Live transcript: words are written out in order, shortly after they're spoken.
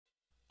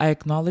I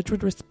acknowledge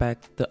with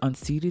respect the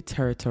unceded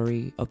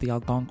territory of the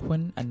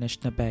Algonquin and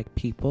Anishinaabe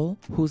people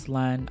whose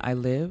land I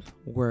live,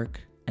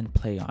 work, and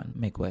play on,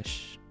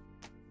 Miigwech.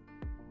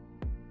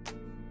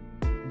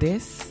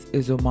 This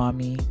is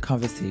Umami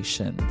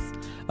Conversations,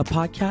 a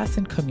podcast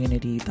and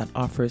community that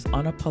offers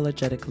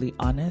unapologetically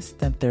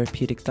honest and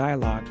therapeutic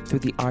dialogue through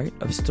the art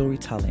of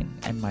storytelling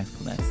and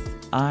mindfulness.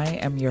 I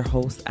am your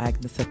host,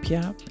 Agnes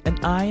Apia,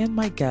 and I and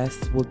my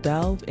guests will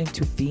delve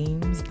into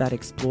themes that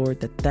explore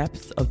the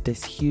depths of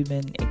this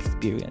human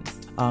experience.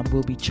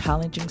 We'll be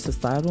challenging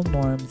societal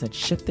norms and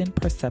shifting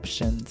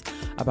perceptions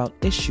about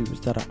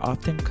issues that are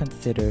often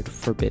considered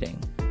forbidding.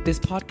 This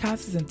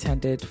podcast is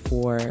intended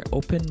for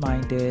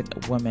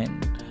open-minded women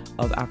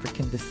of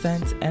African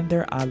descent and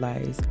their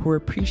allies who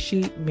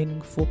appreciate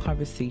meaningful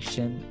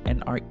conversation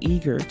and are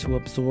eager to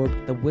absorb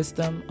the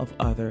wisdom of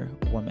other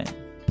women.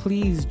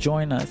 Please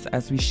join us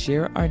as we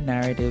share our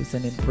narratives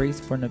and embrace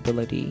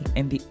vulnerability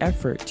in the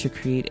effort to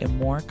create a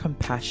more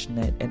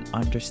compassionate and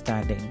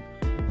understanding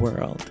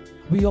world.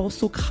 We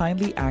also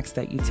kindly ask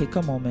that you take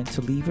a moment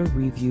to leave a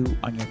review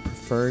on your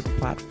preferred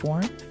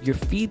platform. Your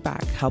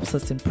feedback helps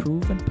us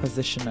improve and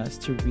position us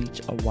to reach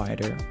a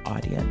wider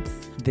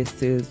audience.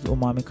 This is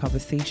Umami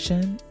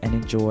Conversation, and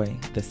enjoy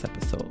this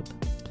episode.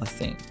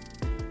 Blessing.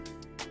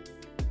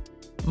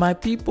 My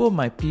people,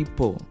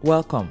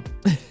 welcome.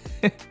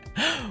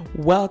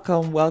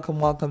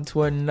 Welcome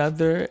to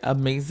another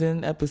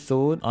amazing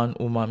episode on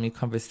Umami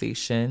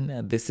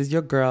Conversation. This is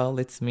your girl.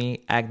 It's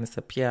me, Agnes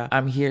Apia.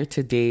 I'm here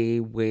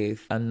today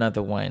with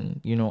another one.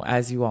 You know,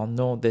 as you all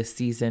know, this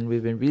season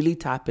we've been really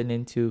tapping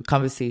into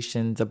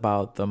conversations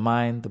about the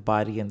mind, the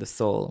body, and the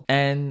soul.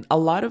 And a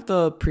lot of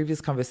the previous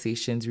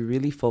conversations, we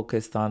really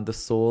focused on the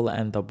soul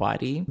and the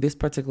body. This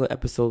particular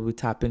episode, we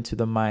tap into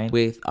the mind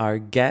with our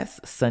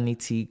guest, Sunni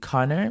T.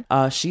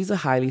 She's a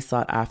highly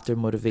sought after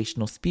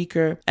motivational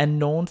speaker and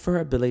known for her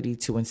ability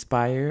to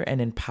inspire and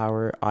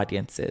empower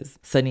audiences.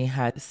 Sunni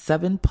had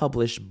 7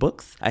 published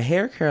books, a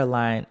hair care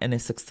line, and a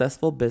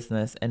successful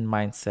business and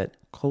mindset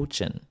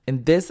coaching.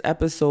 In this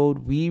episode,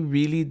 we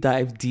really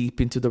dive deep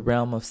into the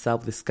realm of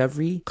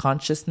self-discovery,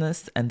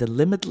 consciousness, and the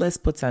limitless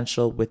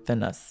potential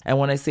within us. And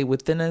when I say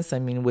within us, I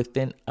mean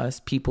within us,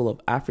 people of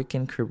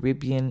African,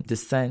 Caribbean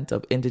descent,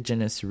 of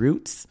indigenous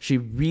roots. She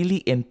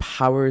really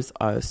empowers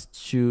us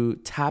to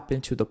tap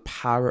into the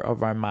power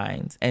of our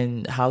minds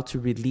and how to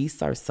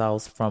release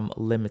ourselves from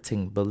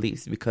limiting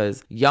beliefs,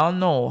 because y'all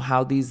know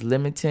how these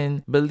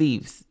limiting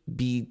beliefs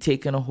be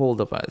taking a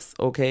hold of us.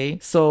 Okay,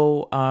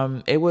 so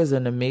it was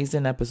an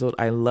amazing episode.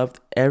 I loved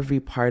every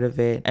part of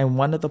it, and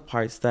one of the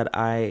parts that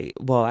I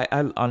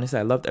honestly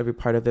I loved every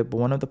part of it, but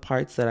one of the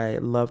parts that I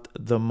loved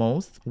the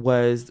most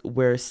was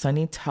where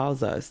Sunni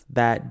tells us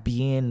that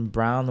being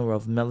brown or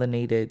of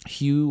melanated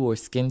hue or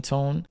skin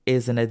tone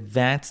is an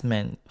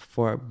advancement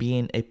for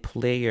being a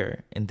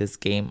player in this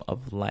game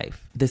of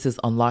life. This is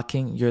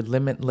Unlocking Your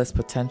Limitless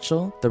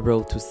Potential, the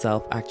road to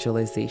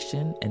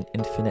self-actualization and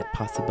infinite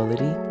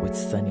possibility with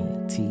Sunni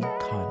T.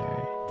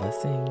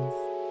 Blessings.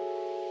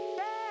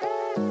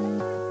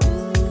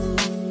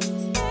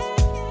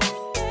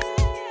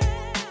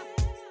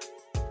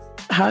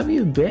 How have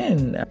you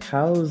been?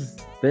 How's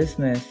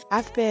business?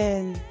 I've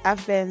been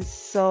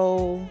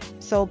so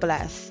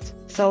blessed.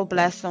 So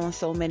blessed on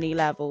so many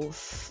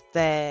levels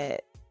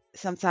that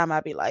sometimes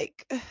I'd be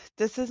like,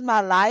 this is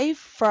my life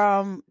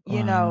from,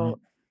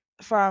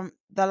 from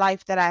the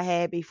life that I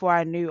had before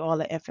I knew all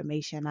the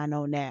information I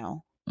know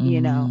now,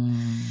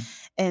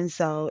 And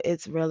so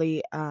it's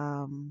really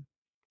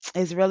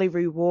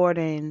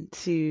rewarding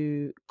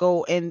to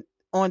go in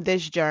on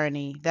this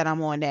journey that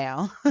I'm on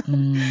now.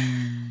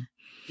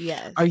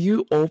 Yes. Are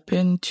you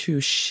open to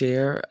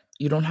share?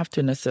 You don't have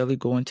to necessarily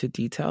go into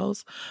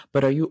details,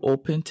 but are you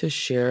open to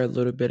share a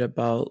little bit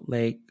about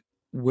like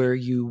where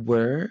you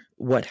were,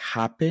 what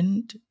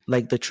happened,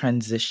 like the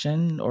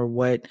transition, or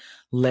what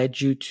led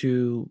you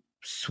to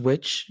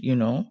switch,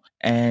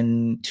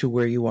 and to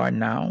where you are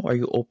now? Are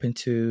you open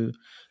to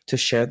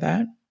share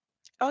that?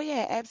 Oh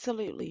yeah,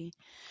 absolutely.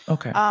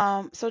 Okay.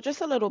 So just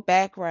a little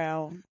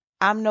background.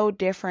 I'm no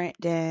different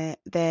than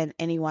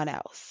anyone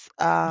else.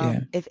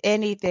 If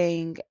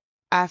anything,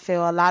 I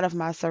feel a lot of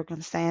my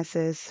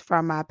circumstances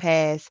from my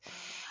past,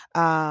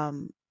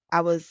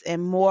 I was in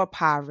more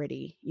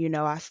poverty.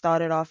 I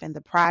started off in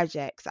the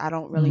projects. I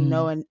don't really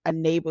know in a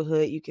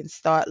neighborhood you can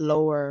start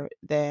lower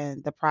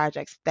than the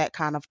projects, that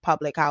kind of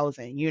public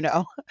housing,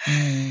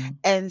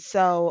 And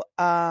so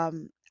I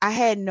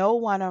had no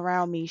one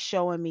around me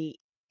showing me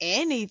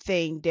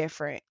anything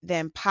different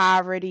than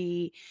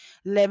poverty,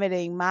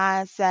 limiting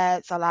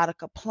mindsets, a lot of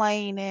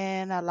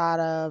complaining, a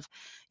lot of,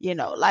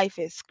 life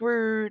is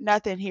screwed,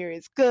 nothing here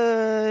is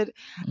good.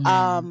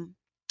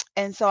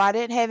 And so I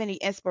didn't have any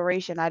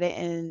inspiration. I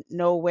didn't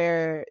know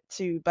where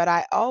to, but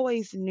I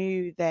always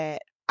knew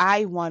that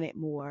I wanted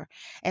more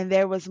and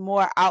there was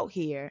more out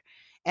here.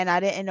 And I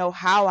didn't know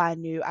how I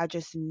knew, I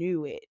just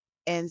knew it.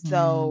 And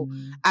so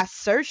I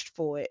searched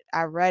for it.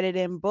 I read it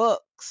in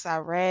books. I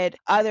read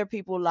other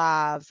people's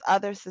lives,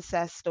 other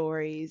success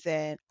stories,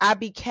 and I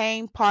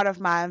became part of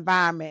my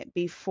environment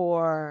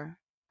before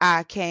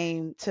I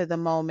came to the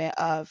moment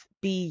of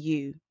be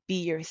you,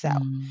 be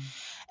yourself. Mm.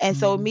 And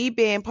so Mm. me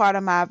being part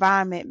of my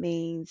environment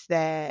means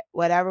that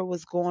whatever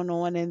was going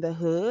on in the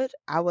hood,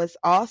 I was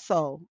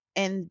also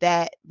in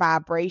that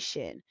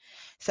vibration.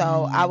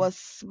 So I Mm. was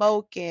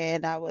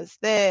smoking, I was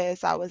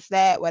this, I was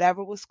that,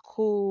 whatever was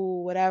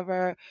cool,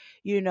 whatever,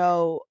 you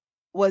know,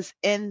 was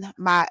in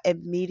my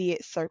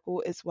immediate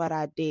circle is what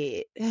I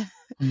did.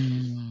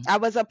 Mm. I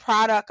was a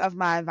product of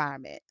my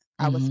environment.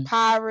 I was Mhm.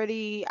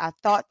 poverty. I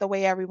thought the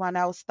way everyone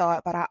else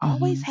thought, but I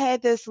always Mhm.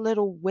 had this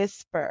little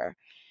whisper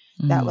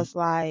that Mm. was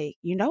like,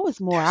 you know,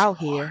 it's more There's out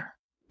here. more.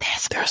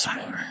 There's There's more.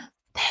 more.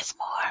 There's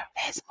more.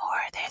 There's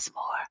more. There's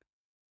more.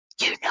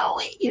 You know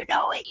it. You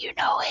know it. You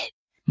know it.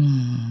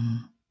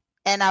 Mm.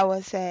 And I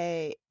would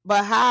say,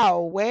 but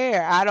how?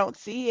 Where? I don't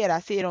see it. I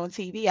see it on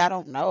TV. I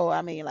don't know.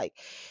 I mean, like,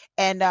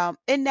 and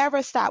it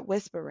never stopped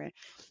whispering.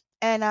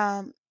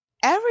 And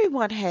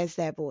everyone has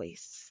that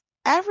voice.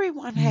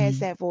 Everyone has Mm.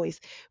 that voice.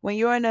 When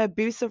you're in an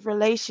abusive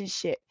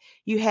relationship,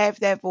 you have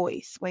that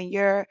voice. When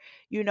you're,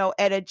 you know,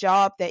 at a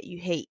job that you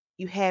hate,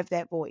 you have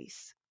that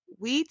voice.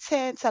 We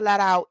tend to let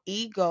our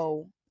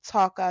ego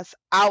talk us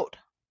out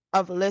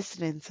of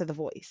listening to the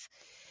voice.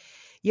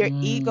 Your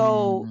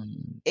ego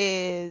Mm.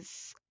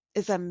 is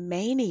a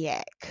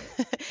maniac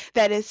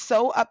that is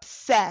so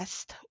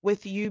obsessed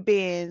with you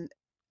being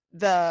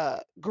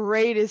the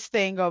greatest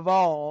thing of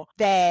all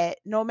that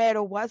no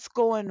matter what's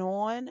going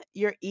on,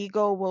 your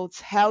ego will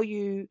tell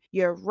you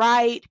you're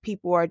right.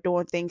 People are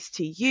doing things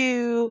to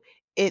you.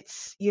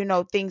 It's, you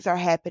know, things are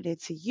happening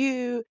to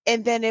you.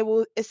 And then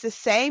it's the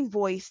same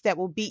voice that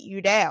will beat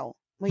you down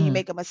when you Mm.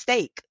 make a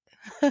mistake.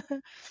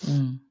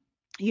 Mm.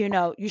 You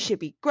know, you should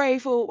be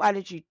grateful. Why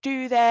did you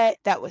do that?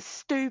 That was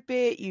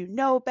stupid. You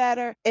know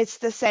better. It's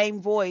the same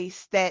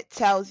voice that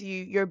tells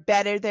you you're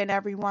better than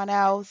everyone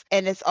else.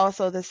 And it's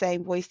also the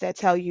same voice that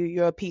tells you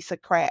you're a piece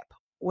of crap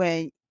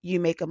when you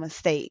make a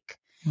mistake.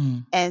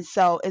 Mm. And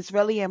so it's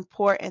really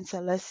important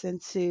to listen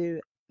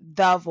to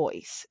the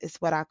voice, is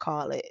what I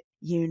call it.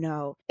 You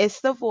know, it's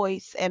the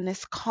voice and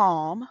it's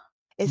calm.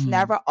 It's Mm.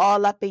 never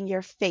all up in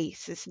your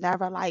face. It's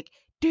never like,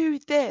 do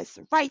this,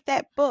 write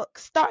that book,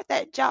 start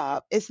that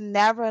job. It's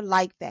never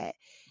like that.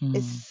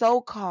 It's Mm. so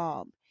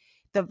calm.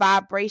 The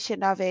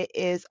vibration of it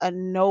is a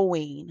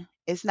knowing.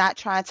 It's not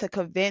trying to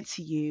convince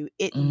you.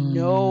 It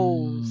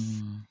knows.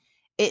 Mm.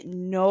 It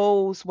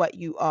knows what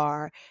you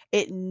are.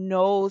 It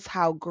knows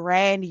how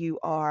grand you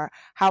are,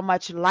 how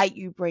much light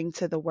you bring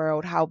to the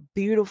world, how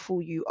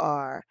beautiful you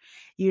are.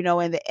 You know,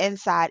 in the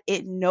inside,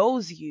 it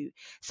knows you.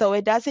 So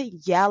it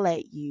doesn't yell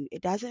at you.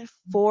 It doesn't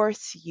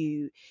force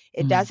you.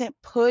 It Mm. doesn't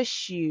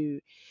push you.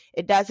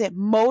 It doesn't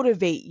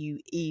motivate you,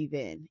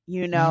 even.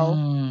 You know,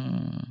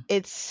 Mm.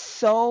 it's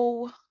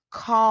so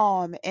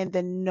calm in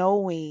the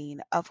knowing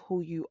of who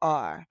you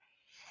are.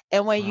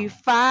 And when you Wow.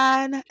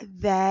 find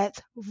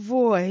that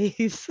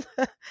voice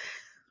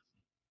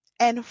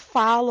and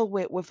follow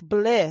it with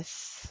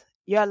bliss,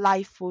 your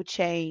life will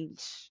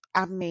change.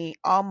 I mean,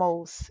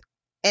 almost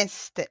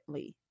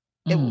instantly.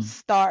 It will Mm.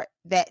 start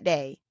that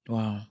day.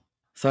 Wow.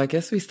 So I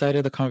guess we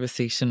started the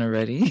conversation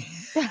already.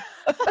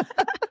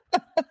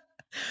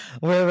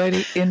 We're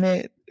already in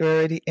it. We're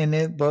already in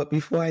it. But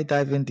before I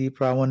dive in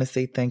deeper, I want to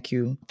say thank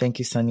you. Thank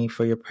you, Sunny,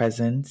 for your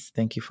presence.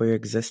 Thank you for your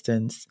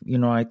existence. You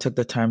know, I took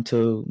the time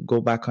to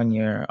go back on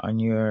your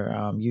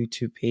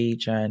YouTube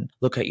page and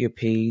look at your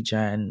page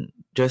and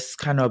just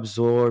kind of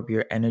absorb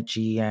your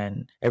energy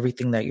and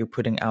everything that you're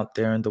putting out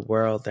there in the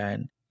world.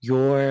 And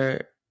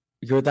you're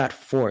that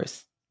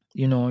force.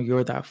 You know,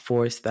 you're that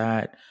force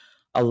that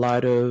a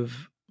lot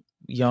of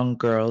young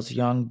girls,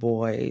 young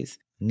boys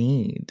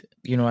need.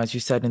 You know, as you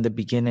said in the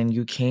beginning,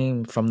 you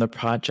came from the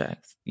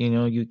projects. You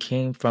know, you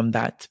came from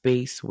that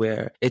space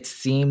where it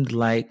seemed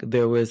like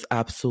there was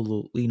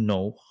absolutely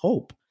no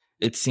hope.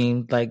 It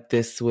seemed like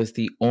this was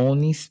the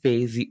only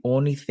space, the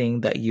only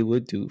thing that you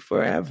would do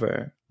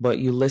forever. But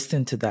you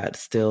listened to that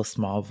still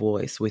small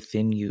voice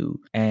within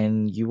you,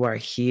 and you are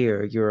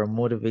here. You're a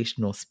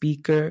motivational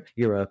speaker,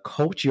 you're a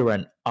coach, you're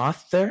an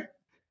author.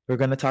 We're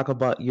going to talk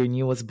about your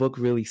newest book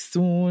really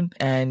soon.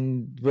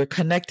 And we're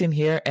connecting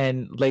here.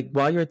 And like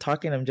while you're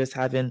talking, just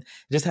had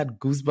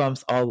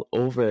goosebumps all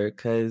over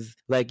because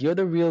like you're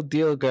the real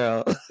deal,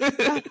 girl.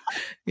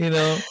 You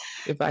know,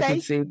 if I could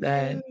Thank say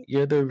that, you.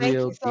 you're the Thank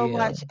real you so deal.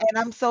 much. And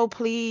I'm so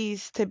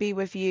pleased to be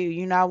with you.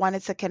 You know, I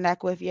wanted to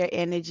connect with your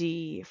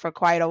energy for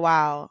quite a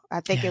while.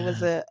 I think it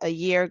was Yeah. a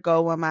year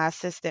ago when my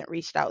assistant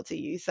reached out to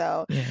you.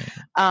 So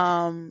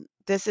Yeah.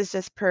 this is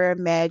just pure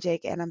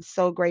magic, and I'm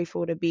so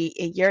grateful to be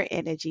in your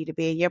energy, to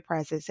be in your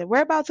presence. And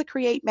we're about to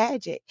create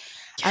magic.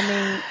 I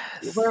mean,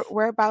 we're Yes.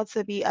 we're about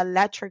to be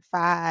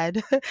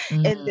electrified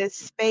in Mm, this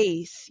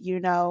space. You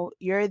know,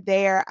 you're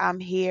there, I'm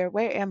here.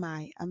 Where am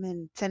I? I'm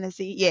in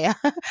Tennessee. Yeah.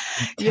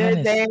 You're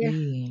there.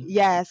 Tennessee.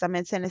 Yes, I'm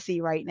in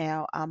Tennessee right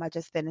now. I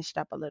just finished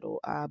up a little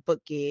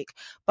book gig.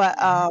 But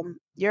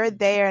you're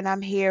there and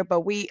I'm here,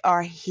 but we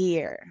are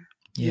here.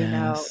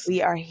 Yes.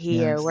 We are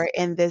here. We're Yes.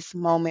 in this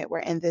moment. We're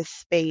in this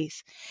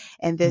space.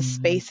 And this Mm.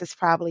 space is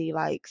probably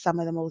like some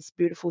of the most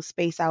beautiful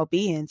space I'll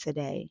be in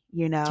today,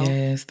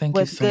 Yes. Thank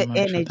you with so good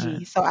much for that.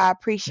 energy. So I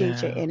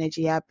appreciate your Yeah.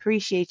 energy. I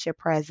appreciate your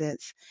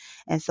presence.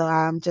 And so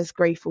I'm just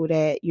grateful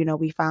that,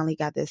 we finally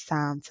got this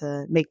time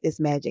to make this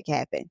magic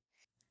happen.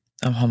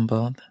 I'm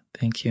humbled.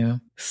 Thank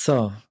you.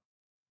 So,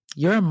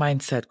 you're a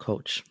mindset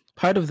coach.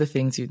 Part of the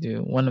things you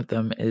do, one of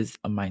them is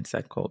a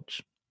mindset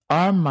coach.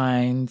 Our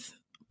minds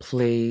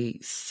play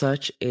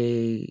such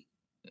a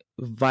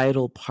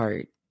vital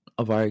part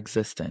of our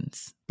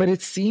existence, but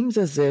it seems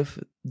as if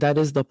that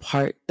is the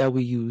part that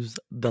we use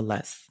the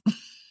less.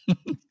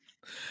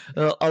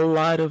 A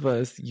lot of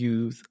us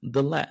use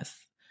the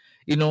less.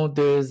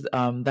 There's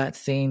that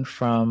saying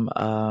from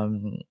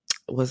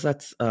was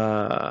that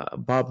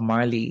Bob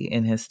Marley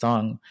in his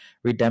song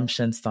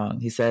Redemption Song.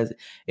 He says,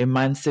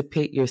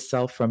 "Emancipate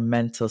yourself from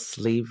mental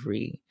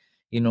slavery.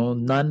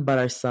 None but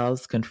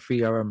ourselves can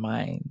free our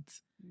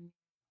minds."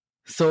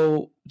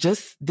 So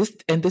just this,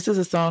 and this is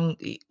a song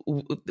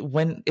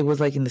when it was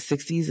like in the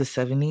 60s, the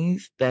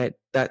 70s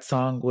that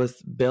song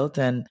was built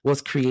and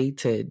was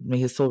created. May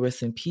his soul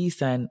rest in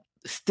peace. And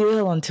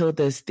still until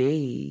this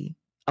day,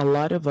 a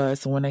lot of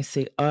us, when I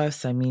say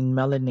us, I mean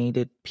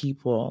melanated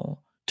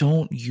people,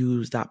 don't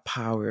use that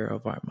power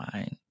of our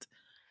mind.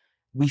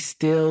 We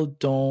still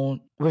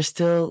don't, we're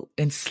still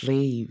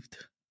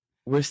enslaved.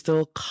 We're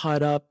still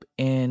caught up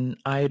in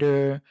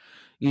either,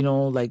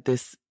 like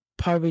this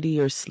poverty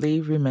or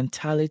slavery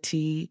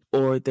mentality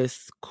or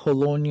this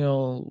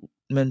colonial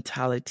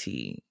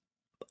mentality.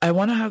 I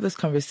want to have this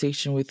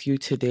conversation with you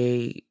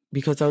today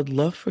because I would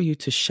love for you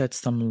to shed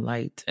some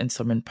light and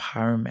some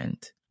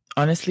empowerment.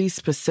 Honestly,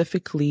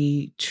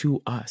 specifically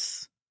to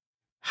us.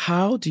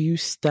 How do you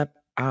step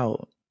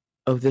out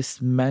of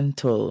this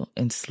mental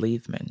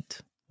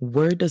enslavement?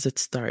 Where does it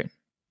start?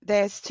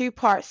 There's two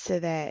parts to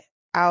that.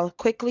 I'll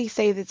quickly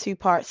say the two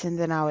parts and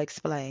then I'll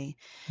explain.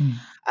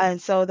 Mm,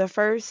 And so the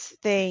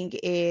first thing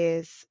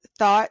is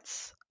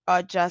thoughts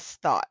are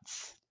just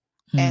thoughts.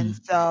 And mm,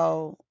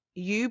 so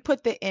you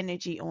put the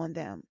energy on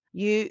them.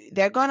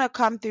 They're going to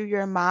come through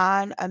your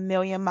mind a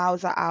million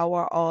miles an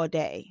hour all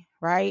day,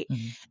 right?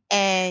 mm,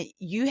 And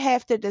you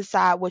have to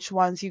decide which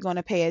ones you're going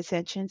to pay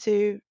attention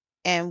to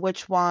and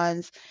which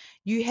ones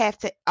you have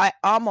to I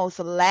almost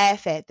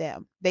laugh at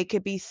them. They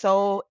could be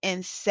so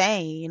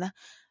insane,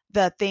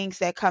 the things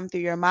that come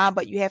through your mind,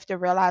 but you have to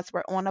realize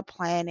we're on a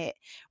planet,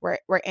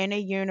 we're in a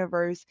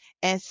universe,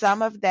 and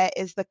some of that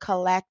is the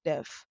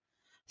collective.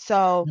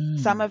 So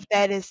some mm, of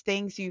that is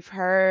things you've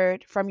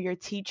heard from your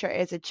teacher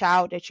as a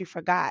child that you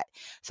forgot.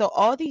 So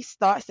all these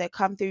thoughts that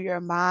come through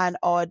your mind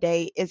all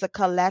day is a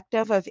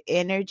collective of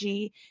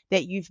energy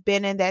that you've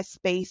been in that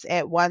space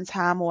at one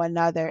time or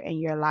another in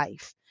your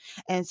life.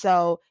 And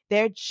so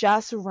they're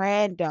just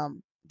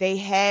random. They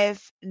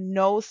have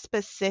no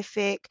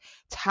specific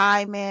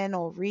timing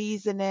or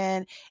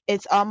reasoning.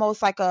 It's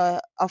almost like a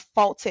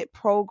faulted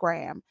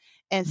program.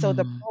 And so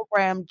the mm.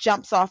 program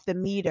jumps off the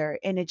meter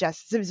and it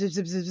just zip, zip,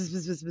 zip, zip,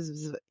 zip, zip, zip, zip,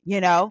 zip,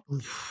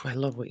 Oof, I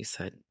love what you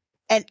said.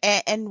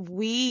 and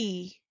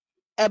we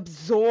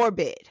absorb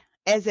it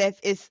as if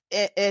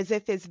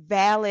it's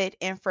valid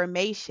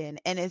information,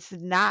 and it's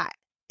not.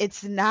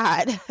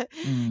 You're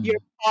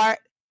Mm, part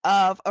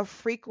of a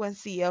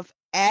frequency of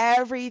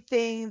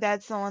everything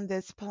that's on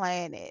this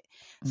planet.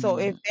 So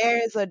if mm,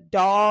 there is a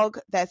dog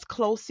that's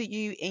close to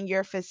you in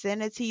your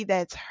vicinity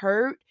that's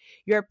hurt,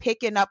 you're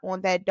picking up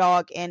on that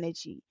dog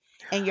energy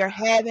and you're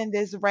having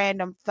this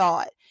random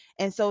thought.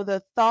 And so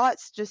the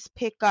thoughts just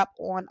pick up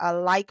on a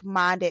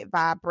like-minded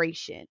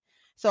vibration.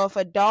 So if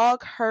a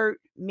dog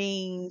hurt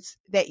means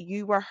that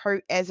you were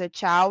hurt as a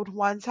child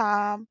one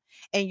time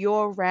and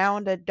you're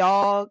around a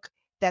dog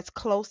that's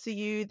close to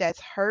you that's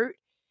hurt,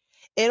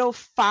 it'll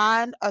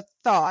find a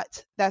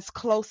thought that's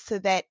close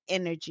to that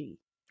energy.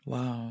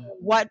 wow.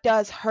 What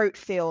does hurt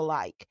feel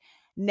like?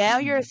 Now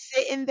you're Mm,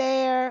 sitting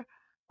there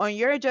on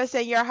you're just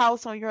in your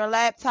house on your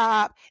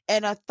laptop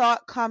and a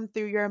thought come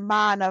through your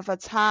mind of a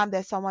time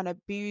that someone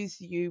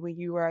abused you when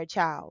you were a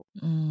child.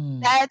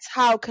 mm, That's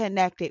how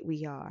connected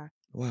we are.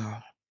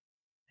 wow.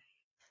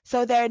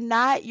 So they're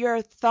not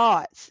your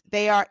thoughts.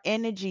 They are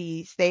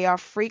energies, they are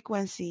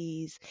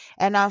frequencies.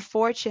 And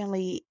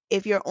unfortunately,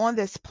 if you're on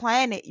this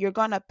planet, you're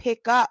going to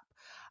pick up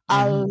a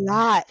Mm-hmm,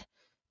 lot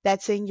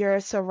that's in your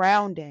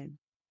surrounding.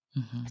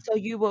 mm-hmm, So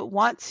you will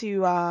want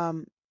to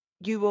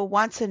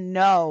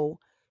know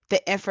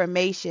the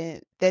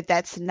information that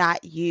that's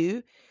not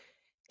you.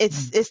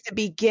 mm, It's the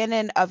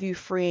beginning of you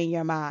freeing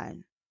your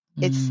mind.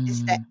 It's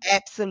the mm,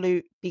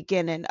 absolute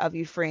beginning of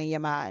you freeing your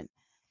mind.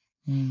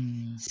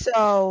 mm,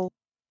 So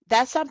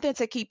that's something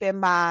to keep in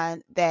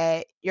mind,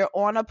 that you're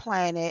on a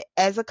planet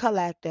as a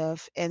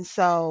collective. And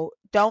so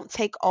don't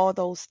take all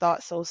those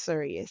thoughts so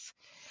serious.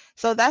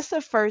 So that's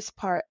the first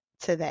part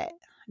to that.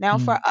 Now, for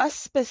mm, us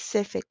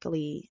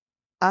specifically,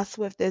 us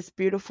with this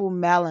beautiful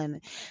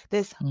melon,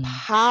 this mm,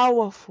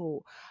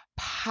 powerful,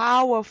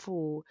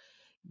 powerful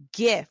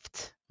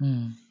gift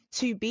mm,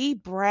 to be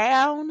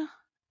brown,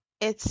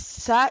 it's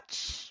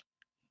such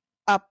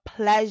a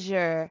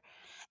pleasure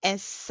and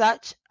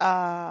such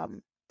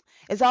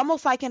it's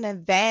almost like an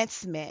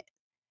advancement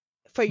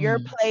for your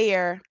Mm.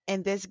 player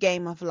in this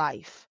game of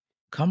life.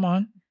 Come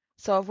on.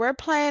 So if we're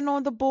playing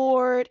on the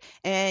board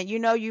and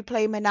you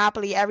play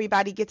Monopoly,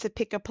 everybody gets to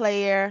pick a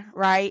player,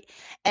 right?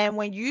 And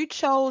when you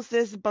chose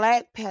this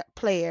black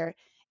player,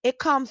 it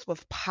comes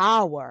with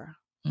power.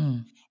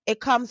 Mm. It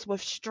comes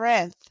with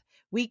strength.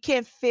 We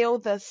can feel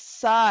the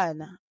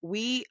sun.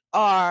 We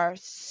are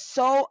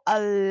so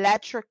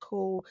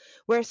electrical.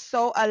 We're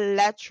so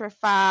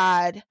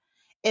electrified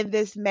in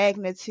this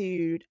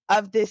magnitude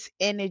of this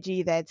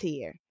energy that's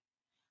here.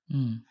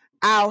 Mm.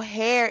 Our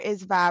hair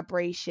is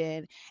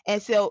vibration.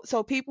 And so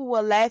people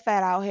will laugh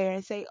at our hair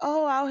and say,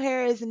 "Oh, our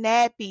hair is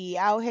nappy.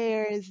 Our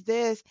hair is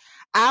this."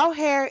 Our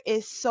hair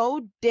is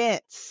so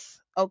dense,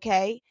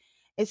 okay?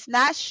 It's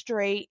not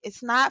straight,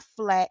 it's not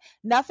flat.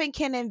 Nothing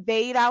can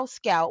invade our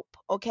scalp,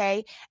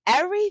 okay?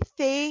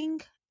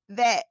 Everything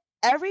that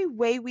every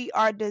way we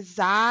are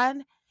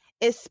designed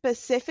is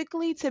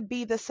specifically to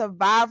be the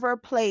survivor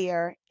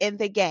player in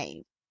the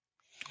game.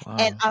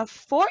 And Wow.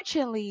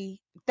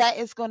 unfortunately, that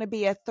is going to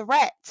be a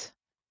threat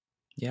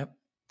Yep.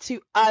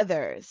 to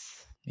others,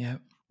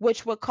 Yep.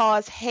 which would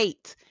cause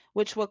hate,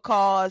 which would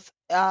cause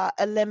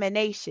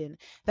elimination.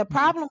 The Mm.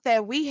 problem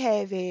that we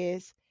have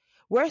is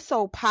we're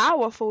so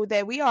powerful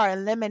that we are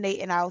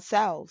eliminating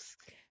ourselves.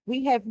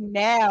 We have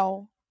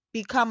now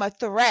become a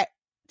threat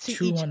to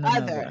To each one other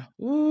another.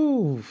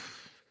 Ooh.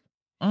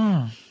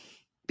 Mm.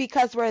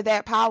 because we're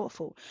that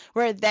powerful.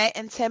 We're that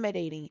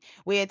intimidating.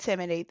 We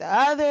intimidate the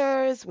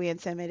others, we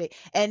intimidate.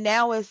 And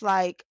now it's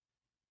like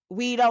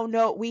we don't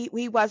know,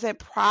 we wasn't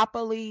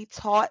properly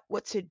taught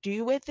what to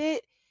do with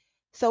it.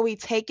 So we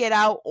take it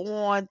out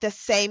on the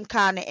same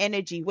kind of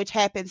energy, which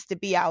happens to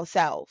be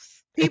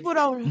ourselves. People It's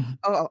don't. mhm.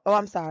 Oh,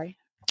 I'm sorry.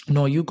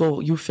 No, you go.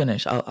 You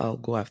finish. I'll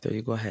go after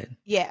you. Go ahead.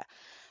 Yeah.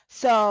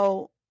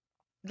 So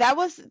that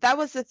was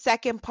the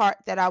second part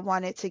that I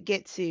wanted to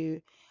get to,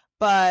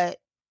 but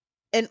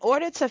in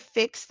order to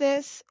fix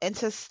this and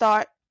to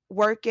start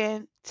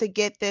working to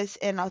get this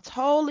in a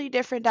totally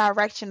different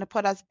direction to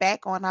put us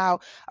back on our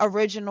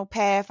original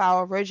path,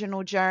 our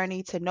original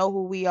journey, to know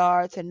who we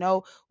are, to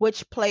know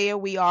which player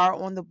we are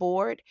on the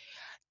board,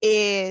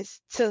 is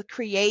to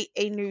create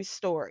a new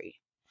story.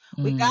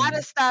 We gotta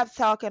Mm. stop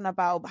talking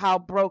about how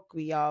broke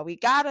we are. We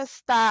gotta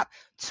stop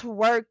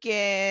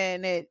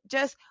twerking and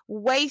just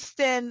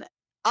wasting.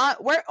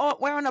 We're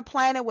on a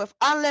planet with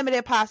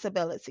unlimited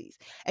possibilities,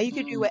 and you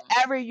can do Mm.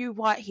 whatever you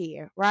want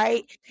here,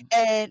 right?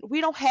 And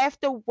we don't have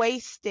to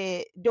waste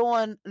it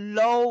doing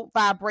low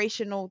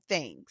vibrational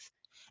things.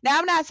 Now,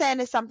 I'm not saying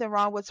there's something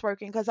wrong with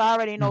twerking because I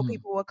already know Mhm.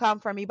 people will come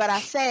for me, but I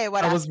said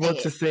what I I was about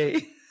said. to say.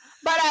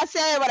 But I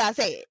said what I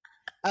said.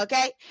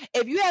 Okay?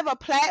 If you have a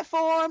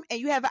platform and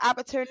you have an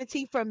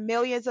opportunity for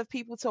millions of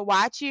people to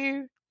watch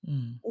you,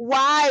 Mm.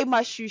 why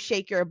must you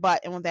shake your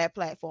butt on that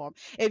platform?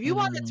 If you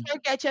want to Mm.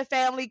 twerk at your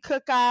family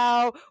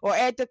cookout or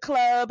at the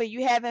club and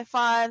you having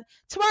fun,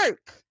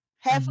 twerk.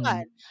 Have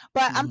fun. Mhm.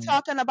 But I'm Mhm.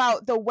 talking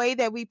about the way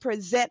that we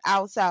present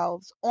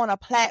ourselves on a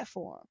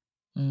platform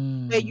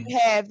where you Mm.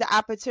 have the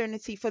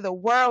opportunity for the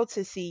world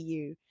to see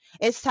you.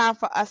 It's time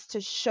for us to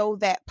show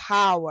that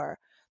power,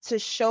 to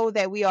show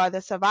that we are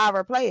the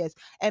survivor players.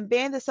 And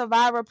being the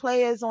survivor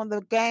players on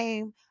the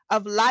game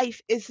of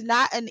life is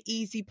not an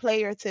easy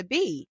player to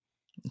be,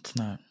 It's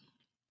not.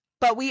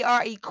 but we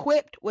are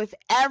equipped with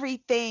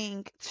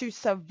everything to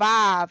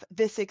survive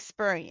this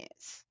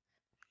experience.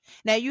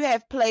 Now, you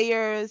have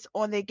players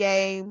on the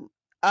game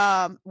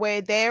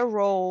where their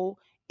role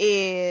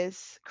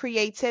is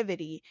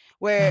creativity,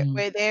 Mm.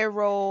 where their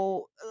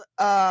role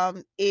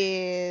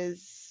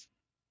is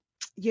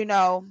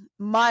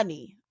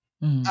money.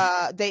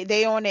 Mm.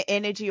 They own the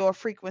energy or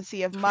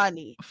frequency of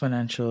money,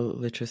 Financial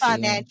literacy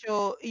and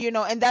financial,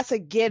 and that's a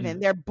yeah. given.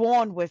 They're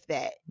born with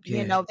that.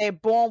 Yeah. They're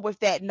born with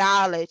that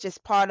knowledge. It's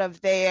part of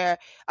their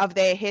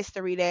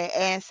history, their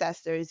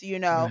ancestors.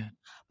 Right.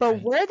 But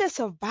Right. we're the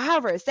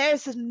survivors.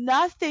 There's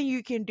nothing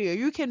you can do.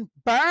 You can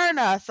burn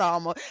us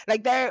almost.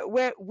 Like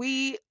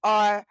we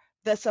are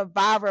the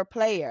survivor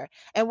player.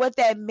 And what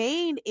that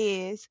mean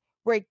is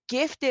we're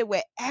gifted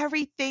with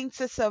everything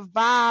to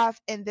survive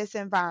in this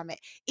environment.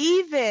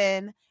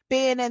 Even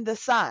being in the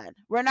sun.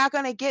 We're not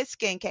going to get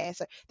skin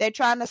cancer. They're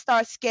trying to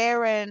start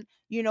scaring,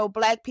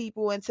 black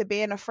people into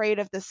being afraid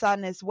of the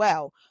sun as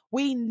well.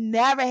 We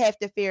never have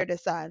to fear the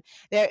sun.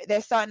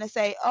 They're starting to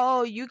say,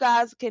 "Oh, you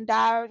guys can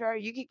die, or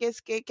you can get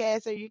skin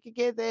cancer, you can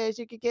get this,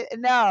 you can get."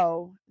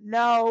 No,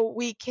 no,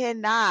 we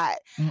cannot.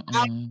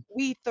 Our- Mm-mm.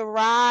 we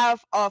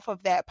thrive off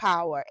of that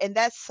power, and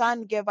that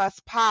sun give us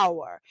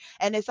power.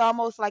 And it's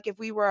almost like if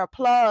we were a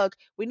plug,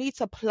 we need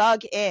to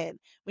plug in.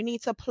 We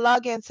need to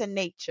plug into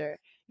nature.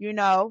 You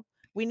know,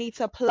 we need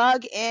to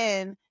plug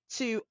in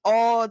to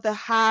all the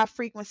high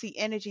frequency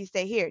energies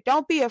they hear.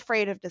 Don't be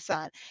afraid of the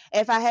sun.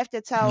 If I have to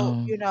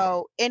tell,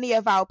 No. any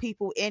of our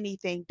people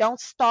anything, don't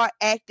start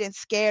acting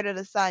scared of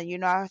the sun.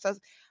 I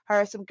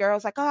heard some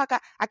girls like, oh,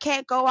 I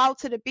can't go out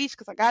to the beach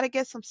because I gotta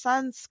get some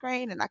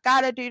sunscreen and I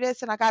gotta do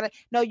this and I gotta.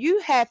 No, you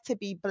have to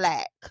be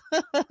black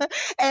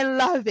and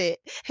love it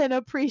and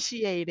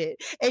appreciate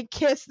it and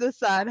kiss the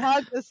sun,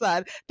 hug the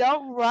sun.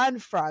 Don't run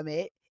from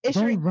it. It's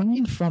your. Don't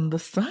run from the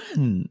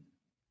sun.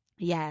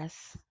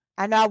 Yes.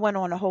 I know I went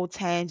on a whole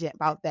tangent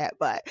about that,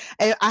 but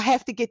I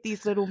have to get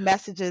these little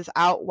messages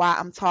out while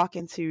I'm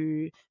talking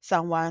to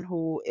someone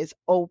who is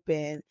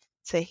open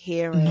to No,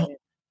 hearing.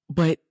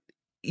 but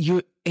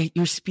you're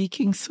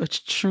speaking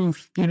such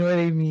truth. You know what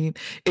I mean?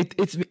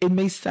 It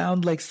may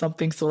sound like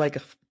something so like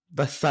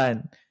the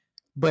sun,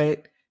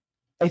 but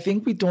I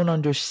think we don't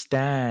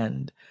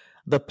understand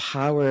the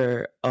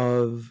power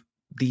of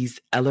these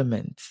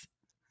elements.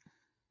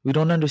 We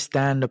don't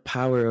understand the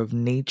power of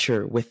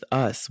nature with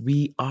us.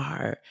 We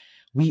are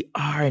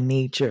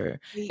nature,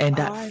 We and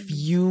that are.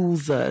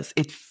 fuels us.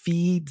 It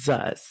feeds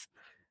us.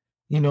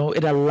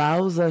 It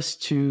allows us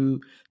to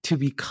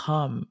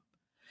become.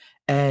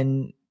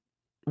 And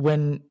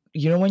when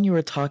you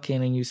were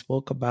talking and you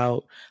spoke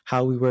about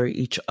how we were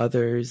each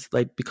other's,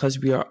 like, because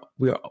we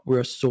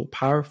are so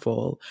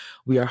powerful,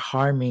 we are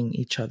harming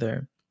each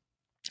other.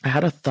 I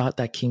had a thought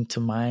that came to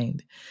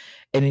mind,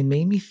 and it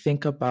made me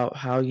think about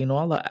how,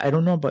 I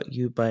don't know about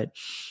you, but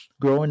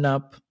growing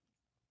up,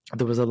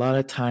 there was a lot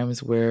of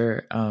times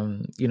where,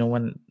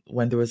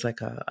 when there was like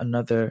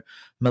another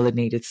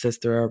melanated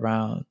sister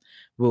around,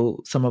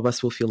 some of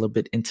us will feel a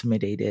bit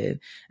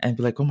intimidated and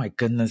be like, oh my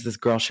goodness, this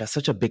girl, she has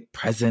such a big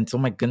presence. Oh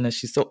my goodness,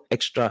 she's so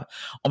extra.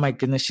 Oh my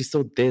goodness, she's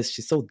so this,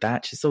 she's so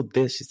that, she's so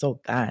this, she's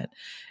so that.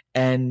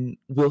 And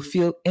we'll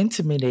feel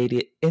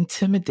intimidated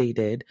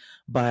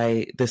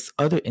by this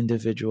other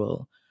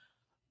individual.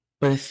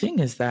 But the thing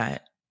is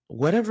that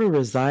whatever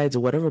resides,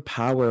 or whatever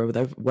power, or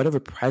whatever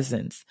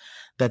presence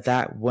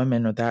that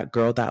woman or that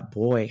girl, that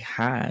boy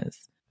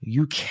has,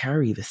 you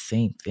carry the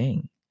same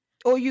thing.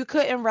 Or you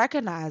couldn't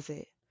recognize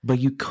it. But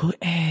you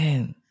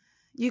couldn't.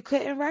 You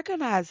couldn't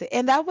recognize it.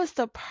 And that was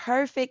the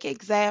perfect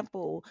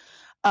example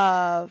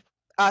of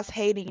us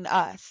hating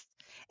us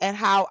and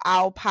how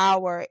our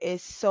power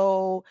is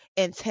so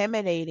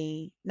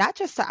intimidating, not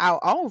just to our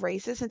own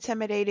race, it's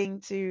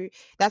intimidating to,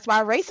 that's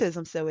why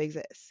racism still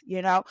exists.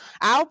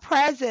 Our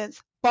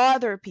presence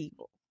bother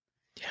people.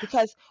 Yeah.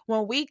 Because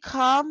when we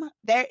come,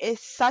 there is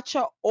such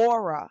an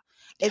aura.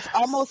 It's Yes.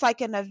 almost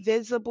like an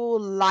invisible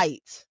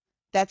light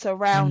that's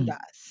around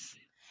us.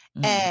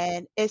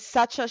 And it's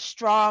such a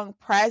strong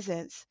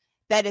presence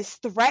that is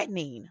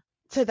threatening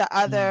to the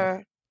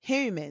other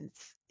humans.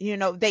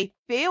 They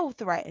feel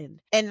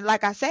threatened. And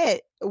like I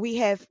said, we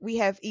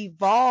have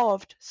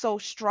evolved so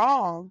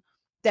strong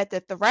that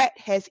the threat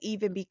has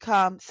even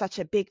become such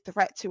a big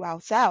threat to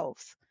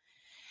ourselves.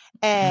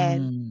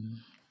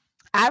 And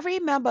I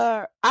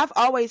remember I've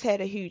always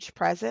had a huge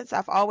presence.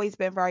 I've always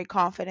been very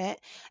confident.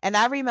 And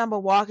I remember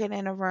walking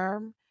in a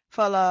room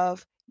full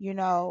of,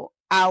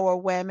 our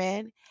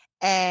women,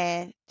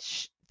 and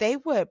they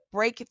would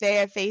break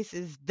their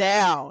faces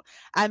down.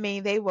 I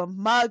mean, they would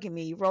mug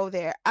me, roll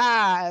their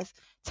eyes,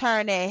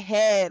 turn their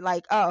head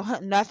like, oh,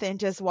 nothing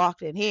just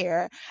walked in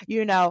here.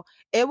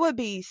 It would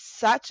be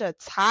such a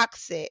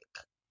toxic,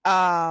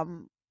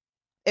 um,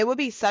 it would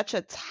be such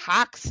a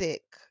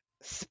toxic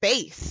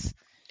space.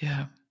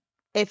 Yeah.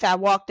 If I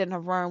walked in a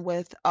room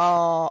with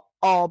all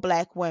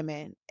black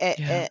women.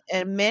 Yeah.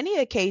 And many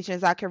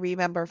occasions I can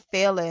remember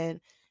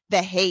feeling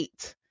the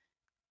hate.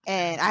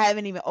 And I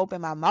haven't even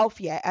opened my mouth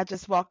yet. I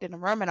just walked in the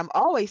room and I'm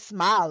always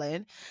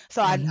smiling.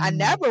 So I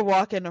never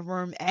walk in the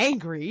room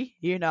angry,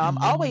 I'm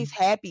always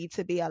happy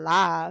to be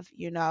alive.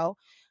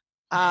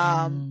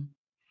 And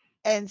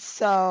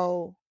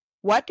so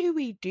what do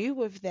we do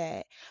with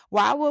that?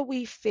 Why would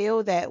we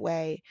feel that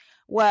way?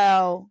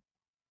 Well,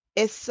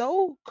 it's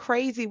so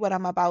crazy what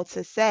I'm about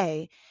to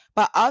say,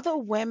 but other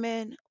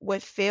women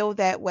would feel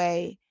that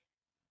way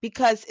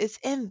because it's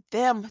in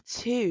them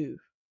too.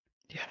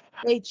 Yeah.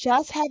 They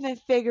just haven't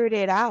figured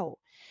it out.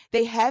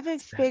 They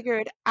haven't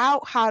figured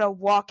out how to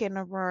walk in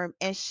a room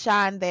and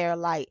shine their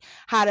light,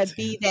 how to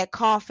be that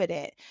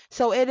confident.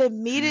 So it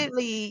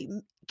immediately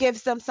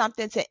gives them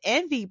something to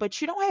envy, but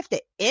you don't have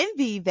to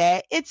envy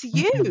that. It's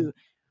you.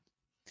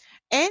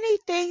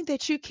 Anything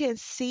that you can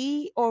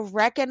see or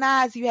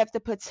recognize, you have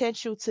the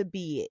potential to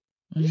be it.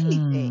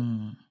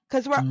 Anything.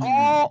 Because we're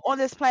all on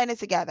this planet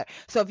together.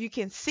 So if you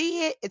can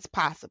see it, it's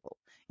possible.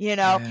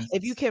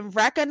 If you can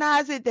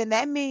recognize it, then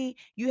that means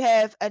you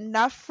have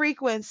enough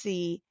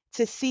frequency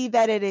to see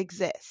that it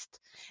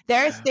exists.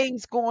 There's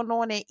things going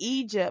on in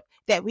Egypt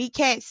that we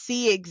can't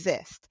see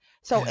exist.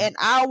 So in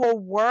our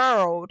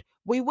world,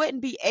 we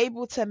wouldn't be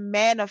able to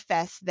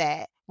manifest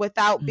that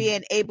without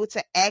being able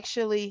to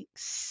actually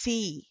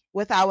see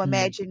with our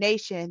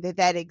imagination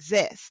that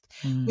exists.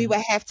 We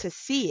would have to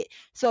see it.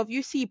 So if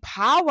you see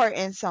power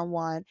in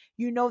someone,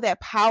 you know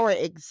that power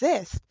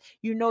exists.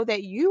 You know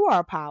that you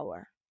are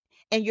power.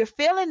 And you're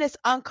feeling this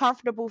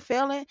uncomfortable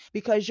feeling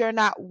because you're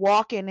not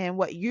walking in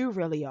what you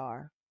really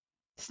are.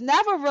 It's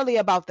never really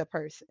about the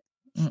person.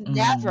 It's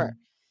never.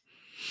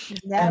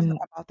 Never And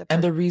about the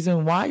and person. the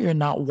reason why you're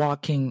not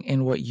walking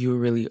in what you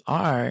really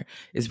are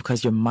is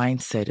because your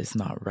mindset is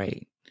not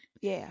right.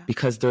 Yeah.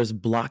 Because there's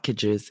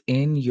blockages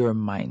in your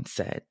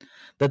mindset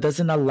that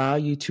doesn't allow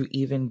you to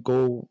even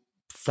go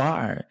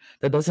far,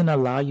 that doesn't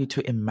allow you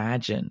to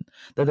imagine,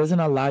 that doesn't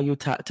allow you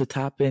to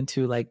tap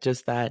into like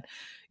just that,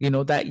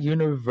 that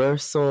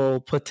universal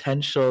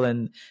potential.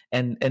 And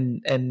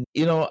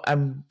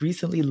I'm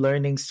recently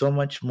learning so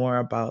much more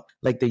about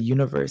like the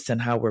universe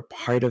and how we're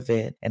part of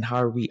it and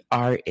how we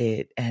are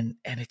it. And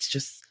it's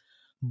just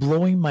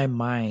blowing my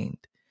mind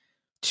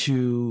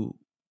to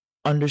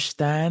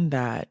understand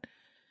that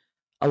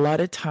a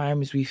lot of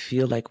times we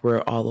feel like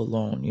we're all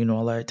alone.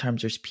 A lot of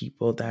times there's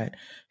people that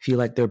feel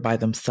like they're by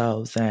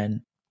themselves,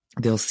 and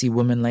they'll see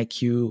women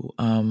like you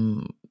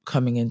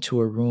coming into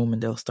a room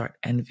and they'll start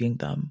envying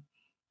them.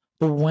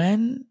 But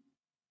when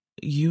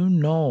you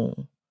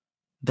know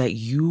that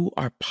you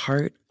are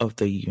part of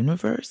the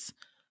universe,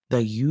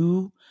 that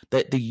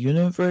the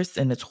universe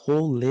and its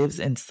whole lives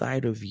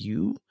inside of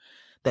you,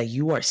 that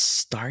you are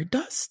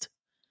stardust,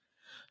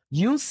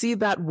 you'll see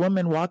that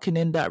woman walking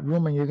in that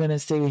room and you're going to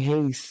say,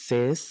 "Hey,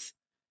 sis."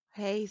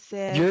 Hey,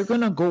 You're sis.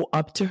 going to go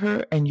up to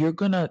her and you're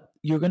going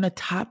to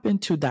tap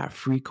into that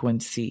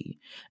frequency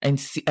and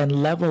see and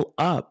level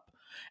up.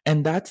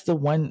 And that's the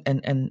one.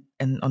 And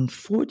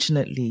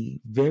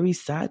unfortunately, very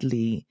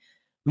sadly,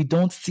 we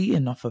don't see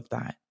enough of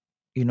that.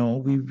 We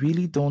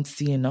really don't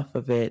see enough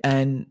of it.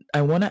 And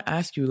I want to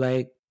ask you,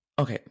 like,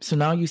 okay, so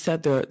now you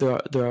said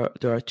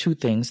there are two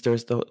things.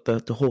 There's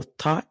the whole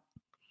thought,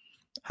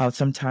 how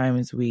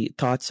sometimes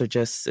thoughts are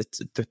just,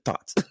 it's the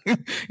thoughts.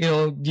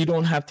 You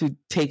don't have to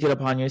take it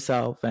upon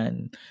yourself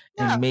and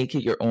No. make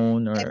it your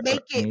own And or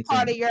make it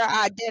part anything. of your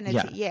identity.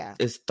 Yeah, Yeah.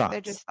 it's They're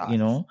thoughts. just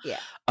thoughts. Yeah.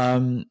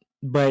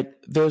 But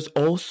there's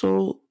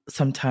also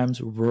sometimes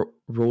road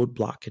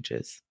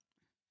blockages.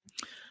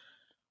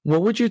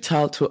 What would you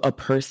tell to a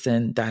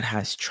person that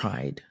has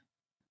tried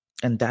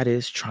and that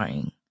is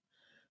trying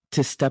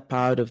to step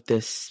out of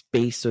this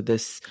space or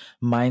this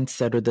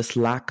mindset or this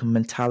lack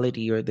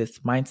mentality or this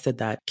mindset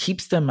that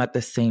keeps them at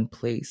the same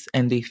place,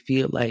 and they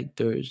feel like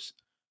there's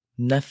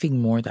nothing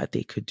more that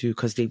they could do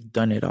because they've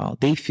done it all.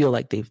 They feel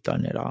like they've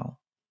done it all.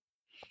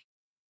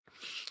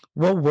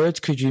 What words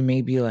could you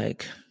maybe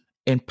like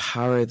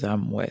empower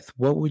them with?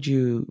 What would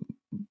you,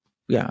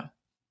 yeah.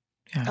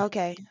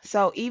 Okay.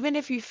 So even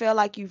if you feel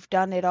like you've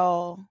done it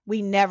all,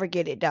 we never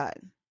get it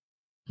done.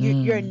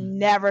 You're Mm,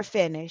 never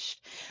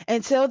finished.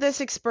 Until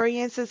this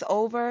experience is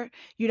over,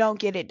 you don't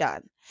get it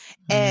done.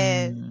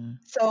 And mm,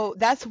 so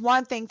that's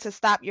one thing to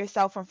stop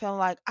yourself from feeling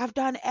like, I've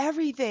done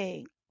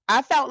everything.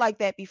 I felt like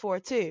that before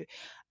too.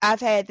 I've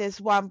had this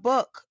one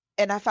book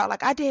and I felt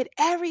like I did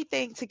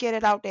everything to get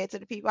it out there to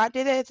the people. I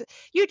did it.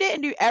 You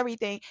didn't do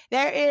everything.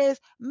 There is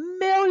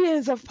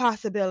millions of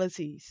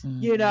possibilities,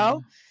 you know?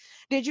 mm,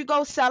 Did you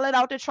go sell it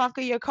out the trunk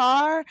of your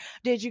car?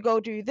 Did you go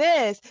do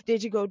this?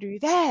 Did you go do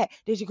that?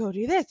 Did you go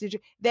do this? Did you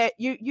that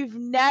you've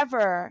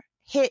never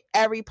hit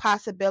every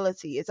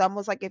possibility. It's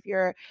almost like if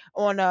you're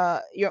on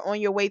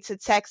your way to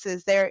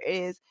Texas, there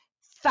is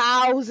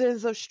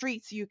thousands of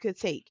streets you could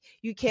take.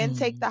 You can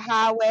take mm, the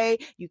highway,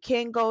 you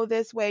can go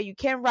this way, you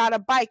can ride a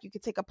bike, you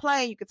can take a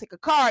plane, you can take a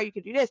car, you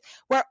can do this.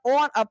 We're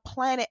on a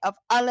planet of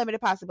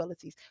unlimited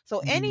possibilities.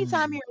 So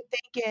anytime mm, you're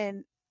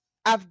thinking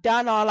I've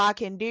done all I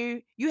can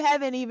do, you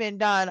haven't even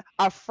done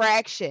a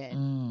fraction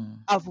mm.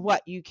 of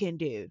what you can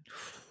do.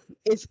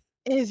 It's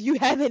is you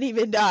haven't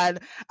even done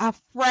a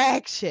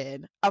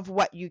fraction of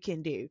what you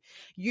can do.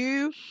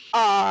 You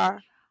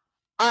are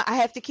I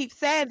have to keep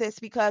saying this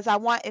because I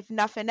want, if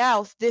nothing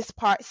else, this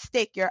part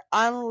stick your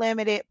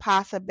unlimited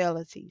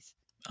possibilities.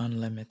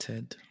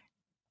 Unlimited.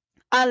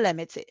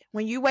 Unlimited.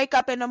 When you wake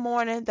up in the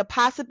morning, the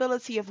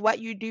possibility of what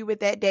you do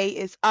with that day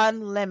is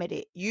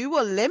unlimited. You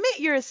will limit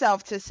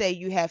yourself to say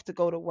you have to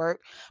go to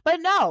work, but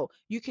no,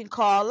 you can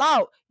call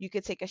out, you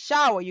can take a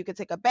shower, you can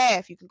take a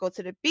bath, you can go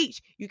to the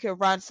beach, you can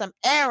run some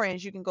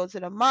errands, you can go to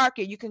the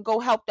market, you can go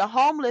help the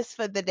homeless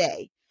for the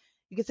day.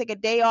 You can take a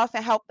day off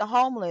and help the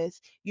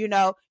homeless. You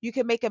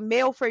can make a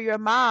meal for your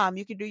mom.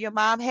 You can do your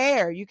mom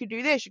hair. You can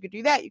do this. You can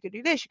do that. You can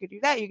do this. You can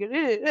do that. You can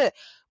do that.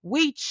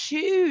 We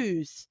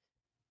choose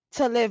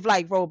to live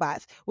like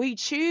robots. We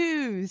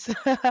choose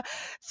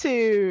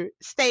to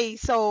stay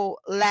so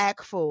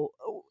lackful.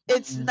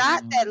 It's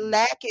not that Mm,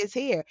 lack is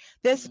here.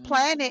 This mm.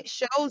 planet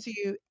shows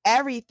you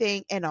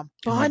everything in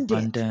In abundance.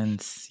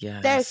 abundance.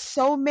 There's Yes.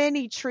 so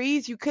many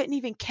trees, you couldn't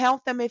even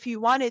count them if you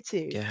wanted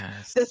to.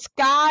 Yes. The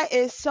sky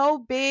is so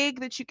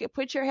big that you could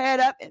put your head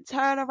up and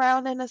turn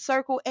around in a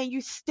circle and you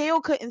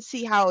still couldn't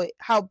see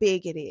how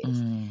big it is.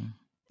 Mm,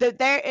 That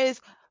there is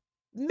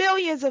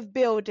millions of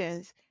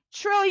buildings,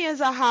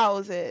 trillions of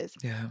houses,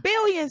 yeah.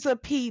 billions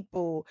of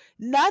people.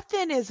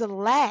 Nothing is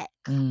lack.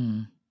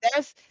 Mm.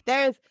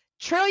 There's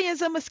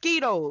trillions of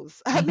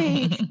mosquitoes. I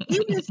mean,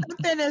 even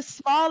something as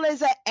small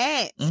as an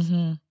ant.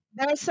 Mm-hmm.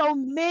 There's so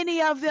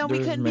many of them we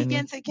There's couldn't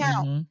begin many. to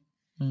count. Mm-hmm.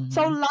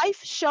 So Mm-hmm.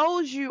 life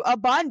shows you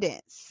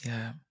abundance.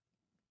 Yeah.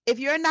 If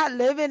you're not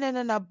living in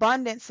an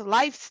abundance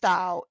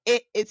lifestyle,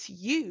 it's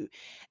you.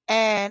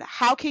 And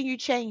how can you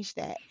change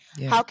that?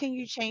 Yeah. How can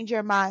you change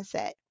your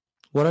mindset?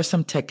 What are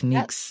some Let,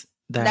 techniques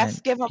that,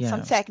 let's give them some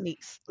yeah,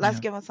 techniques. Let's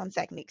yeah, give them some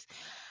techniques.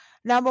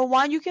 Number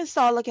one, you can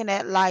start looking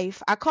at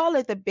life. I call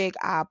it the big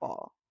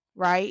eyeball,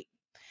 right?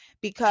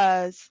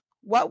 Because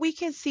what we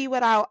can see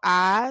with our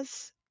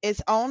eyes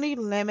is only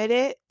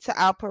limited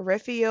to our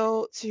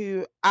peripheral,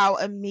 to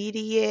our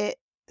immediate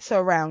yeah,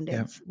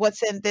 surroundings,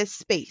 what's in this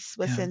space,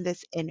 what's yeah, in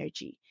this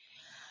energy.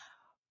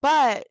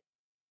 But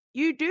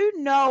you do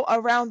know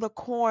around the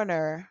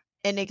corner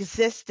an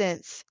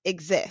existence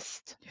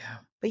exists, yeah.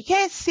 but you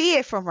can't see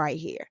it from right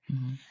here.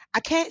 Mm-hmm. I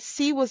can't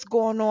see what's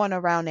going on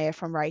around there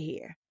from right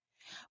here.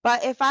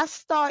 But if I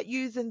start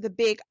using the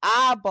big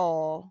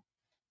eyeball,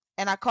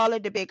 and I call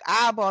it the big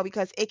eyeball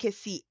because it can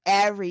see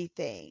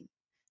everything.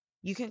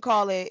 You can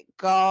call it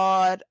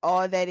God,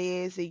 all that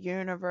is, the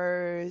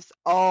universe,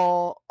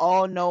 all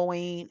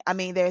knowing. I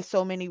mean, there's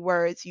so many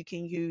words you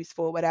can use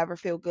for whatever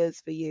feel good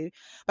for you.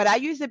 But I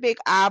use the big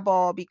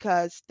eyeball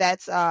because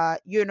that's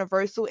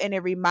universal, and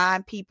it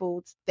remind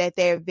people that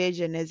their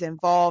vision is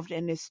involved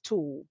in this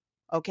tool.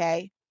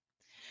 Okay.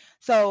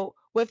 So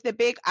with the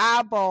big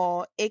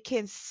eyeball, it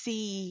can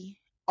see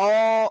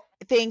all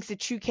things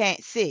that you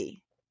can't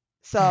see.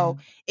 So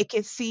Mm-hmm. it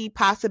can see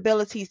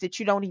possibilities that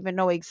you don't even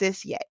know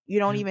exist yet. You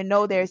don't Yeah. even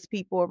know there's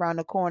people around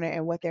the corner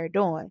and what they're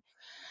doing.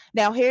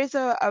 Now, here's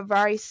a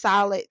very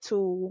solid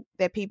tool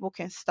that people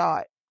can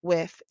start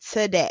with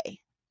today.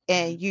 Mm-hmm.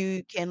 And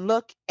you can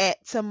look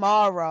at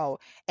tomorrow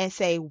and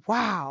say,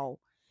 wow.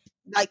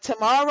 Like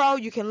tomorrow,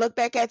 you can look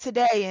back at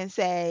today and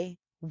say,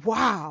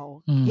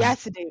 wow,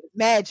 yesterday was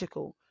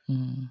magical.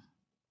 Mm-hmm.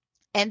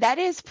 And that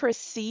is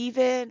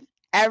perceiving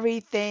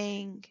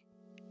everything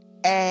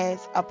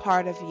as a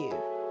part of you.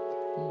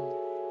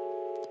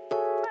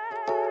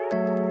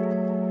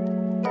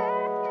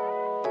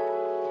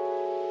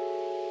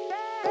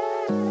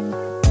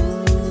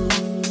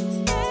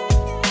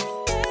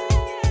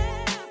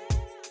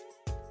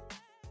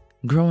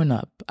 Growing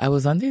up, I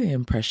was under the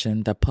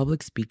impression that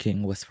public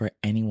speaking was for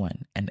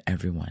anyone and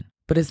everyone.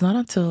 But it's not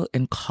until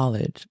in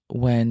college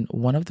when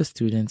one of the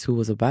students who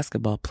was a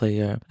basketball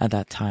player at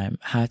that time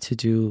had to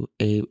do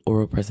a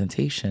oral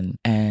presentation,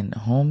 and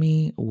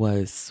homie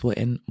was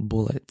sweating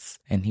bullets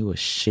and he was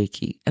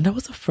shaky. And that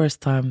was the first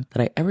time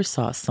that I ever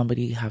saw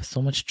somebody have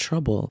so much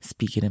trouble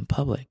speaking in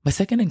public. My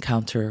second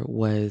encounter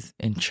was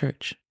in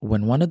church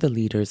when one of the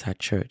leaders at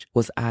church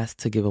was asked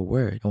to give a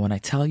word. And when I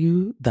tell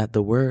you that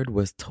the word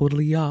was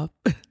totally off,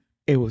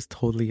 it was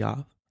totally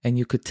off. And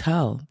you could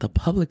tell the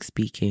public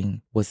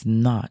speaking was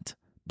not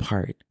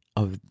part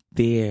of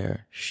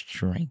their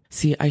strength.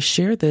 See, I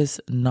share this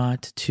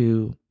not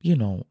to,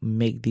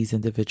 make these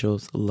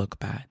individuals look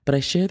bad, but I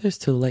share this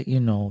to let you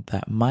know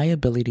that my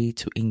ability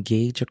to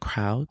engage a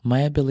crowd, my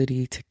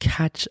ability to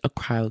catch a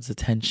crowd's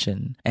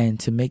attention and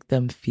to make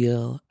them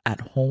feel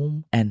at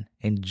home and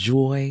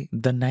enjoy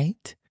the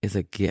night is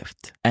a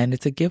gift. And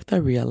it's a gift I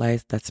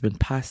realized that's been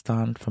passed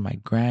on from my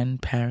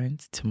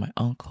grandparents to my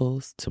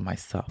uncles to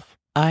myself.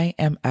 I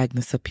am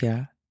Agnes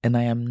Apia, and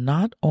I am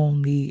not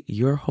only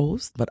your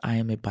host, but I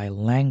am a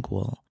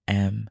bilingual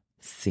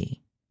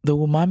MC. The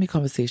Umami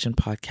Conversation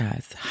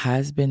podcast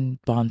has been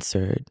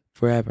sponsored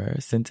forever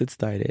since it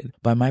started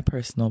by my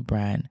personal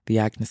brand, the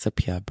Agnes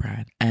Apia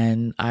brand.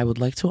 And I would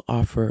like to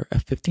offer a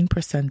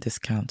 15%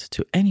 discount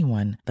to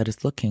anyone that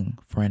is looking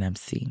for an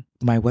MC.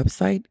 My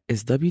website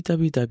is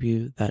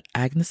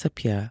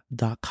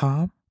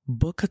www.agnesapia.com.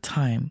 Book a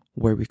time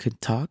where we could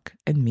talk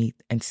and meet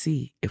and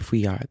see if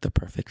we are the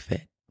perfect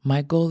fit.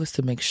 My goal is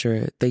to make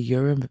sure that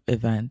your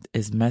event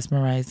is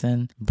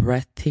mesmerizing,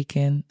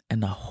 breathtaking,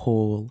 and a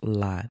whole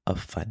lot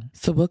of fun.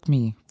 So book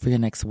me for your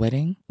next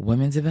wedding,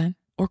 women's event,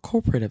 or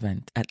corporate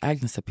event at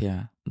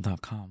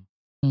agnesapia.com.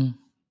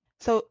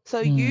 So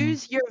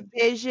use your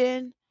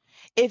vision.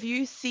 If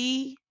you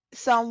see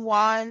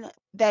someone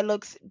that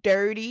looks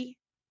dirty,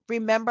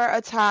 remember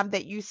a time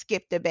that you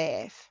skipped a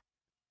bath.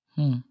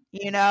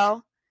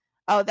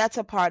 Oh, that's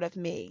a part of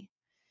me.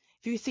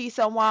 If you see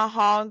someone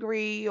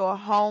hungry or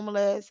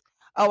homeless,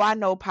 oh, I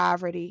know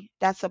poverty.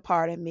 That's a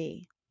part of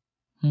me.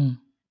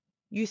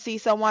 You see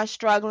someone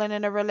struggling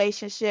in a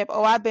relationship,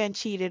 oh, I've been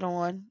cheated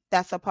on.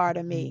 That's a part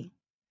of me.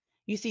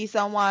 You see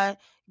someone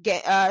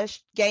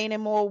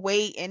gaining more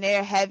weight and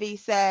they're heavy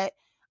set.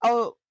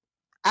 Oh,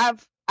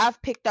 I've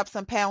picked up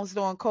some pounds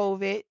during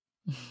COVID.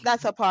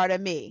 That's a part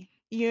of me,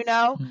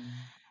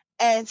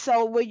 And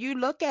so when you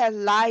look at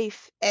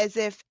life as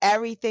if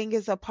everything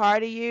is a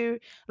part of you,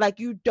 like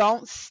you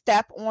don't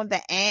step on the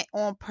ant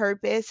on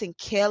purpose and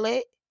kill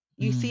it.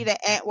 You see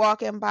the ant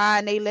walking by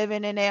and they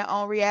living in their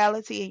own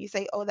reality and you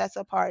say, oh, that's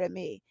a part of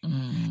me.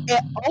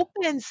 It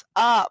opens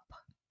up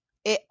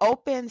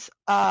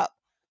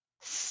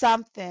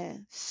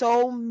something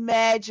so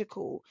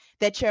magical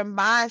that your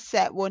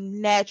mindset will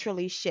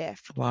naturally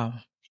shift. Wow.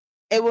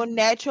 It will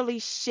naturally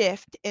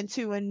shift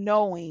into a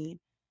knowing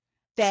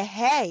that,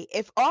 hey,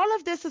 if all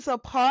of this is a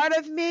part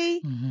of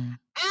me,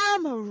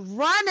 I'm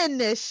running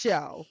this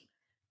show.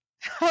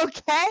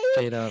 Okay?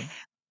 Straight up.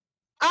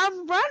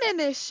 I'm running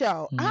this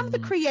show. I'm the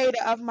Mm.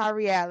 creator of my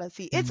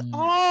reality. It's Mm.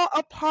 all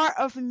a part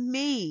of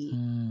me.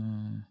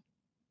 Mm.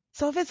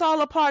 So if it's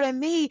all a part of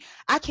me,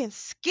 I can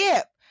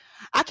skip.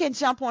 I can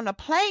jump on a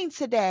plane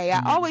today.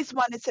 I Mm. always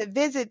wanted to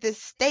visit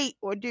this state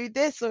or do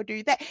this or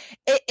do that.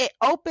 It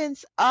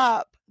opens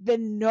up the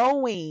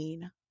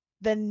knowing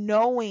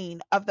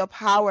of the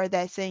power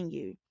that's in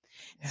you.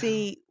 Yeah.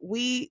 See,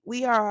 we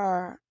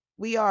are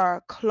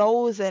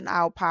closing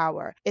our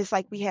power. It's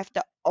like we have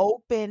to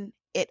open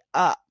it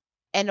up.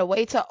 And the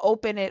way to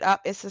open it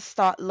up is to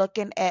start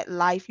looking at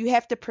life. You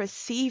have to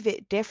perceive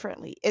it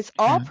differently. It's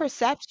all Yeah.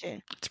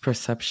 perception. It's It's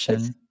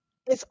perception.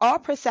 it's all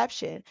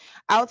perception.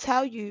 I'll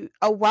tell you,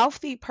 a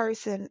wealthy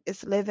person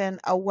is living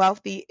a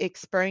wealthy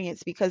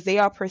experience because they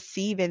are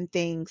perceiving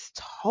things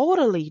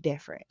totally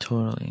different.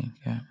 Totally.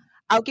 Yeah.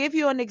 I'll give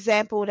you an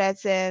example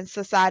that's in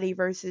Society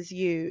versus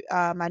You,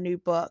 my new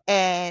book.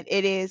 And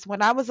it is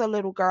when I was a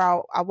little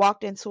girl, I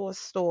walked into a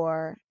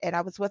store and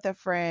I was with a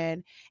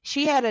friend.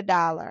 She had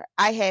 $1.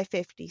 I had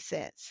 50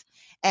 cents.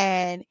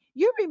 And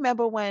you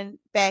remember when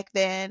back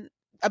then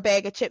a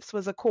bag of chips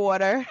was a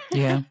quarter?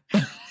 Yeah.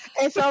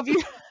 And so if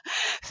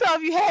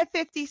you had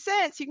 50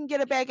 cents, you can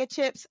get a bag of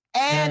chips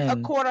And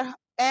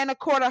and a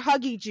quarter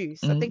Huggy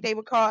juice. I think mm, they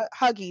would call it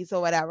Huggies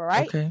or whatever,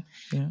 right? okay.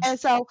 Yeah. And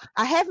so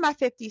I have my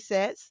 50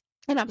 cents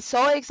and I'm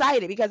so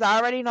excited because I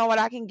already know what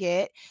I can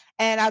get.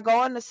 And I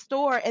go in the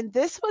store, and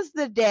this was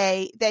the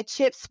day that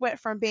chips went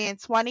from being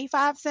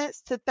 25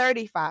 cents to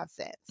 35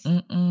 cents,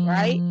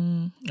 right?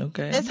 Mm-mm.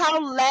 Okay. That's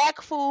how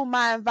lackful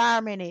my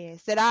environment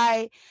is.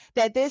 That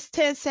this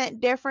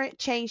 10-cent difference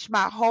changed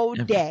my whole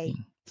day.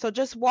 Everything. So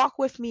just walk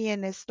with me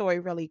in this story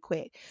really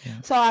quick.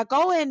 Yeah. So I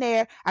go in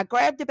there, I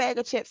grab the bag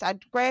of chips, I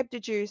grab the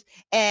juice,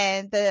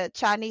 and the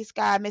Chinese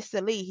guy, Mr.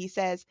 Lee, he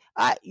says,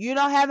 you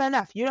don't have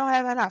enough. You don't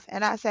have enough.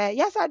 And I said,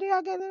 yes, I do.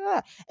 I get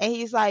enough. And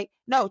he's like,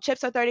 no,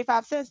 chips are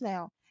 35 cents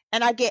now.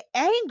 And I get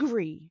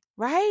angry,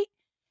 right?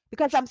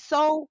 Because I'm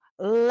so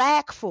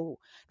lackful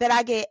that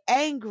I get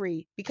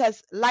angry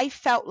because life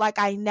felt like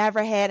I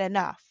never had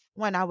enough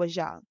when I was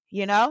young,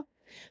 you know?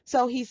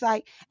 So he's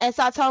like, and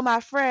so I told my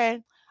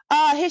friend,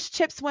 his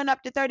chips went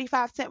up to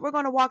 35 cents. We're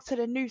going to walk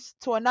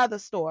to another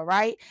store,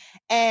 right?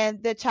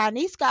 And the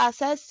Chinese guy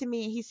says to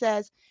me, he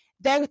says,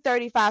 they're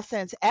 35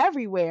 cents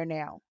everywhere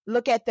now.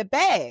 Look at the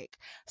bag.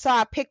 So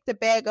I picked the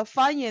bag of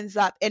Funyuns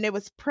up and it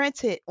was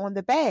printed on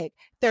the bag,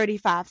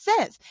 35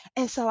 cents.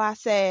 And so I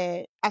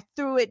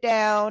threw it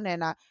down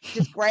and I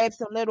just grabbed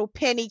some little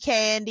penny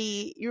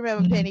candy. You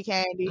remember Mm-hmm. penny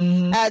candy?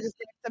 Mm-hmm. I just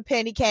grabbed some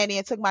penny candy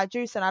and took my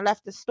juice and I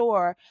left the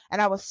store and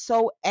I was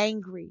so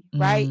angry,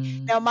 right?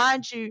 Mm-hmm. Now,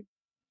 mind you,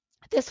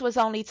 this was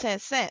only 10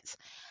 cents.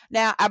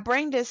 Now, I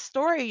bring this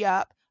story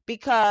up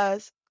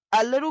because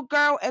a little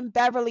girl in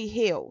Beverly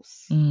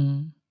Hills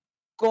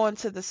going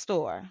to the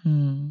store,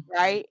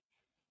 right?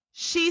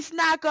 She's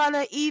not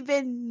gonna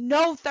even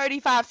know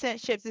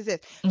 35-cent chips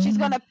exist. She's Mm-hmm.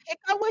 gonna pick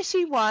up what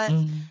she wants.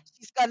 Mm-hmm.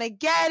 She's gonna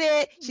get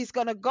it. She's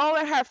gonna go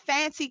in her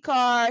fancy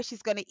car.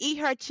 She's gonna eat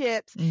her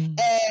chips,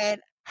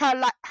 and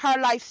her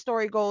life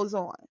story goes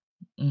on.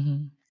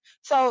 Mm-hmm.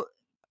 So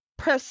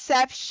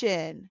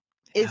perception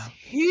is Yeah.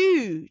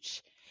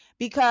 huge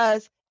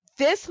because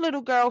this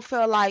little girl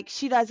feel like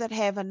she doesn't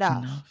have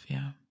enough. Enough.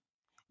 Yeah.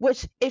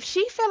 Which if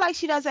she feel like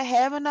she doesn't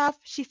have enough,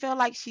 she feel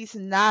like she's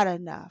not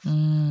enough.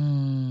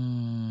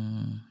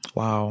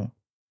 Wow.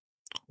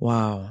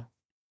 Wow.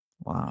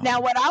 Wow.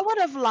 Now, what I would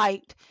have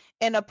liked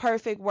in a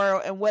perfect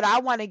world and what I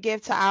want to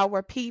give to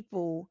our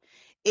people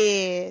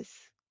is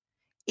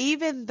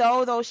even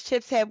though those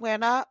chips have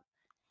went up,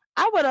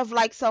 I would have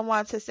liked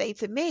someone to say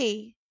to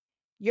me,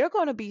 you're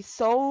going to be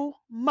so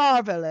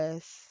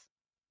marvelous.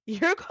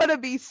 You're going to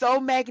be so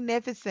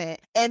magnificent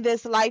in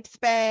this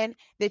lifespan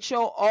that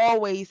you'll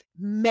always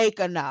make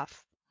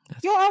enough.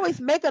 You'll always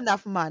make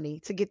enough money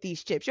to get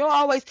these chips.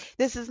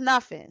 This is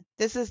nothing.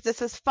 This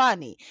is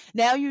funny.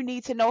 Now you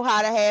need to know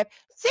how to have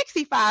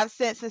 65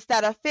 cents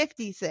instead of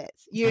 50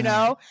 cents, you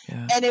know?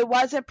 Yeah. And it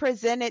wasn't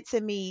presented to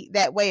me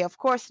that way. Of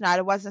course not.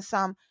 It wasn't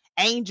some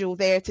angel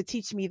there to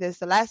teach me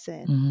this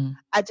lesson. Mm-hmm.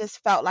 I just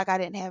felt like I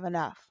didn't have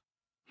enough.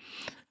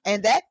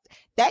 And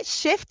that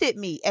shifted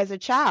me as a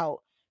child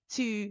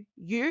to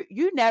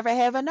you never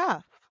have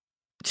enough.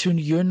 To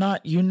you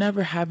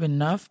never have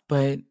enough,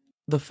 but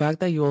the fact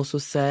that you also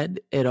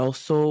said you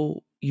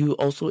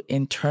also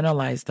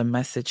internalize the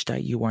message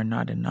that you are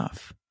not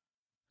enough.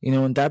 You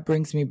know, and that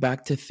brings me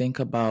back to think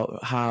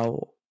about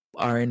how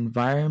our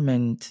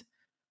environment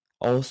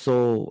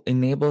also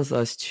enables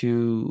us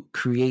to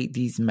create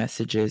these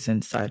messages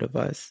inside of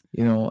us,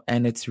 you know,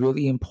 and it's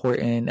really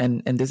important.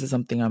 And this is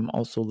something I'm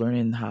also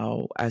learning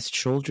how as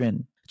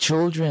children,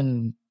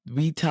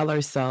 we tell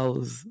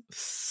ourselves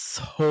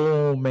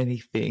so many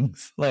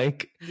things,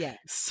 like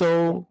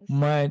so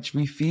much.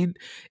 We feed.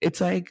 It's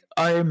like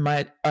our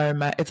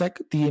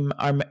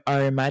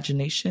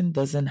imagination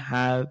doesn't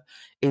have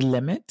a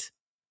limit.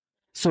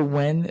 So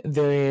when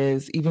there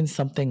is even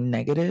something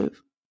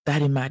negative,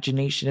 that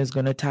imagination is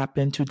going to tap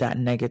into that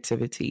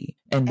negativity.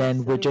 And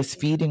then we're just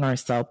Absolutely. feeding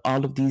ourselves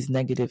all of these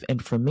negative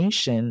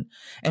information,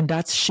 and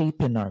that's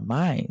shaping our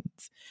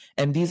minds.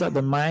 And these are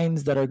the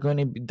minds that are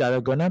going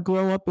to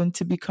grow up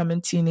into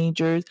becoming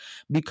teenagers,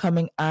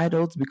 becoming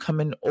adults,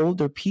 becoming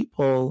older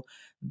people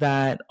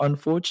that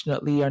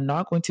unfortunately are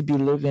not going to be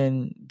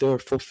living their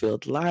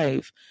fulfilled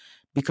life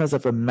because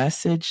of a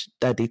message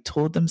that they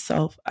told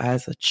themselves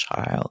as a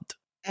child.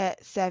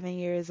 At 7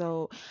 years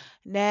old.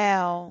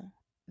 Now,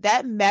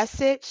 that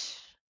message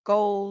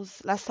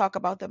goes, let's talk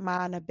about the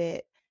mind a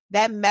bit.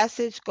 That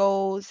message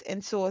goes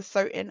into a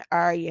certain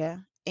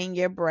area in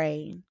your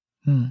brain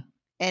and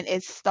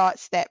it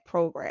starts that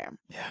program.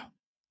 Yeah.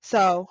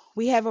 So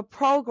we have a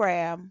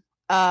program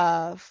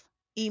of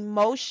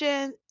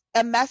emotion.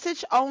 A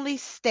message only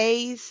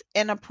stays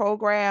in a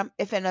program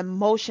if an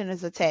emotion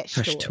is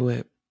attached to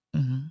it.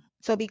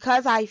 So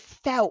because I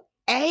felt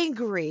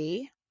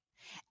angry,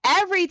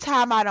 every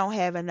time I don't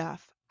have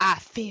enough, I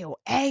feel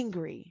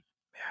angry.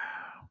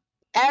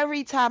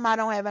 Every time I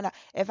don't have enough,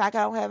 if I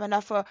don't have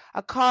enough for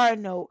a car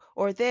note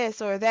or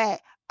this or that,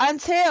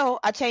 until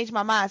I change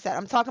my mindset.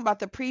 I'm talking about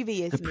the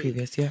previous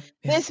me. Yeah.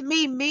 This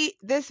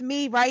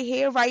me right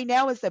here, right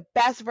now is the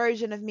best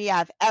version of me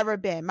I've ever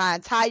been. My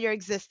entire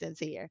existence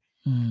here.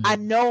 I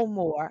know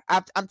more.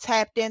 I'm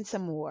tapped into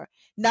more.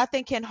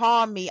 Nothing can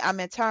harm me.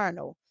 I'm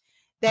eternal.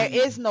 There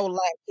is no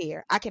lack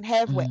here. I can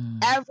have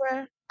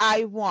whatever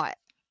I want.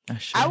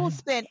 I will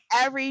spend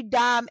every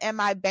dime in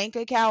my bank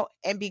account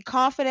and be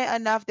confident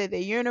enough that the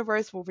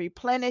universe will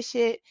replenish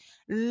it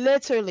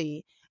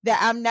literally, that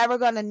I'm never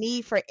going to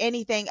need for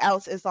anything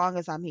else as long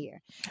as I'm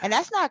here. And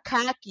that's not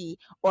cocky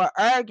or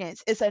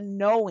arrogance. It's a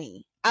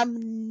knowing.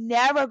 I'm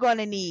never going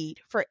to need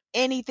for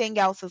anything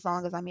else as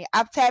long as I'm here.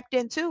 I've tapped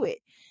into it.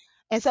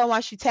 And so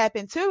once you tap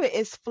into it,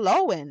 it's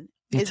flowing.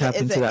 You tap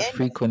into that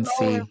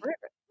frequency. River.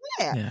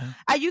 Yeah.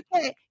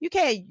 You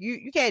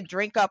can't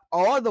drink up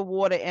all the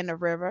water in the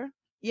river,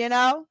 you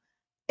know?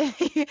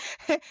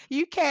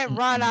 You can't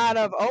run out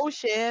of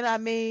ocean. I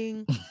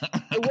mean,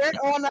 we're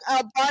on an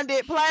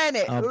abundant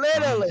planet,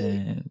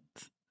 literally.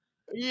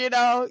 You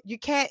know, you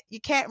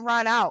can't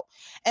run out.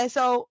 And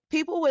so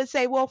people would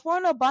say, well, if we're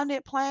on an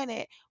abundant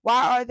planet,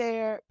 why are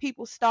there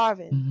people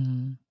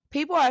starving?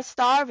 People are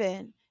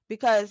starving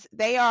because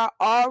they are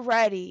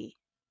already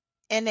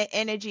in the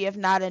energy of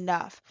not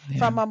enough.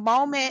 From a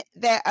moment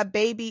that a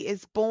baby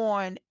is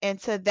born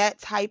into that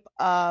type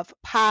of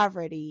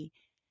poverty,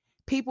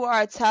 people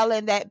are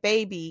telling that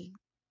baby,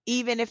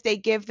 even if they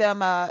give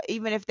them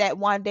even if that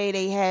one day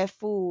they have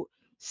food,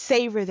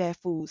 savor that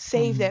food,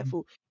 save that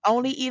food,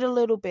 only eat a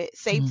little bit,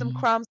 save some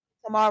crumbs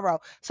tomorrow.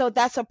 So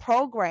that's a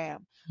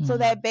program. So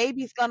that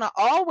baby's gonna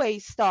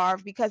always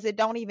starve because it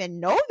don't even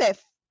know that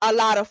a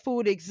lot of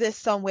food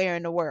exists somewhere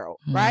in the world,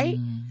 right?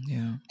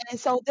 Yeah. And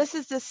so this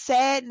is the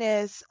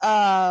sadness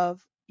of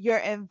your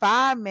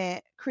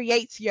environment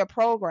creates your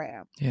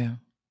program. Yeah.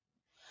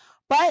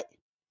 But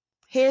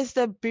here's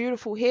the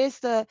beautiful, here's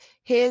the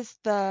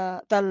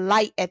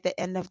light at the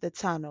end of the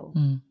tunnel.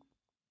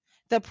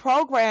 The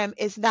program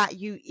is not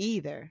you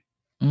either.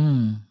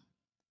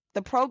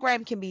 The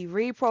program can be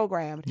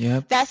reprogrammed.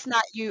 Yep. That's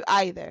not you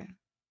either.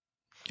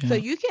 Yeah. So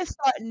you can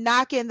start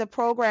knocking the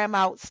program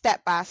out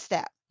step by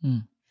step.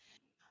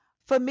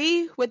 For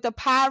me, with the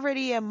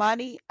poverty and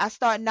money, I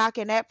start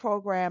knocking that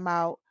program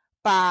out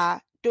by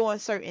doing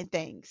certain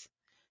things.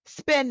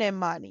 Spending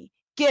money,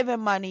 giving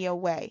money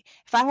away.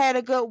 If I had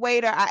a good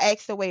waiter, I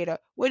asked the waiter,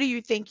 what do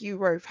you think you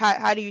worth?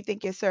 How do you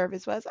think your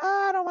service was?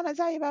 Oh, I don't want to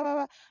tell you, blah, blah,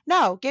 blah.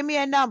 No, give me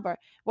a number.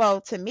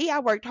 Well, to me, I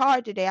worked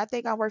hard today. I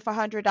think I'm worth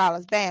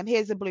 $100. Bam,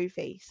 here's a blue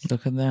face.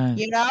 Look at that.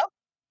 You know?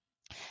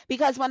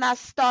 Because when I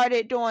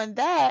started doing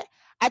that,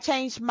 I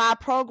changed my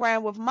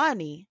program with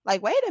money.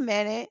 Like, wait a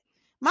minute.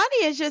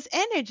 Money is just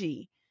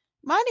energy.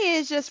 Money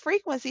is just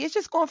frequency. It's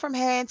just going from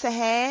hand to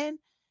hand.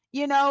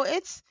 You know,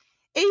 it's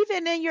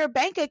even in your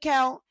bank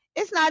account,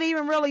 it's not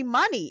even really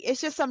money. It's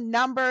just some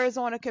numbers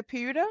on a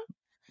computer.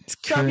 It's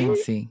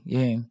currency.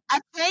 Yeah. I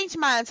changed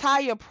my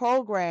entire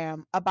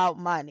program about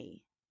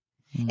money.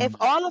 If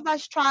all of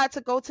us tried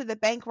to go to the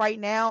bank right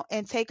now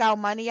and take our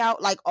money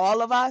out, like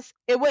all of us,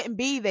 it wouldn't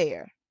be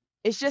there.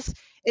 It's just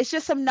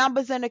some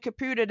numbers in the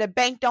computer. The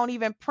bank don't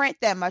even print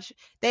that much.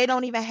 They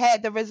don't even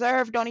have the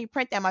reserve. Don't even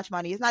print that much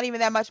money. It's not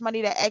even that much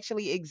money that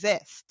actually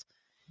exists,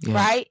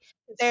 right?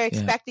 They're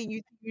expecting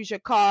you to use your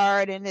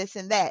card and this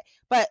and that.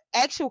 But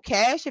actual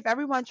cash, if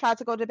everyone tried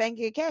to go to the bank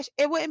and get cash,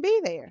 it wouldn't be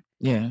there.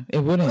 Yeah, it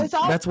wouldn't.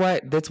 That's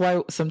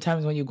why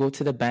sometimes when you go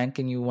to the bank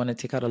and you want to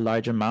take out a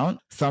large amount,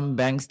 some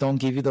banks don't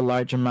give you the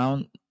large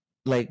amount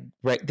like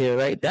right there,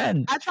 right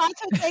then. I tried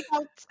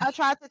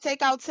to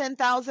take out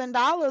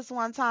 $10,000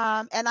 one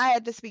time, and I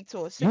had to speak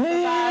to a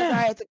supervisor.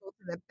 I had to go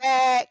to the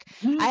back.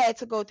 I had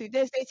to go through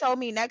this. They told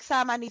me next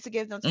time I need to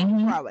give them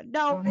 24-hour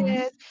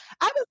notice.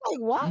 I was like,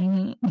 what?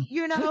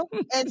 You know?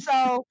 And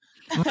so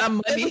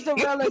it was the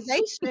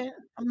realization.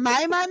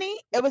 My money,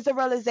 it was the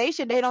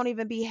realization they don't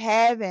even be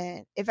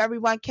having. If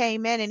everyone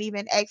came in and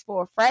even asked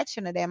for a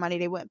fraction of their money,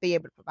 they wouldn't be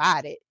able to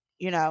provide it,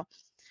 you know?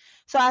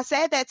 So I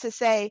said that to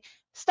say,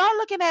 Start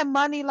looking at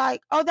money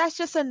like, oh, that's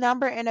just a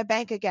number in a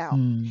bank account.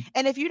 Mm,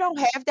 And if you don't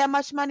have that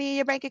much money in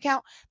your bank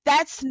account,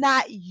 that's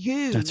not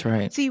that's you.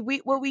 right. See,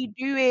 what we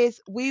do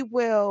is we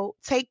will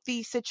take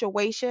these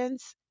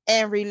situations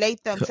and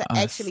relate them To to us.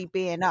 actually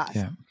being us.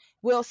 Yeah.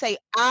 We'll say,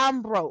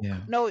 I'm broke.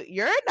 Yeah. No,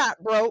 you're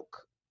not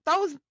broke.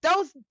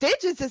 Those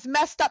digits is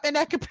messed up in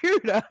that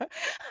computer.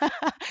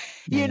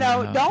 Yeah.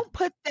 Don't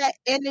put that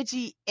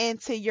energy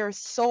into your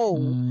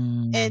soul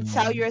and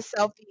tell Mm,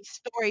 yourself these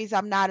stories.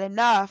 I'm not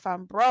enough.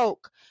 I'm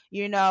broke.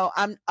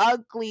 I'm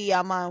ugly.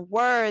 I'm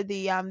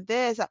unworthy. I'm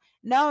this.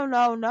 No,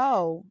 no,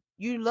 no.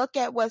 You look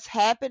at what's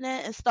happening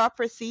and start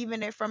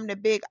perceiving it from the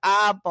big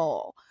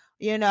eyeball.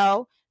 You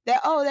know,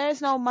 oh,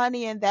 there's no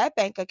money in that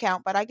bank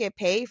account, but I get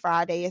paid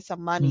Friday. It's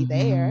some money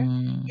there.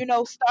 mm-hmm.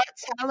 Start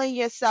telling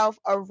yourself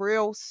a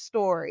real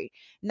story,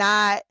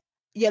 not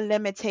your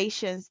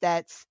limitations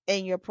that's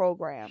in your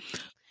program.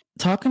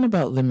 Talking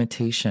about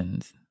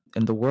limitations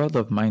in the world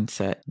of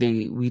mindset,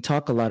 we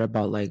talk a lot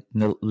about like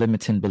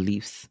limiting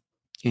beliefs.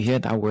 You hear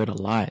that word a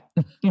lot.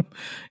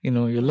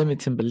 Your Right.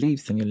 limiting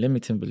beliefs and your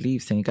limiting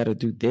beliefs, and you got to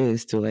do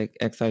this to like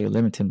X out your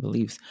limiting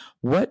beliefs.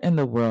 What in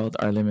the world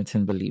are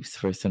limiting beliefs,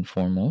 first and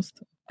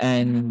foremost?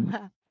 And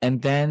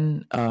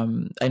then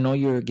I know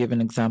you're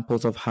giving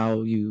examples of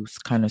how you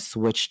kind of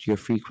switched your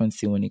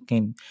frequency when it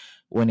came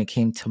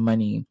to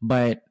money,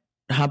 but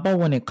how about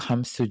when it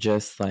comes to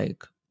just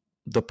like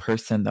the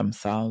person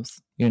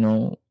themselves?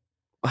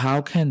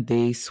 How can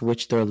they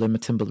switch their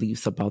limiting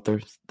beliefs about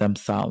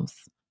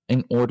themselves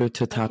in order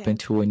to tap Okay.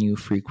 into a new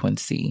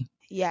frequency?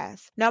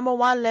 Yes. Number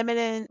one,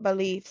 limiting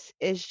beliefs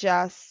is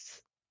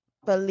just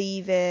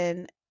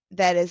believing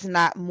that is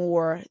not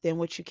more than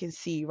what you can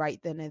see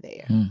right then and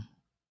there. Mm,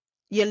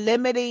 You're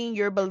limiting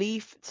your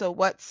belief to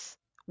what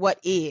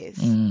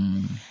is.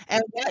 mm,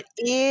 And what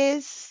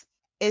is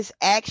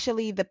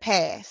actually the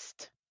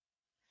past.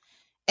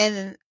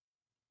 And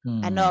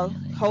I know,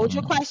 hold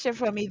your mm. question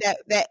for me,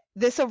 that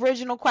this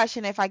original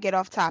question if I get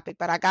off topic,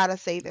 but I gotta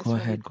say Go this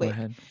really ahead. Go quick.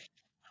 ahead.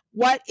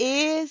 What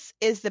is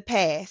the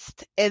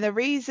past. And the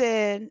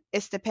reason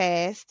it's the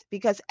past,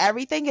 because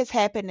everything is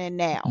happening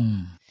now.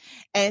 Mm,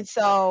 And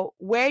so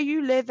where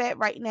you live at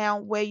right now,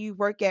 where you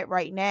work at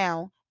right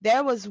now,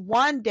 there was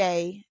one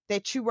day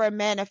that you were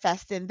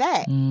manifesting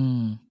that.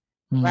 mm,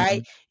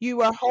 Right? mm, You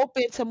were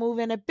hoping to move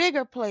in a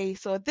bigger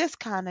place or this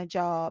kind of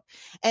job.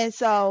 And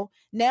so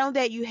now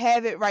that you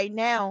have it right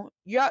now,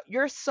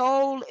 your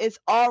soul is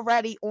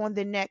already on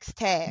the next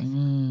task.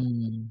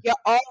 mm, You're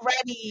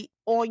already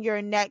on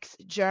your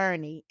next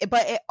journey.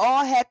 But it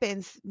all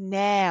happens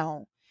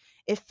now.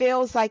 It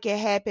feels like it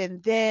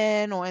happened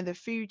then or in the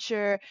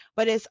future,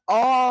 but it's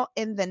all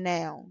in the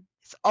now.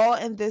 It's all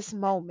in this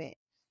moment.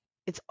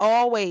 It's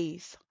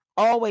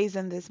always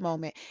in this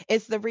moment.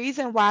 It's the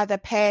reason why the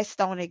past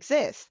don't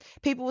exist.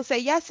 People will say,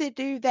 yes, it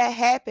do. That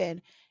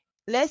happened.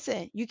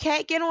 Listen, you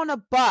can't get on a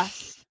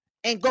bus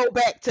and go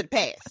back to the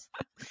past.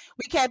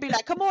 We can't be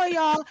like, come on,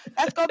 y'all,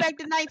 let's go back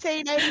to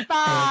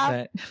I love 1985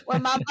 that.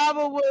 when my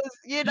mama was,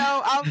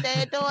 out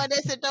there doing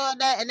this and doing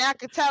that, and I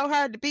could tell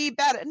her to be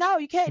better. No,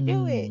 you can't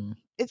do it. Mm,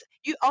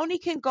 You only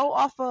can go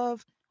off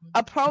of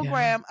a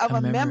yeah, program of a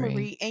a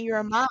memory. memory in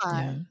your mind.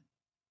 Yeah.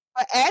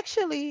 But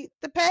actually,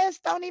 the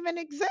past don't even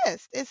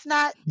exist. It's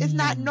not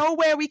Mm,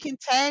 nowhere we can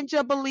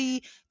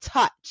tangibly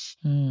touch.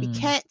 We mm,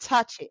 can't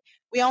touch it.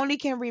 We only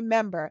can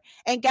remember.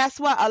 And guess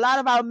what? A lot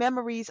of our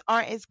memories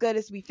aren't as good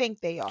as we think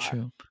they are.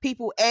 true.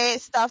 People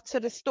add stuff to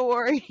the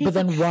story. But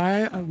then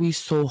why are we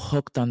so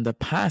hooked on the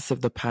past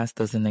if the past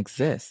doesn't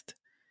exist?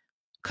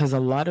 Because a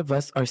lot of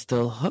us are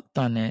still hooked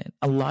on it.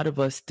 A lot of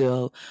us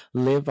still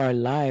live our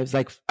lives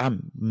like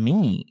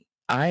me.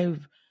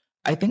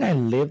 I think I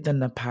lived in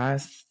the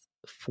past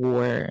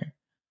for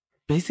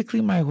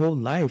basically my whole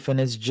life, and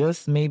it's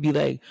just maybe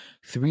like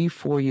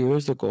 3-4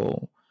 years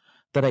ago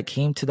that I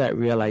came to that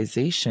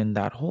realization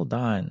that, hold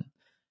on,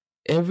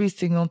 every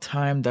single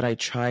time that I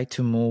try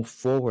to move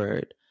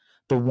forward,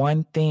 the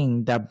one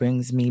thing that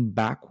brings me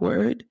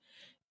backward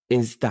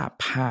is that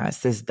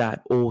past, is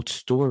that old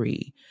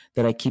story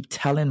that I keep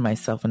telling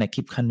myself and I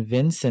keep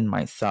convincing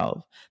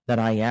myself that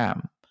I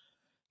am.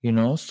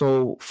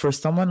 So for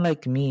someone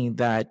like me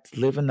that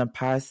live in the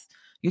past,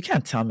 you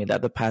can't tell me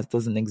that the past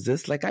doesn't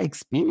exist. Like, I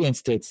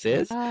experienced it,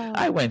 sis.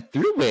 I Oh, went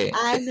through it.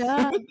 I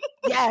know.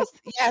 Yes,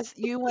 yes,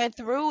 you went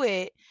through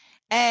it.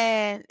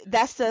 And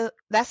that's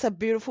a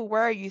beautiful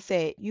word you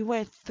said. You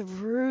went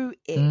through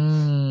it.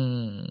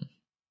 Mm,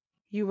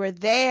 You were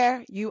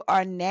there, you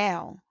are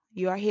now.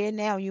 You are here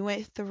now. You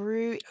went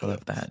through I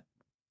love it. that.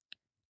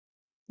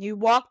 You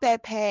walked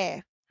that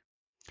path.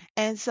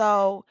 And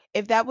so,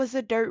 if that was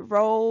a dirt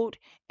road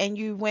and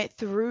you went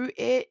through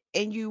it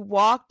and you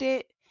walked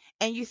it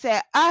and you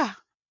said, I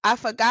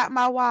forgot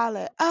my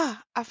wallet.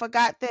 I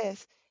forgot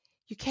this.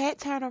 You can't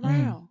turn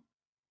Mm, around.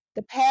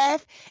 The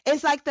path,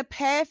 it's like the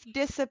path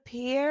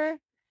disappear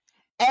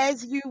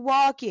as you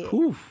walk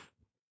it. poof.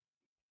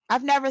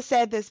 I've never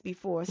said this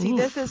before. See,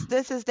 this is Oof.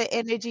 this is the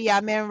energy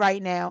I'm in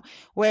right now,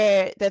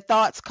 where the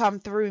thoughts come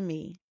through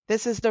me.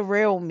 This is the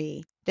real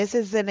me. This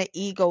isn't an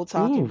ego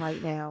talking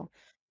right Oof. now.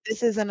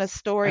 This isn't a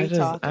I story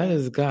talking.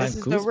 just This got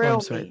is the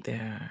real goosebumps right me.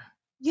 there.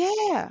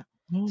 Yeah.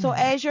 Oh So my.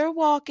 as you're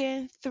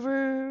walking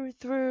through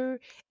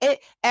it,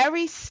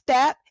 every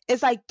step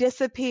is like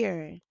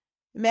disappearing.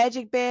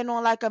 Magic band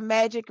on like a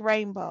magic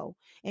rainbow,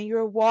 and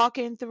you're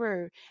walking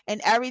through,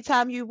 and every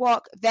time you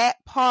walk,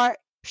 that part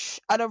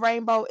of the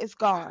rainbow is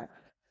gone.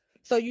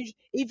 So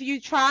if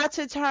you try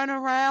to turn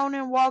around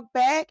and walk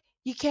back,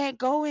 you can't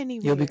go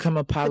You'll anywhere. become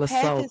a The pile of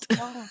path is salt.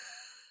 gone.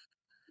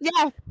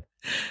 Yeah.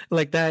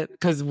 Like that,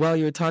 because while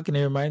you were talking,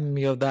 it reminded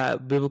me of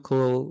that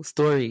biblical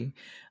story.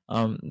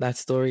 That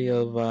story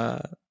of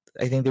Mhm.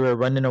 I think they were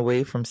running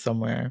away from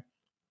somewhere,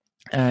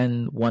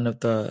 and one of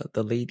the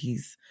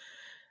ladies,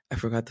 I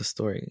forgot the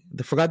story.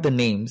 I forgot the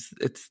names.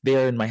 It's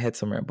there in my head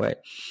somewhere,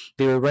 but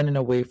they were running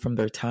away from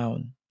their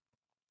town,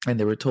 and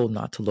they were told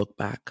not to look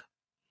back.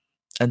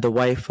 And the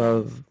wife Yes.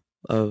 of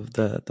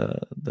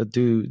the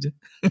dude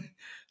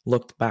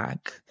looked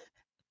back,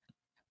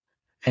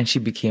 and she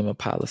became a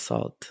pile of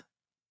salt.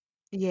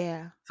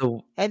 Yeah.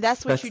 So And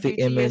that's what that's you the do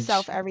to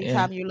yourself image. every Yeah.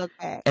 time you look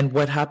back. And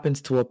what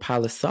happens to a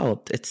pile of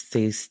salt? It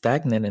stays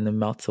stagnant and it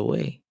melts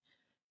away.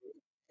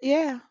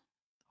 Yeah.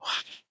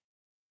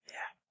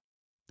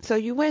 So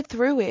you went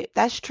through it.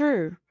 That's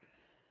true.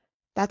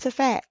 That's a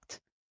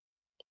fact.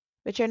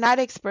 But you're not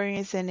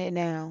experiencing it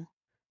now.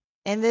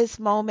 In this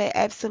moment,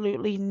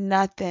 absolutely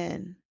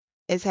nothing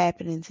is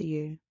happening to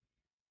you.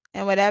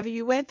 And whatever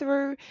you went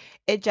through,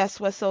 it just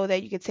was so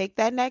that you could take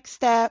that next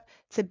step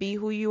to be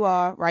who you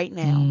are right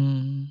now,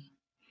 Mm,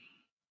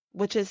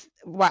 which is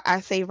why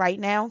I say right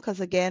now, because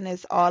again,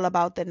 it's all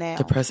about the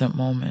the now. present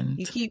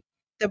You moment. keep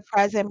the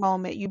present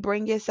moment. You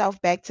bring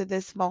yourself back to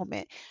this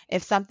moment.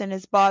 If something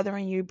is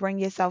bothering you, bring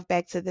yourself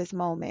back to this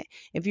moment.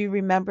 If you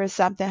remember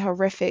something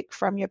horrific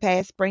from your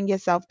past, bring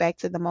yourself back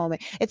to the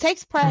moment. It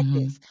takes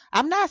Mm-hmm. practice.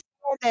 I'm not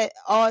saying that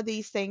all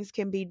these things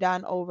can be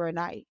done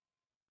overnight,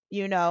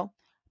 you know,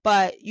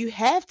 but you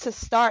have to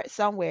start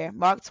somewhere.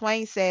 Mark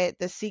Twain said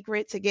the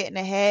secret to getting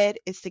ahead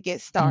is to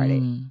get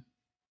started. Mm,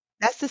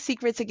 That's the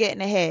secret to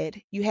getting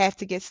ahead. You have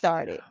to get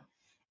started.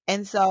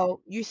 And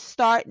so you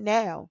start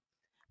now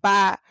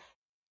by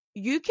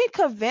you can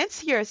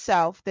convince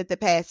yourself that the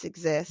past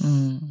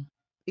exists mm,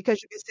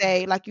 because you can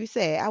say, like you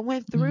said, I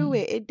went through mm,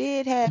 it. It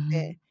did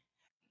happen. mm,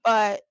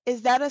 But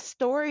is that a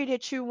story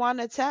that you want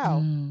to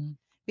tell? mm,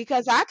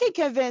 Because I can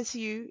convince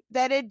you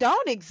that it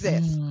don't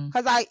exist. mm.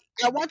 Because I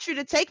want you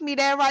to take me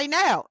there right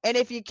now. And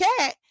if you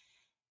can't,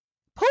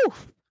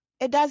 poof,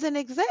 it doesn't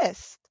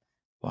exist.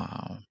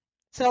 Wow.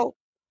 So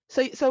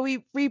so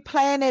we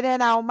replan it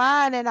in our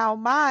mind,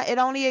 it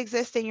only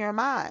exists in your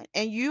mind.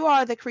 And you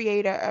are the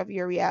creator of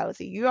your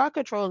reality. You are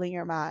controlling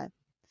your mind.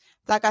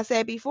 Like I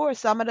said before,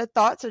 some of the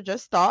thoughts are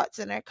just thoughts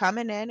and they're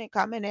coming in and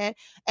coming in.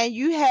 And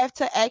you have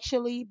to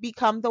actually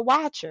become the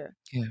watcher,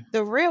 Yeah.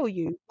 the real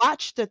you.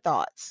 Watch the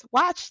thoughts,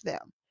 watch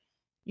them,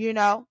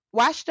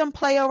 watch them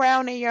play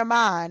around in your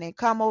mind and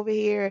come over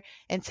here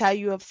and tell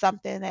you of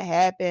something that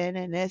happened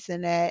and this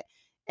and that.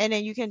 And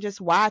then you can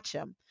just watch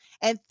them.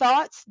 And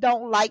thoughts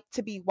don't like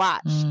to be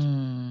watched.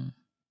 Mm.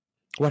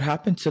 What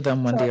happened to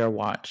them when So, they are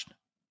watched?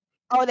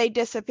 oh, they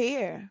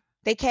disappear.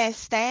 They can't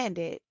stand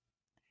it.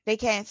 They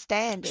can't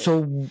stand it.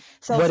 So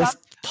So what some is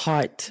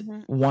thought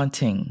mhm.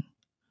 wanting?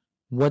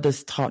 What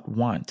does thought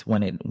want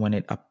when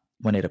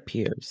it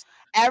appears?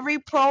 Every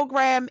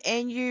program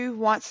in you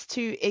wants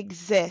to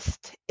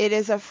exist. It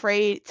is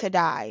afraid to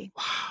die.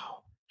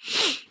 Wow.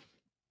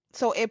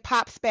 So it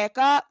pops back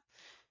up,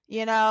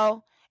 you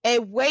know.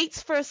 It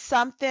waits for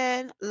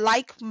something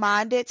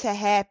like-minded to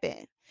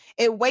happen.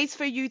 It waits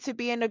for you to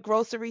be in the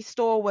grocery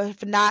store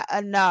with not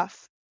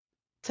enough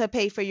to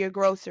pay for your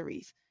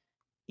groceries.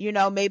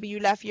 Maybe you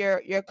left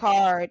your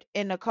card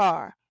in the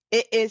car.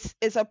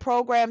 It's a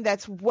program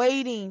that's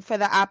waiting for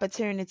the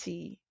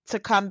opportunity to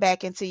come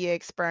back into your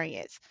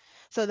experience.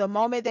 So the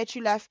moment that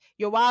you left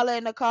your wallet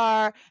in the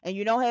car and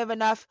you don't have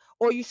enough,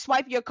 or you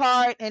swipe your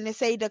card and it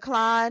say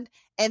declined,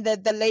 and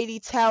the lady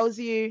tells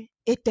you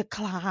it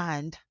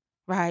declined,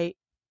 right?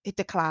 It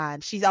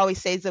declined. She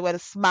always says it with a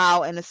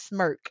smile and a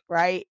smirk,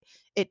 right?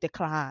 It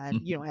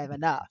declined. You don't have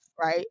enough,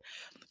 right?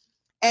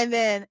 And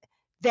then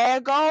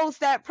there goes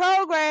that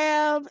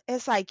program.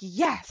 It's like,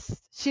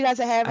 yes, she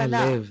doesn't have I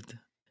enough. lived.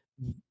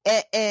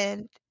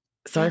 And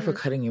Sorry for mhm.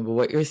 cutting you, but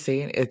what you're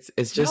saying, it's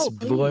No, just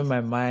blowing please.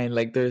 my mind.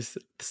 Like there's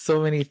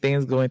so many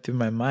things going through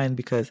my mind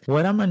because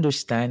what I'm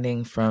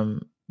understanding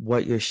from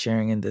what you're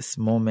sharing in this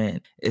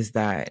moment is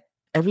that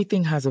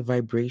everything has a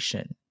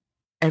vibration.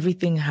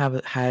 Everything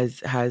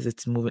has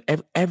its movement.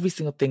 Every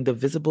single thing, the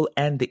visible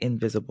and the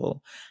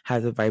invisible,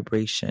 has a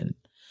vibration.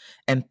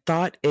 And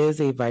thought is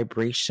a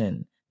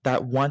vibration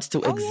that wants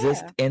to Oh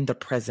exist yeah. in the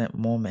present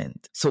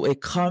moment. So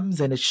it comes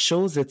and it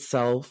shows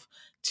itself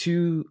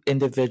to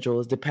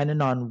individuals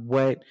depending on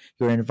what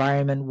your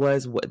environment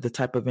was, what the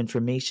type of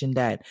information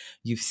that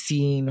you've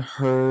seen,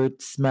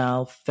 heard,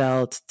 smelled,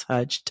 felt,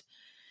 touched,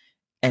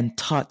 and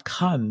thought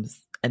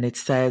comes and it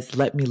says,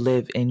 let me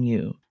live in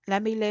you.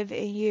 Let me live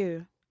in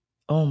you.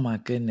 Oh my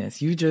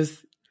goodness. You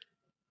just,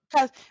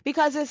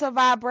 Because it's a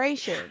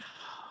vibration.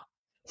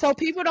 So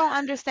people don't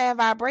understand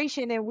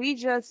vibration, and we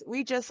just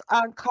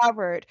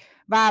uncovered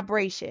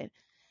vibration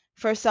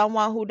for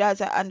someone who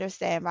doesn't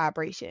understand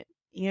vibration,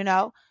 you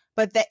know?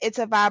 But that it's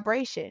a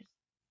vibration.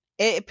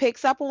 It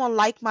picks up on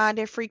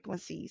like-minded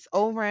frequencies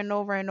over and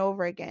over and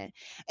over again.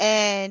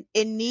 And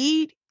it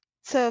need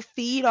to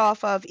feed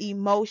off of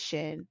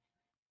emotion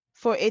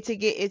for it to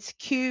get its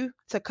cue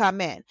to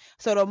come in.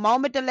 So the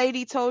moment the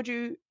lady told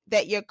you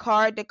that your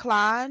card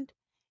declined,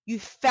 you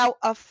felt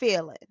a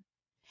feeling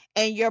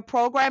and your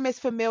program is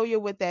familiar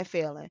with that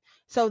feeling.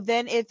 So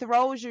then it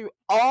throws you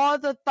all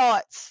the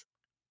thoughts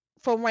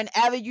from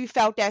whenever you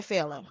felt that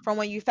feeling, from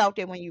when you felt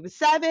it when you was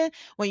 7,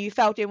 when you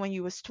felt it when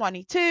you was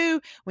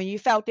 22, when you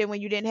felt it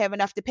when you didn't have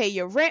enough to pay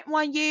your rent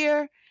one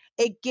year.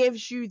 It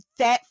gives you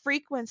that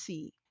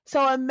frequency.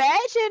 So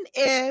imagine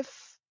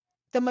if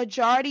the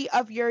majority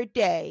of your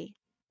day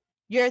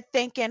you're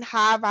thinking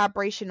high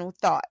vibrational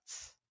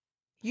thoughts.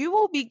 You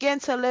will begin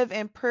to live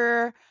in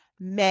pure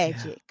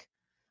Yeah. magic.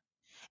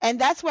 And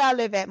that's where I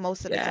live at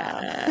most of the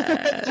time.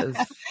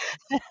 Yes.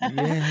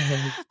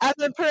 Yes. I'm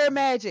in pure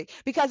magic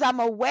because I'm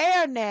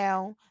aware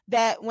now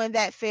that when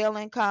that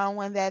feeling come,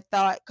 when that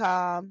thought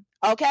come,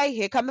 okay,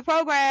 here come the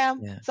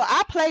program. Yeah. So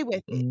I play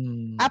with it.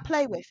 I Mm.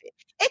 play with it.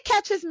 It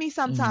catches me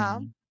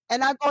sometime. Mm.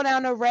 And I go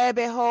down a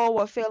rabbit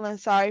hole of feeling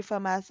sorry for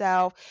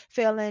myself,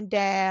 feeling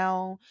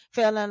down,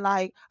 feeling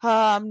like, oh,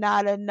 I'm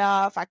not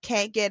enough. I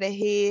can't get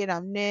ahead.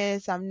 I'm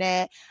this, I'm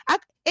that.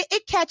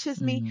 It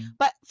catches me. Mm.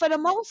 But for the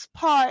most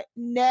part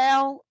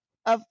now,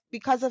 of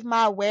because of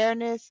my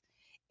awareness,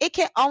 it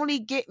can only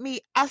get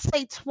me, I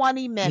say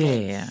 20 Yeah,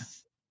 yeah,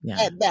 minutes yeah,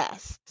 at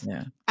best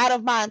yeah, out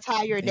of my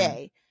entire yeah.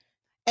 day.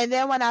 And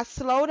then when I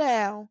slow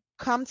down,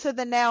 come to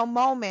the now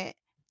moment,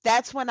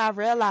 that's when I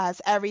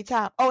realize every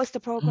time, oh, it's the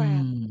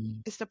program.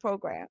 Mm. It's the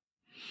program.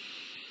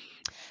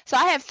 So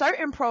I have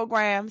certain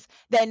programs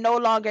that no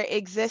longer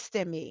exist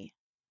in me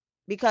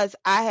because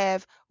I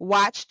have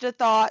watched the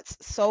thoughts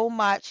so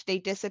much they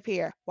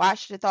disappear.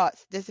 Watch the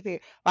thoughts disappear.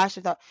 Watch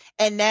the thought,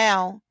 and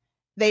now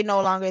they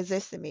no longer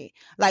exist in me.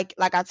 Like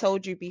I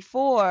told you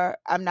before,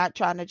 I'm not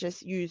trying to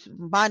just use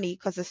money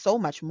because there's so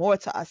much more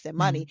to us than Mm.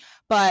 money.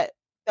 But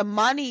the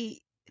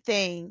money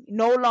thing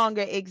no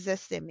longer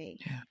exists in me.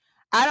 Yeah.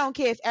 I don't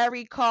care if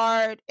every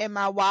card in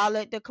my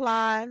wallet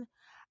decline.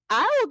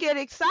 I will get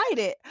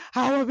excited.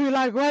 I will be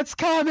like, what's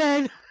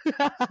coming?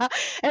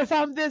 If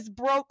I'm this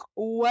broke,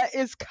 what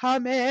is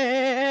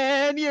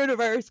coming,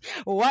 universe?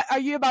 What are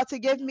you about to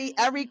give me?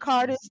 Every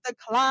card is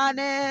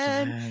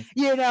declining. Yes.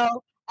 You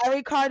know,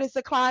 every card is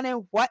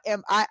declining. What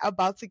am I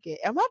about to get?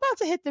 Am I about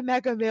to hit the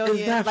Mega It's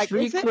Million? that Like,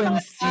 is it my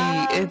frequency.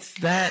 time? It's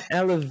that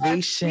That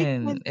elevation.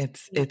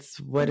 frequency. It's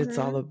what it's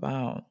all Mhm.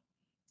 about.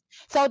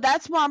 So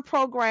that's one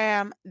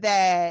program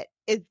that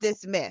is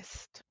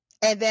dismissed.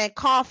 And then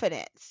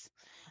confidence,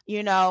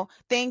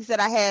 things that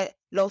I had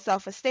low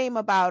self esteem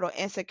about or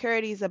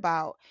insecurities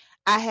about.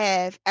 I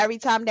have every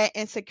time that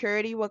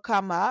insecurity would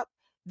come up,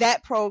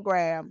 that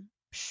program,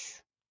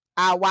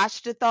 I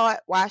watch the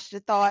thought, watch the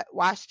thought,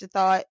 watch the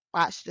thought,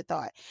 watch the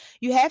thought.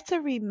 You have to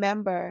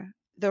remember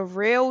the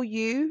real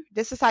you.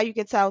 This is how you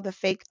can tell the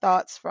fake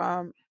thoughts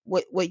from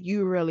what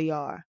you really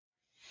are.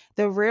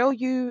 The real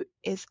you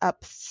is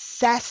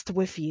obsessed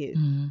with you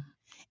Mm.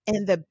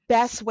 in the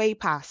best way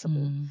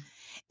possible. Mm.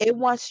 It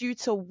wants you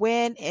to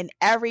win in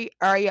every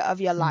area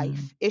of your Mm.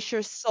 life. It's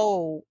your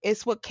soul.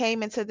 It's what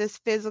came into this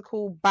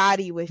physical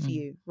body with Mm.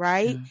 you,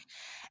 right? Yeah.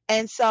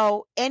 And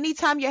so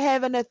anytime you're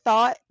having a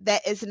thought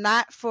that is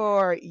not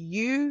for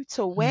you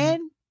to Mm.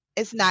 win,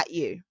 it's not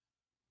you.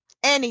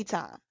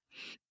 Anytime.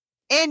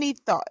 Any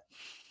thought.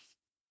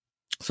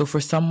 So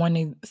for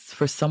someone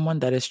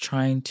that is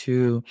trying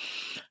to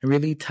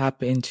really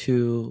tap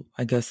into,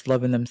 I guess,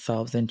 loving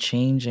themselves and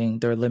changing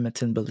their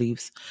limits and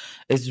beliefs,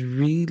 is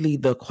really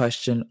the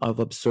question of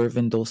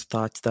observing those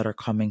thoughts that are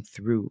coming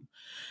through.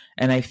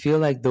 And I feel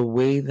like the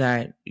way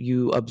that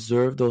you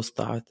observe those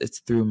thoughts, it's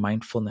through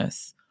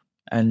mindfulness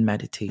and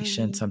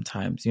meditation Hmm.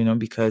 sometimes,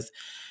 because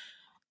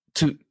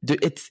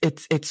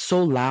it's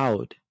so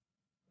loud.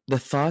 The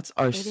thoughts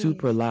are It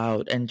super is.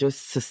 loud, and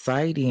just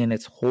society in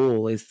its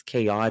whole is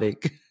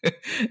chaotic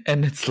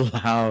and it's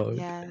loud.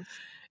 Yes.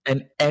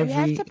 And You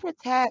have to every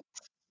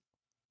protect.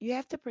 You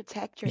have to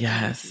protect your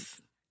energy.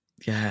 yes,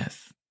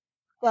 yes,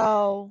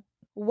 So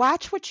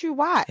watch what you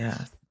watch.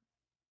 yes,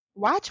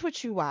 Watch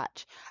what you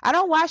watch. I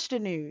don't watch the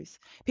news.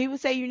 People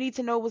say you need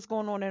to know what's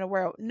going on in the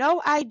world.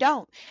 No, I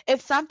don't. If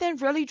something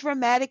really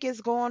dramatic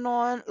is going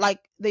on, like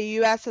the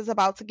US is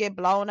about to get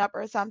blown up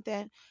or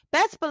something,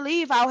 best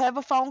believe I'll have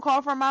a phone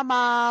call from my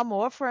mom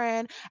or a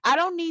friend. I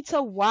don't need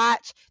to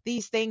watch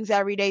these things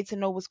every day to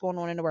know what's going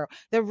on in the world.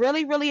 The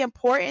really, really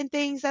important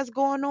things that's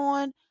going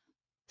on,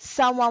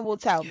 someone will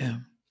tell yeah,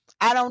 me.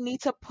 I don't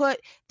need to put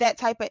that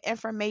type of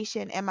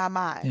information in my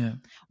mind. yeah,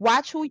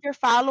 Watch who you're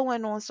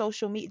following on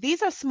social media.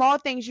 These are small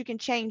things you can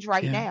change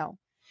right yeah, now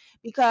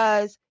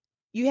because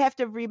you have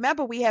to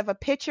remember we have a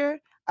picture,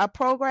 a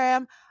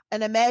program,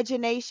 an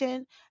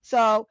imagination.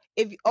 So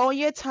if on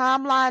your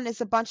timeline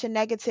is a bunch of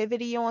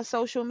negativity on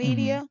social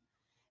mm-hmm, media,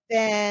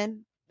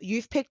 then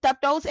you've picked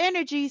up those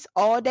energies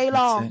all day That's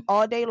long, it.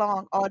 all day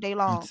long, all day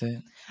long. That's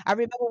it. I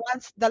remember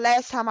once the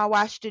last time I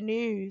watched the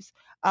news,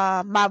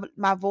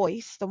 my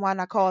voice, the one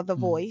I call the Mm.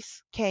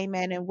 voice, came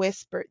in and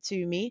whispered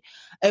to me.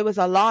 It was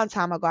a long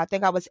time ago. I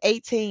think I was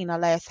 18 the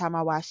last time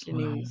I watched the Wow.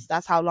 news.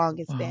 That's how long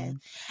it's been. Wow.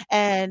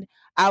 And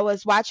I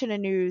was watching the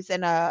news,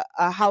 and a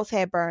house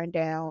had burned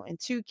down, and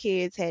two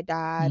kids had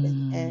died,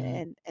 and Mm.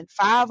 and and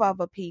five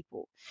other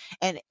people,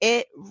 and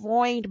it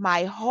ruined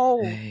my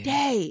whole Hey.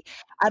 day.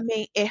 I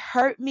mean, it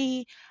hurt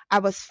me. I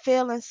was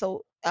feeling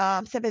so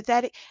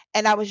sympathetic,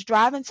 and I was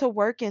driving to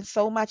work in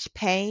so much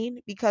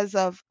pain because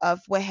of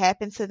what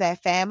happened to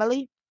that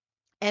family.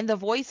 And the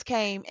voice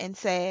came and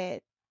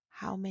said,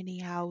 "How many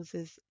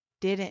houses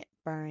didn't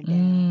burn down?"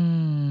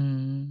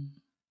 Mm.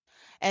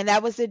 And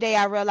that was the day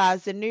I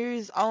realized the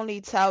news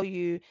only tell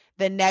you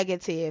the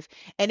negative,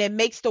 and it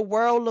makes the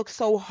world look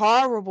so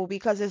horrible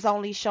because it's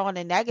only showing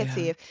the Yeah.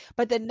 negative.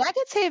 But the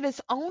negative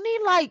is only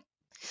like,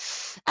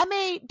 I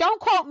mean, don't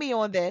quote me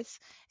on this.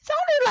 It's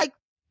only like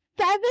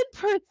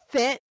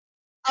 7%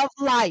 of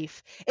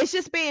life. It's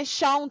just being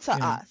shown to Yeah.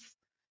 us.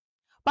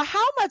 But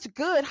how much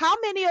good? How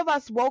many of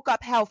us woke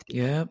up healthy?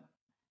 Yep.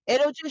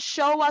 It'll just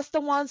show us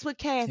the ones with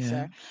Yeah.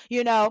 cancer,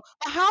 you know.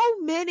 How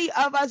many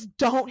of us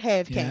don't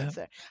have Yeah.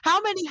 cancer?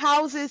 How many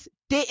houses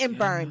didn't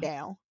burn Yeah.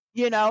 down?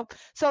 You know,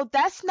 so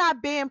that's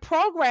not being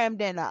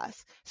programmed in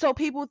us. So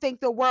people think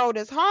the world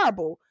is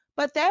horrible,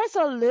 but there's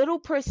a little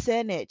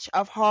percentage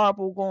of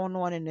horrible going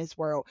on in this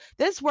world.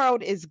 This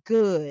world is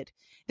good.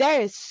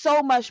 There is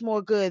so much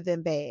more good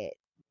than bad.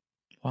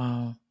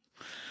 Wow.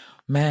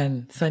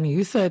 Man, Sunny,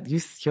 you said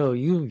yo,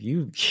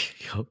 you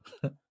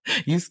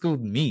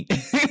schooled me.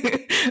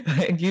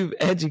 Like you've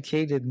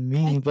educated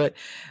me. But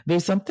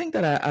there's something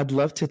that I'd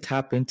love to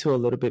tap into a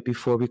little bit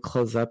before we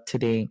close up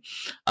today.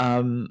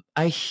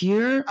 I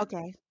hear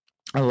Okay.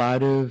 a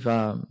lot of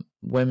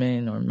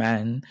women or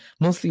men,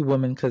 mostly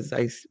women, because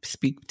I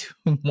speak to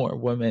more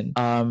women,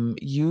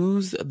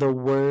 use the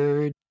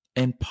word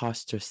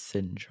imposter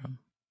syndrome.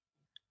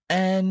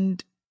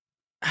 And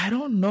I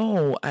don't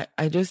know.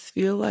 I just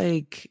feel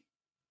like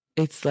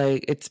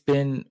it's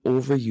been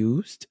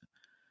overused.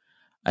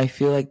 I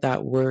feel like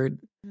that word,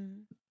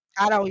 Mhm.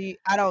 I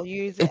don't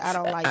use it. I it's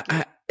don't like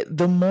it.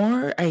 the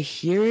more I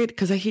hear it,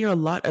 because I hear a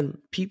lot of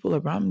people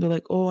around me, they're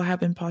like, "Oh, I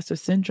have imposter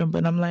syndrome,"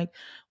 but I'm like,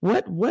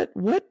 what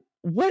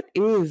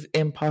is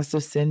imposter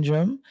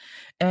syndrome?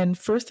 And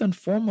first and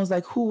foremost,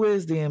 like, who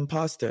is the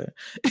imposter?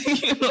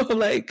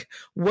 Like,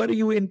 what are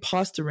you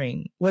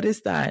impostering? What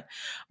is that?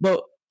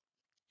 But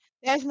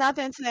There's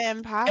nothing to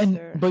and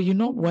imposter. but you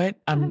know what?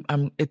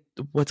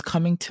 What's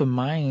coming to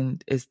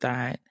mind is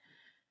that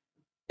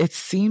it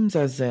seems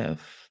as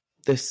if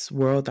this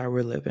world that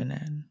we're living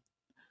in,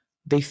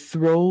 they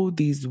throw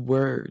these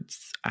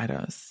words at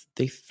us,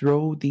 they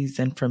throw these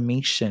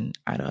information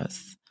at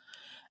us.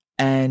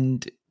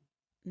 And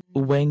Mhm.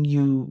 when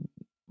you,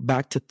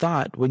 back to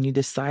thought, when you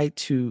decide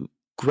to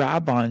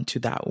grab onto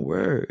that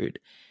word,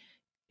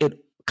 it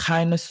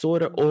kind of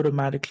sort of Mhm.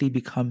 automatically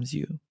becomes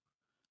you.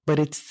 But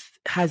it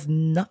has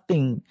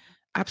nothing,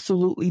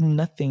 absolutely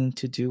nothing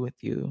to do with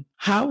you.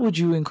 How would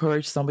you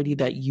encourage somebody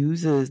that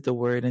uses the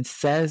word and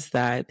says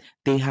that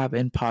they have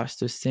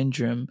imposter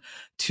syndrome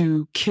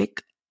to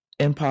kick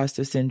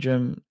imposter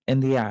syndrome in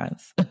the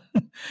ass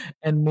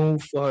and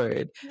move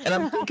forward? And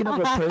I'm thinking of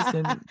a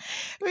person,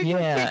 We can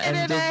yeah, kick it and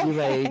in just be their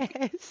like,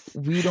 ass.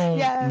 we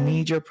don't Yes.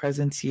 need your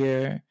presence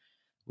here.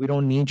 We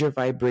don't need your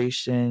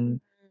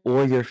vibration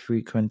or your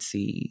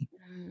frequency.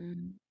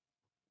 Mhm.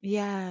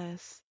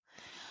 Yes.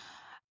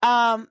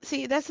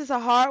 See, this is a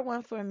hard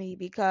one for me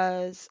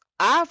because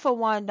I, for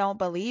one, don't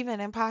believe in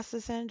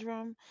imposter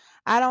syndrome.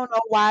 I don't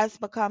know why it's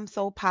become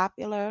so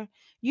popular.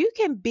 You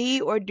can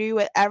be or do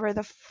whatever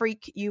the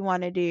freak you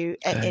want to do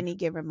at Okay. any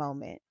given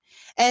moment.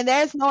 And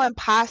there's no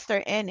imposter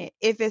in it.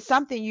 If it's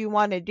something you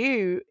want to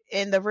do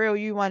and the real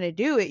you want to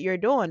do it, you're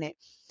doing it.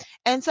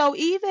 And so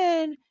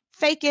even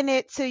faking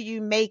it till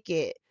you make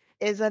it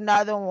is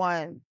another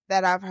one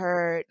that I've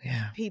heard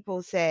Yeah.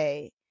 people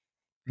say.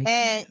 Making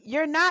And it.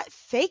 you're not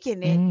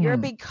faking it, you're Mm,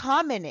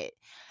 becoming it.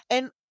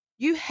 And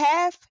you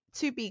have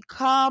to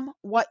become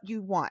what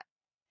you want.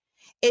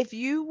 If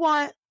you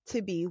want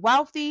to be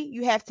wealthy,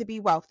 you have to be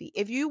wealthy.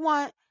 If you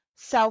want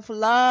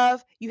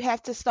self-love, you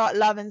have to start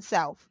loving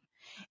self.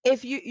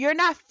 If you're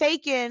not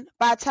faking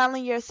by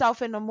telling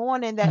yourself in the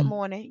morning that mm,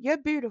 morning, you're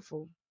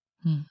beautiful.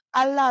 mm.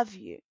 I love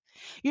you.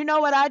 You know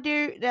what I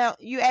do? Now,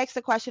 you asked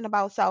a question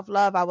about self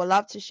love. I would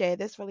love to share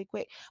this really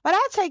quick. But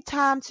I take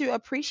time to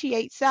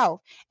appreciate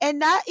self, and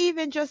not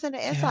even just in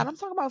the Yeah. inside. I'm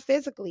talking about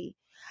physically.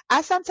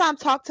 I sometimes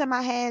talk to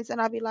my hands and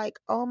I'll be like,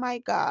 oh my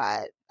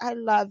God, I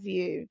love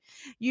you.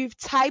 You've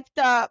typed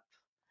up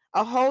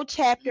a whole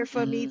chapter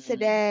for me Mm,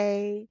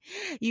 today.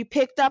 You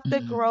picked up the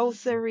mm,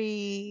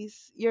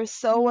 groceries. You're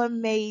so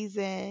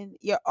amazing.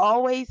 You're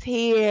always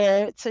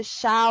here to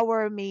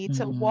shower me,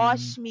 to mm,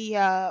 wash me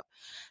up,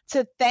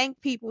 to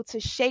thank people, to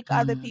shake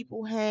other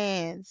people's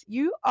hands.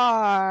 You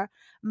are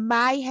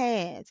my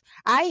hands.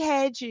 I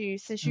had you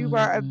since you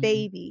were a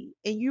baby,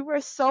 and you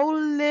were so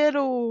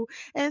little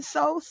and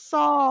so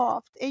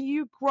soft, and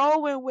you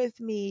growing with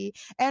me.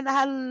 And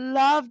I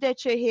love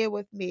that you're here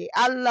with me.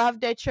 I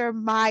love that you're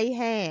my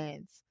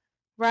hands,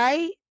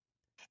 right?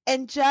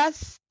 And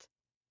just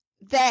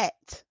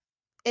that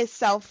is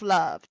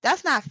self-love.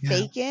 That's not Yeah.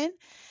 faking.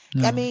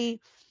 I No. mean,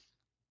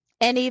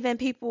 and even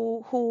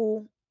people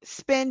who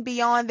spend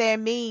beyond their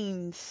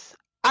means,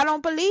 I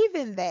don't believe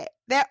in that.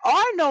 There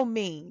are no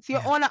means.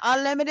 You're Yeah. on an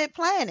unlimited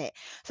planet.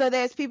 So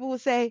there's people who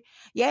say,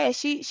 yeah,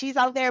 she's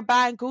out there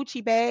buying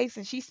Gucci bags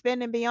and she's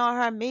spending beyond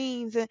her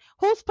means. And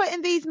who's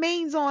putting these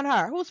means on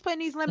her? Who's putting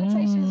these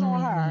limitations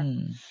on her?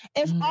 Mm.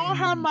 If all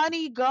her Mm.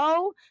 money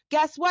go,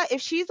 guess what?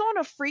 If she's on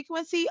a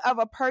frequency of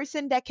a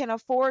person that can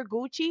afford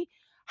Gucci,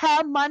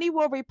 her money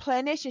will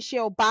replenish and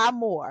she'll buy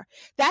more.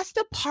 That's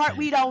the part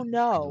we Strength. don't I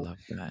know. love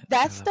that. I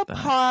That's love the that.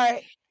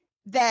 part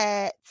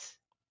that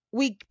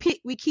we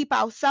keep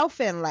ourselves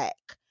in lack,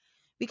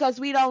 because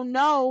we don't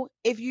know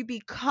if you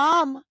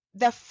become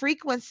the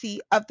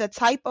frequency of the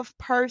type of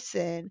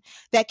person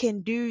that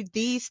can do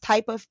these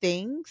type of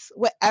things,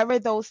 whatever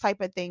those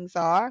type of things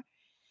are.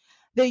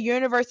 The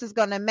universe is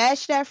going to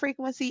match that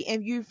frequency,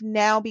 and you've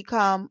now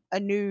become a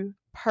new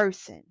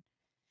person.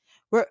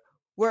 We're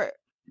we're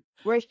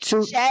we're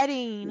So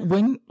chatting.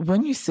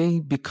 when you say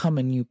become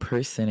a new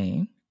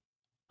person,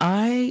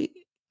 I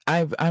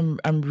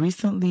I'm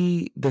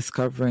recently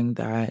discovering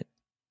that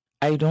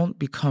I don't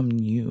become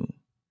new.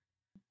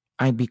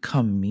 I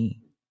become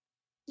me.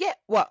 Yeah,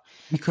 well,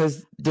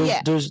 Because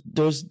yeah.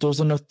 there's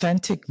an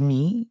authentic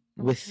me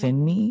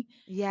within Mhm. me.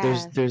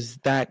 Yes. There's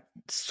that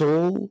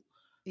soul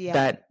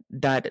Yeah.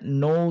 that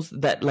knows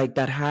that, like,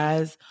 that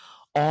has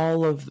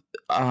all of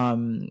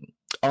um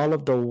all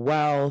of the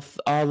wealth,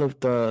 all of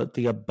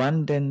the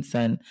abundance,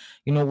 and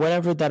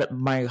whatever that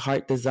my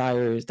heart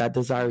desires, that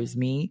desires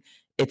me,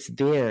 it's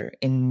there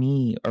in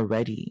me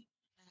already.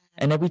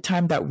 And every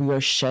time that we are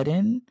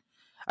shedding,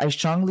 I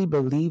strongly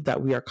believe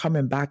that we are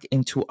coming back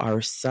into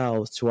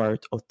ourselves, to our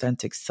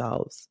authentic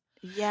selves.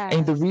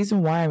 And the Yes.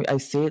 reason why I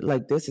say it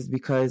like this is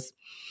because,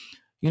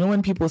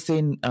 when people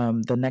say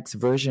the next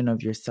version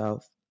of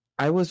yourself,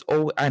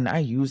 and I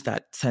use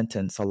that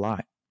sentence a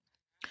lot,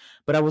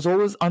 but I was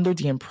always under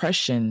the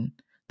impression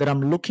that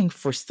I'm looking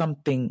for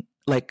something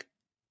like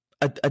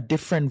a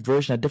different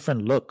version, a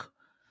different look.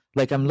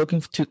 Like I'm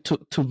looking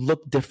to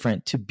look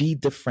different, to be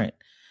different,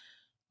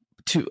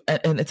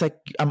 and it's like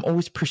I'm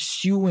always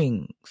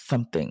pursuing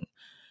something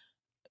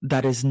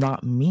that is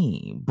not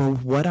me,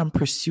 but what I'm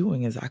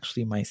pursuing is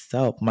actually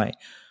myself, my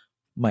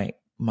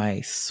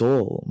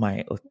soul, my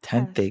Yes.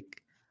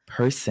 authentic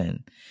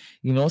person.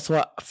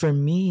 So for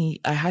me,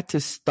 I had to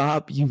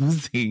stop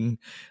using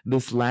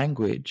this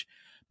language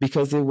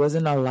because it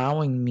wasn't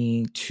allowing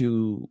me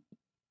to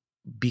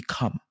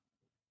become,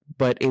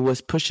 but it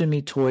was pushing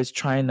me towards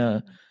trying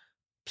to Mhm.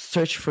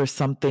 search for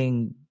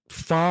something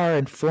far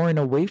and foreign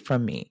away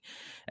from me.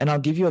 And I'll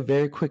give you a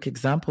very quick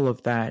example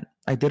of that.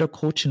 I did a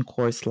coaching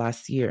course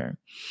last year,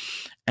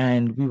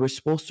 and we were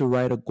supposed to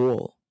write a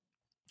goal.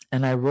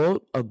 And I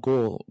wrote a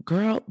goal.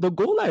 Girl, the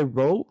goal I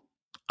wrote,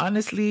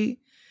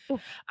 honestly,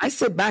 I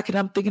sit back and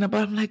I'm thinking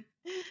about, I'm like,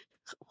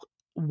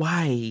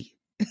 why?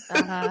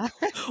 Uh-huh.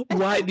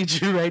 Why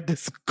did you write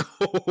this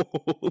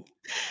goal?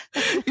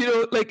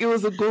 Like, it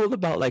was a goal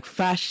about like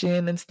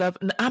fashion and stuff.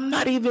 And I'm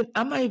not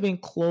even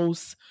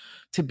close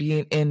to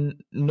being in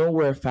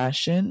nowhere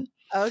fashion.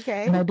 And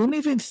Okay. I didn't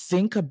even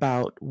think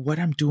about what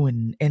I'm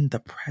doing in the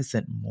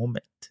present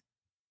moment.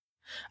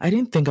 I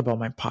didn't think about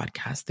my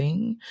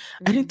podcasting.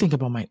 I didn't Mhm. think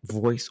about my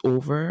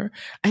voiceover.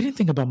 I didn't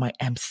think about my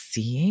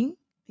emceeing.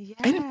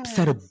 I didn't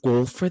set a Yes.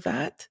 goal for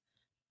that.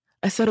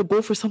 I set a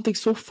goal for something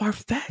so far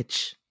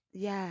fetched,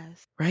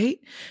 Yes. right?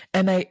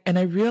 And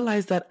I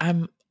realized that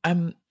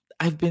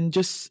I've been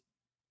just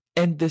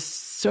in this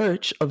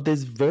search of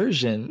this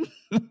version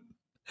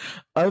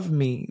of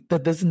me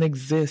that doesn't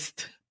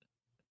exist.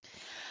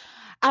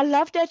 I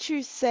love that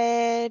you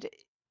said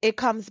it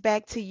comes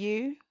back to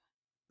you,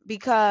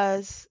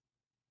 because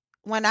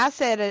when I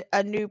said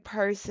a new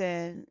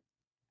person,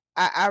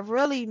 I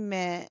really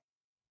meant,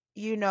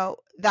 the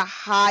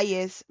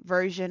highest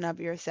version of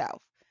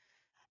yourself.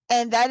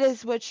 And that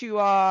is what you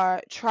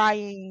are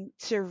trying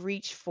to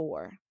reach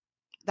for,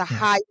 the Yes,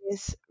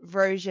 highest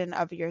version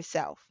of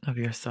yourself. of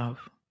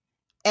yourself.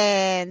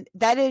 And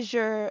that is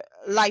your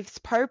life's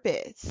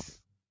purpose,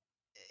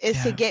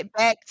 is to Yeah, get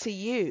back to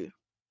you.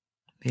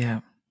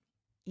 yeah,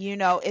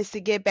 Is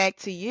to get back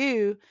to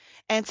you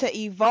and to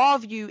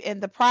evolve you in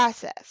the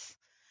process.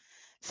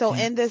 So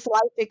yeah. in this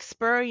life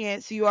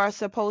experience, you are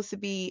supposed to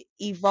be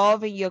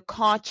evolving your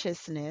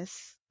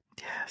consciousness,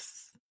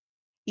 Yes.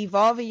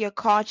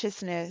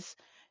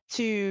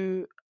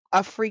 to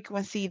a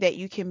frequency that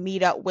you can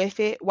meet up with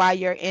it while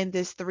you're in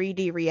this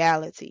 3D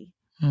reality.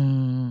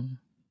 Mm,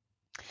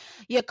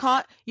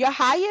 Your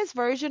highest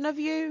version of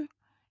you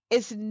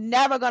is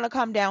never going to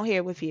come down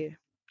here with you.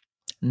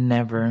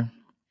 never.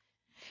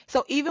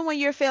 So even when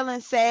you're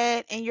feeling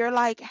sad and you're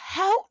like,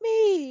 help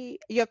me,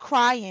 you're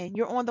crying,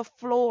 you're on the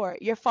floor,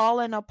 you're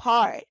falling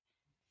apart,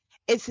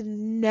 it's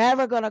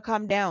never going to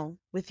come down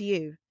with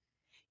you.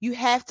 You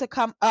have to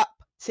come up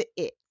to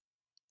it.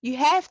 You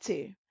have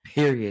to.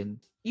 Period.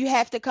 You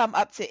have to come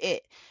up to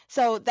it.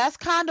 So that's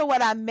kind of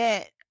what I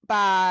meant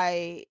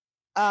by,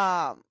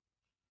 um,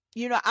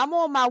 I'm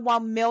on my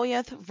 1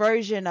 millionth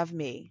version of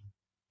me.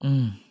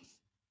 Mm.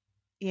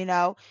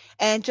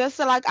 And just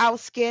like our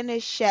skin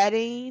is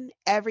shedding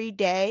every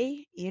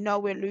day,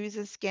 we're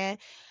losing skin.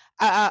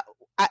 Uh,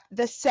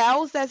 the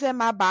cells that's in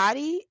my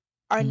body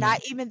are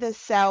not Mm. even the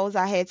cells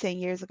I had 10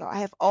 years ago. I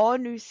have all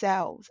new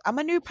cells. I'm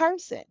a new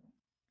person.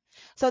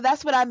 So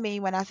that's what I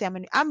mean when I say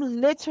I'm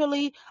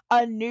literally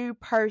a new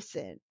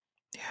person,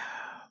 Yeah.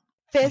 I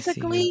see you.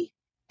 physically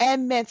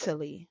and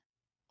mentally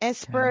and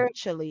Yeah.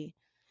 spiritually.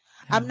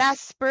 Yeah. I'm not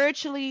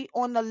spiritually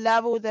on the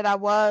level that I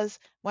was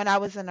when I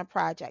was in the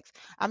projects.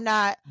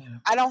 Yeah.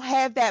 I don't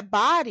have that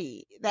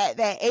body, that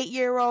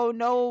 8-year-old,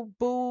 no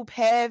boob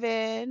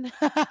heaven,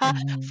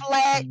 Mm-hmm.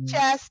 flat Mm-hmm.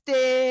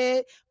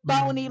 chested,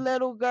 bony Mm-hmm.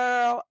 little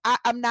girl.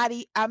 I'm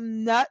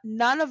not,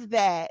 none of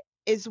that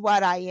is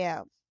what I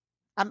am.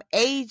 I'm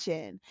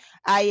aging.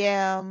 I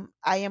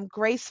am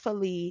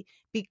gracefully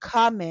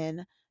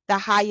becoming the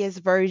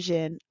highest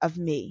version of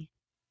me.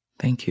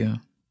 Thank you.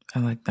 I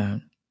like that.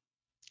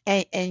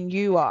 And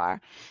you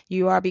are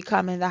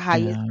becoming the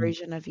highest Yeah.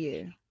 version of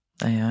you.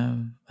 I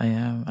am. I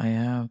am. I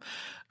am.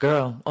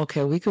 Girl,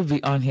 okay, we could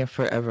be on here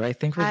forever. I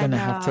think we're I gonna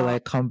have to know.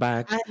 like come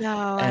back I know.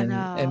 I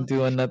know. and do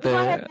We're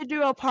gonna have another. to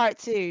do a part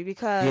two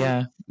because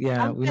Yeah,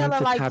 yeah. I'm We need feeling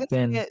to like tap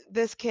in.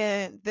 this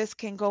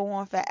can go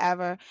on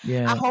forever. I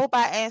Yeah. hope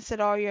I answered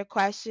all your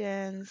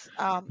questions.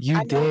 You I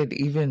know did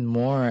even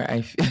more.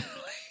 I feel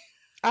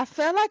I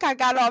feel like I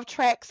got off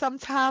track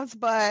sometimes,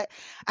 but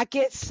I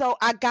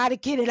gotta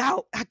get it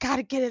out. I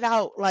gotta get it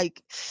out.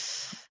 Like,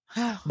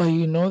 But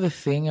you know the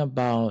thing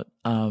about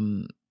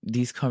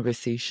these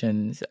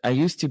conversations, I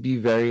used to be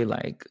very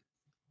like,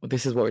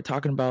 this is what we're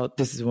talking about,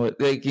 this is what,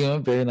 like,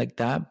 very like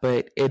that,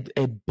 but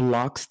it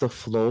blocks the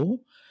flow,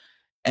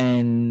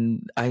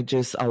 and I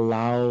just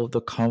allow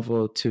the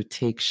convo to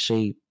take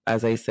shape,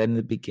 as I said in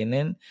the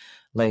beginning,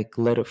 like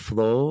let it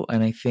flow.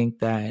 And I think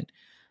that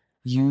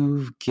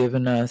you've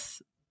given us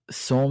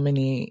so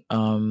many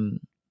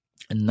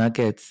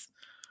nuggets,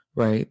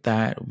 right,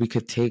 that we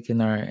could take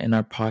in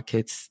our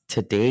pockets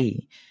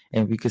today,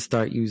 and we could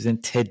start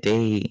using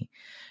today,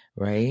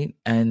 right?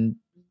 And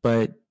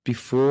but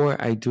before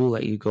I do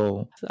let you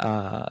go,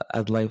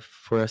 I'd like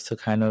for us to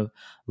kind of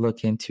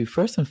look into,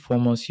 first and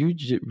foremost, you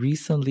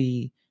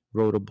recently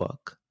wrote a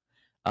book.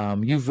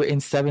 You've written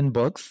 7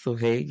 books.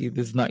 Okay,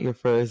 this is not your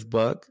first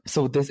book.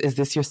 So this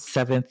your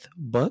 7th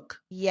book?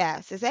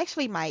 yes, it's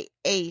actually my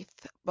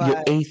eighth, Your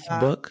but 8th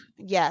book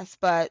yes,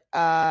 but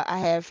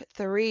I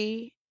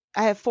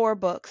have 4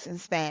 books in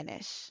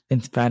Spanish.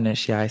 in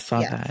Spanish? Yeah, I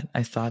saw Yes, that.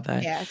 I saw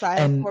that, yeah, so I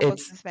have and 4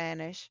 books it's in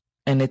Spanish.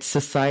 and it's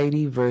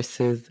society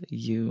versus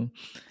you.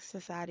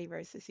 Society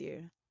versus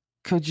you.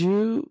 Could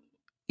you,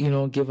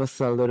 give us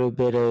a little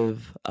bit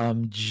of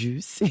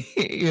juice,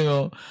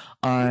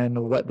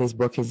 on what this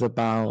book is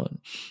about,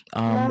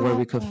 where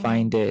we could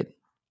find Oh, it,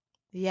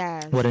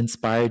 what yes.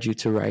 inspired you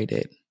to write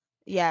it?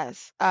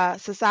 Yes.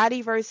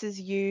 Society versus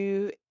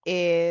You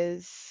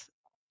is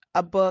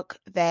a book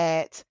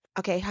that,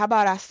 okay, how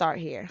about I start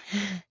here?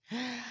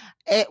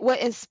 What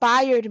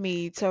inspired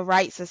me to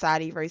write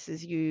Society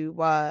versus You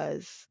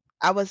was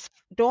I was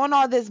doing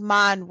all this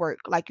mind work,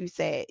 like you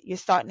said. You're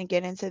starting to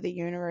get into the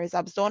universe. I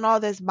was doing all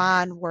this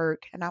mind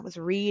work and I was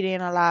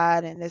reading a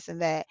lot and this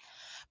and that,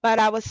 but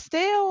I was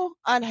still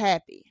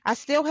unhappy. I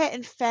still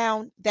hadn't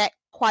found that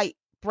quite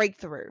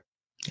breakthrough.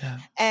 Yeah.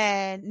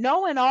 And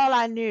knowing all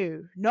I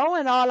knew,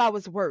 knowing all I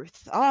was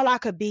worth, all I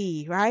could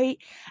be, right?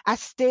 I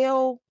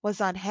still was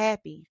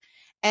unhappy.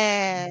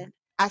 And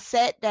I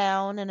sat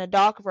down in a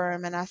dark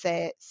room and I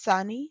said,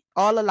 Sunny,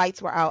 all the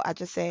lights were out. I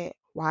just said,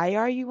 why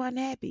are you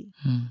unhappy?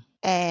 Mm,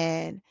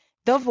 And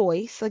the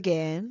voice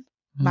again,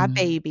 my mm,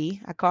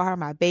 baby, I call her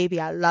my baby.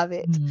 I love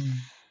it. mm.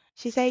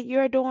 She said,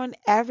 you're doing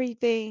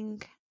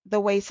everything the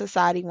way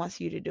society wants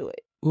you to do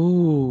it.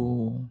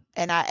 Ooh.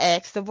 And I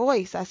asked the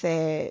voice, I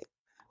said,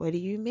 what do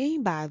you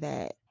mean by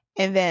that?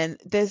 And then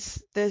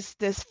this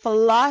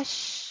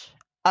flush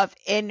of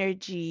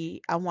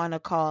energy, I want to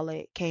call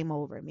it, came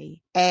over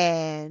me.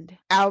 And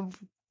I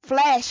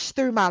flashed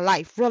through my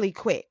life really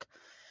quick.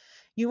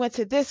 You went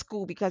to this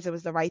school because it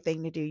was the right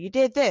thing to do. You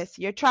did this.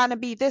 You're trying to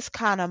be this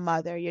kind of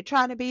mother. You're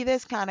trying to be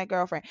this kind of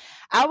girlfriend.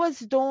 I was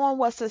doing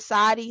what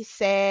society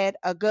said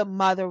a good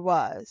mother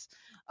was,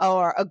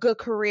 or a good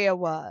career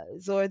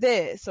was, or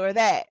this or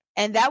that.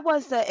 And that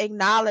was the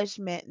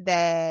acknowledgement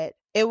that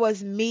it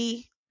was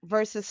me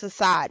versus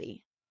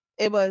society.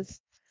 It was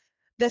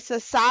the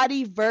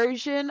society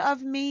version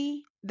of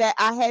me that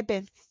I had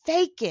been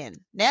faking.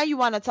 Now you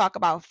want to talk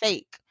about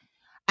fake.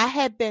 I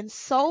had been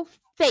so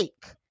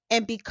fake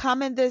and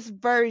becoming this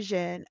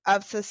version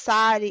of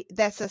society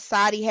that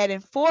society had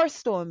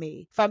enforced on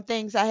me from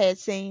things I had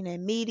seen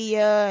in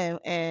media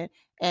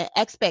and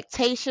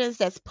expectations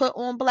that's put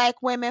on Black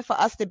women for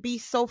us to be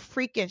so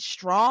freaking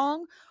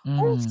strong.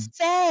 Who Mm.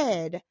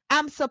 said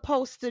I'm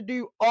supposed to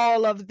do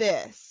all of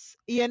this?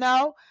 You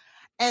know?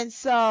 And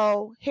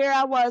so here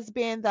I was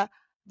being the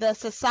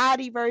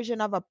society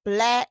version of a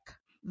Black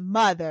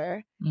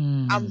mother.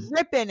 I'm Mm.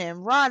 ripping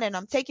and running.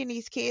 I'm taking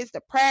these kids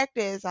to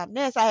practice. I'm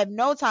this. I have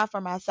no time for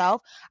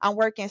myself. I'm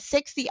working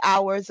 60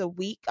 hours a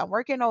week. I'm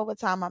working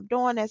overtime. I'm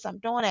doing this. I'm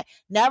doing it.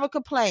 Never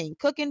complain.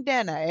 Cooking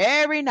dinner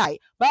every night.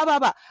 Blah, blah,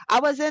 blah.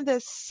 I was in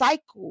this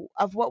cycle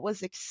of what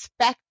was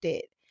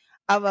expected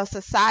of a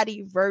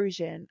society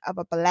version of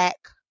a Black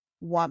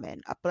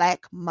woman, a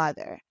Black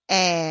mother.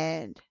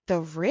 And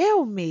the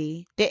real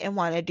me didn't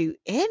want to do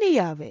any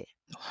of it.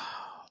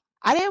 Wow.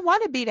 I didn't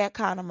want to be that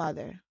kind of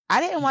mother. I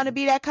didn't want to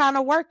be that kind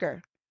of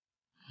worker.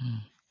 Mm.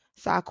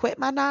 So I quit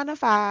my 9 to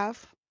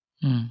 5.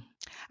 Mm.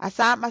 I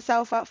signed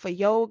myself up for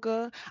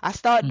yoga. I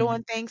started Mm.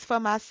 doing things for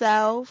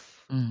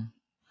myself. Mm.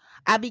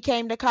 I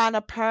became the kind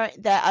of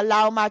parent that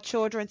allowed my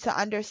children to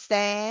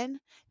understand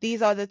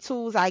these are the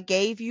tools I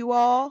gave you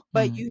all,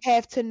 but Mm. you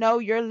have to know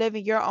you're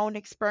living your own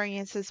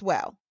experience as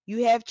well.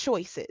 You have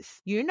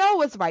choices. You know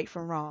what's right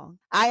from wrong.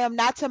 I am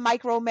not to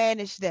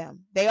micromanage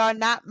them. They are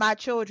not my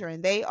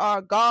children. They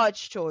are God's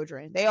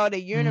children. They are the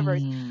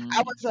universe.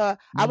 I Mm. was a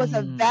I was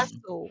a Mm.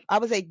 vessel. I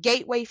was a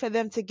gateway for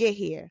them to get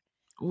here.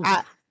 I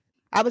Oof.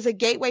 I was a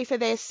gateway for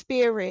their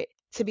spirit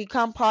to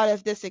become part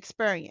of this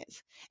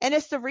experience. And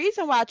it's the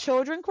reason why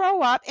children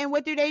grow up and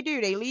what do?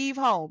 They leave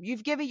home.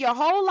 You've given your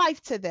whole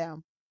life to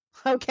them.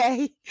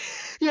 Okay?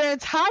 Your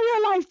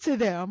entire life to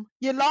them.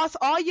 You lost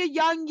all your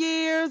young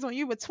years when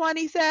you were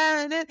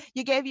 27. And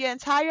you gave your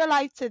entire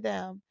life to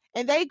them.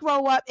 And they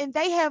grow up and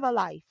they have a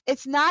life.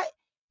 It's not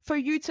for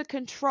you to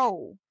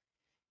control.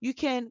 You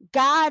can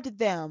guide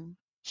them,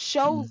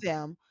 show Mm.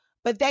 them,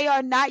 but they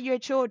are not your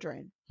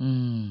children.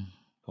 Mm.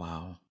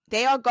 Wow.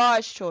 They are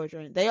God's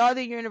children. They are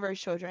the universe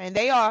children. And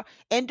they are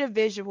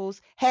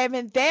individuals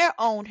having their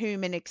own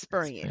human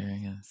experience.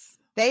 Experience.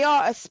 They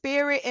are a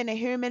spirit in a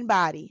human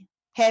body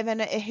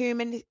having a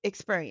human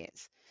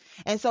experience.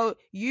 And so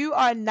you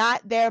are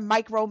not their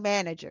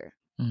micromanager.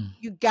 Mm.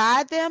 You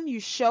guide them, you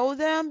show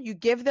them, you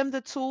give them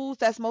the tools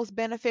that's most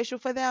beneficial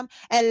for them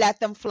and let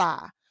them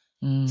fly.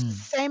 It's the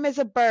Mm. same as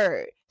a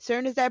bird.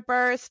 Soon as that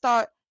bird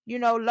start,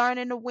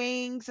 learning the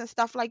wings and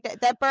stuff like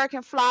that, that bird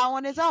can fly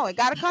on its own. It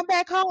got to come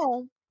back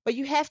home, but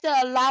you have to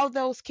allow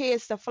those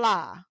kids to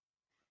fly.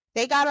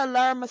 They got to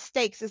learn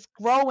mistakes. It's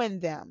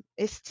growing them.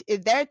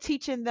 They're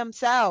teaching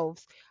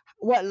themselves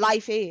what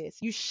life is.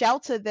 You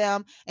shelter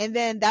them, and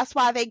then that's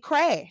why they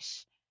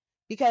crash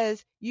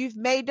because you've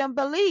made them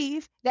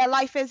believe that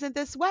life isn't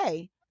this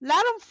way.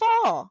 Let them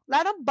fall.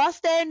 Let them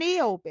bust their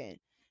knee open.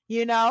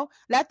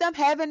 Let them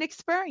have an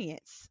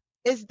experience.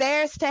 It's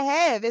theirs to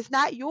have. It's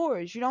not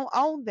yours. You don't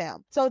own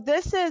them. So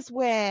this is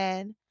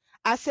when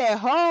I said,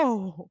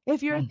 oh,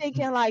 if you're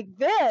thinking like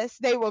this,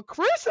 they will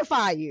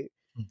crucify you.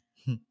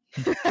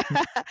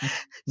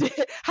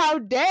 How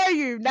dare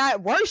you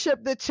not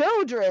worship the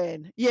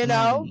children,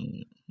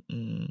 Mm.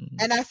 Mm.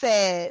 And I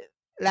said,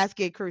 let's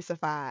get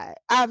crucified.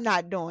 I'm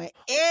not doing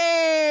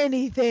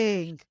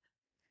anything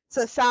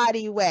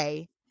society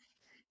way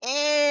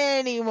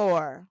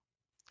anymore.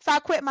 So I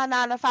quit my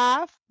 9 to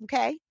 5.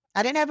 Okay.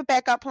 I didn't have a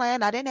backup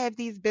plan. I didn't have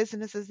these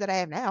businesses that I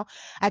have now.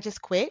 I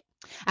just quit.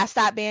 I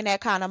stopped being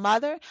that kind of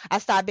mother. I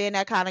stopped being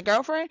that kind of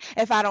girlfriend.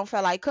 If I don't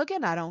feel like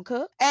cooking, I don't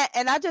cook.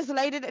 And I just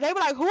laid it. They were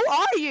like, who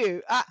are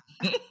you? I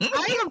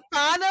am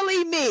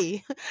finally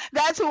me.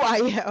 That's who I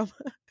am.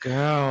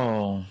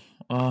 Girl.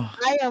 Oh.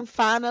 I am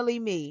finally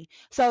me.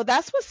 So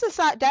that's what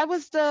society, that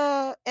was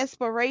the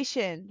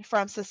inspiration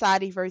from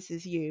Society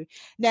versus You.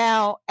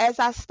 Now, as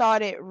I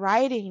started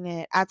writing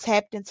it, I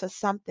tapped into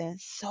something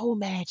so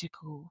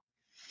magical.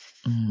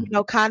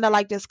 Mm. Kind of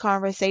like this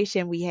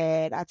conversation we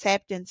had. I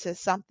tapped into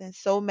something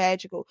so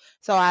magical.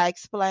 So I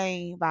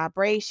explained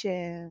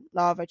vibration,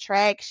 law of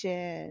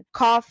attraction,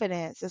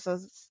 confidence.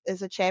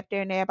 There's a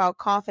chapter in there about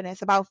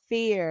confidence, about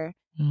fear.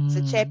 It's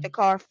a chapter Mm.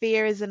 called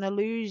Fear is an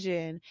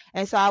Illusion.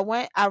 And so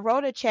I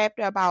wrote a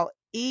chapter about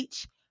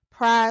each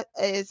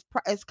is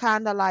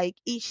kind of like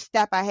each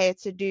step I had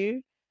to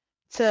do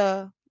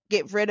to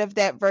get rid of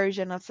that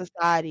version of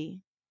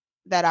society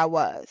that I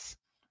was.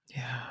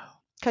 Yeah.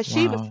 Cause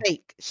she was Wow.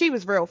 fake. She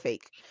was real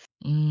fake.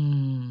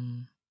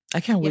 Mm. I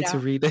can't You wait to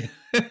know? read it.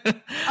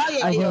 Oh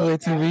yeah, I can't yeah,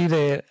 wait to yeah. read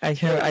it.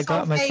 She I was so got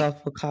fake.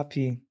 myself a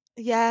copy.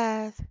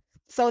 Yes.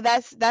 So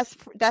that's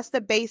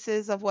the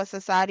basis of what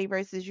Society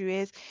versus You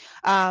is.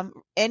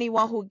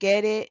 Anyone who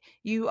get it,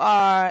 you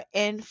are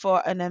in for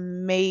an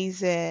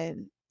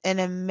amazing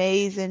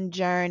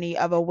journey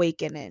of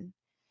awakening.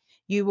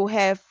 You will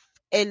have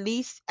at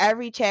least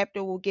every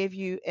chapter will give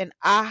you an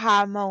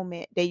aha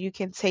moment that you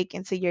can take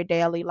into your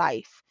daily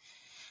life.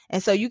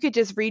 And so you could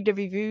just read the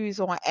reviews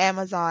on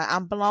Amazon.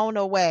 I'm blown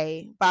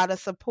away by the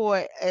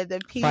support and the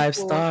 5 people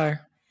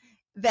star.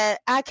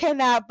 that I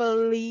cannot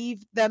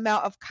believe the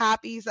amount of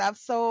copies I've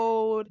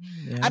sold.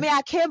 I Yeah. mean,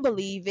 I can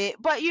believe it,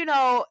 but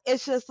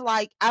it's just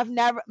like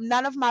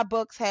none of my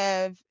books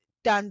have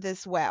done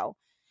this well.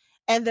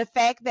 And the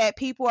fact that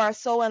people are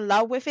so in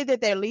love with it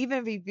that they're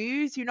leaving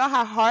reviews, you know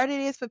how hard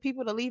it is for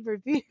people to leave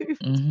reviews.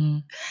 Mm-hmm.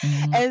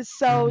 Mm-hmm. And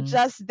so Mm-hmm.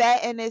 just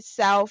that in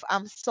itself,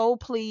 I'm so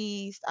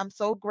pleased. I'm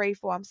so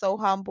grateful. I'm so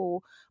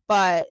humble.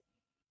 But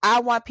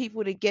I want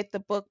people to get the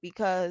book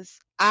because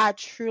I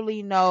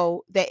truly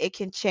know that it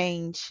can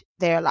change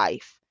their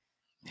life.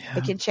 It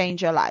Yeah. can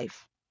change your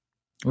life.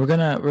 We're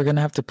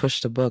gonna have to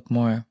push the book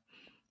more.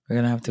 We're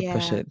gonna have to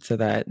push Yeah. it so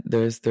that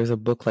there's a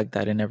book like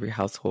that in every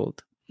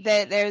household.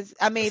 That there's,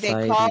 I mean, they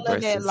Society calling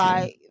it versus you.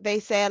 like they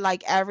said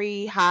like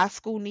every high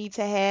school need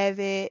to have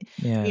it.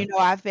 Yeah. You know,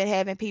 I've been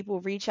having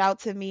people reach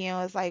out to me and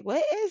was like,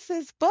 "What is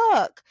this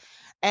book?"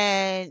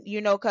 And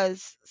you know,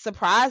 because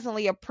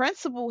surprisingly, a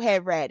principal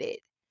had read it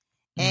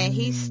and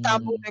he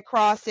stumbled Mm.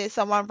 across it.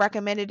 Someone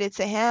recommended it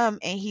to him,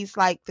 and he's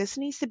like, "This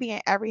needs to be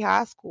in every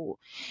high school.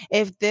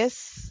 If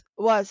this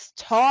was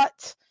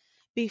taught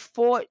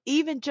before,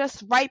 even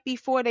just right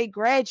before they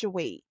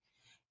graduate,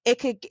 it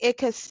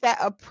could set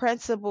a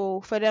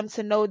principle for them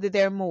to know that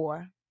they're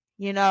more,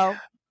 you know,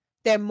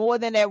 they're more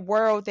than that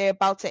world they're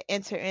about to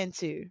enter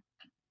into,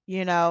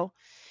 you know."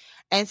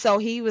 And so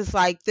he was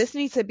like, this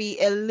needs to be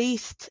at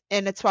least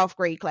in the 12th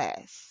grade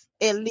class,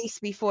 at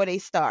least before they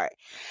start.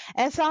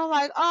 And so I'm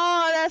like,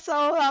 oh, that's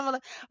so humble.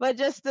 But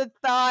just the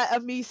thought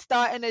of me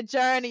starting a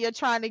journey of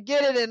trying to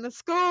get it in the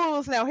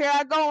schools. Now here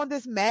I go on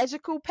this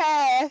magical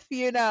path,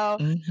 you know.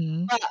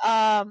 Mm-hmm.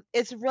 But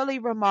it's really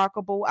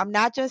remarkable. I'm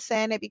not just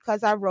saying it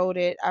because I wrote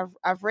it.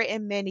 I've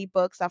written many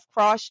books. I've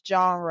crossed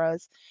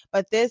genres,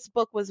 but this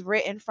book was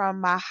written from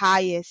my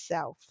highest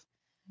self.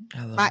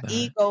 I My love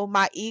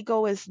that.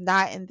 ego is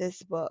not in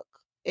this book.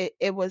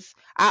 It was,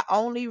 I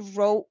only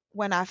wrote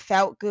when I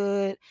felt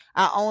good.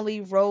 I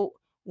only wrote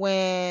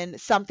when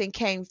something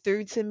came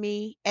through to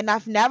me. And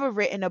I've never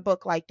written a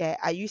book like that.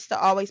 I used to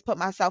always put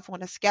myself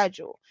on a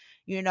schedule.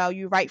 You know,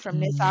 you write from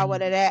this hour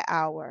to Mm. that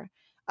hour.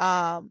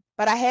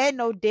 But I had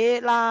no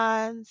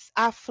deadlines.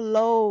 I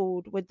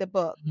flowed with the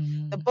book.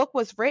 The Mm. book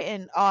was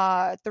written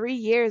 3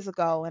 years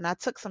ago, and I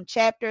took some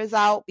chapters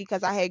out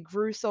because I had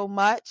grew so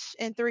much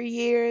in 3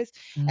 years,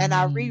 and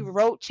I Mm.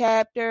 rewrote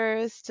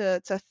chapters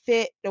to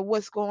fit the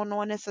what's going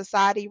on in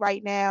society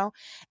right now.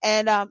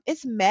 And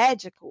it's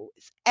magical.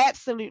 It's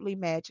absolutely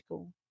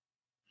magical.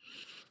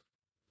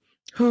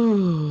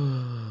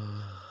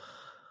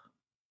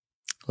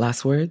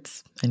 Last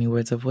words? Any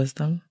words of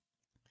wisdom?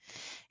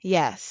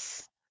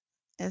 Yes.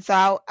 And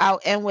so I'll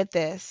end with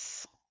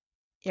this.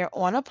 You're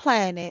on a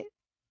planet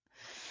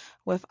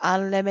with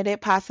unlimited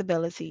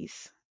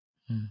possibilities.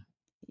 Mm.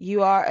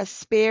 You are a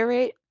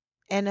spirit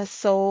and a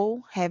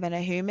soul having a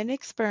human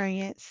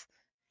experience.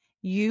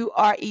 You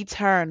are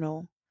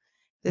eternal.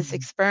 This Mm.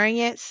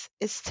 experience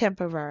is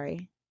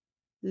temporary.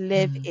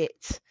 Live Mm.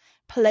 it,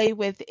 play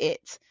with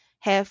it,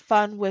 have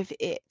fun with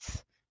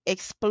it,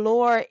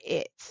 explore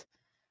it,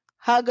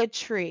 hug a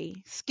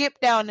tree, skip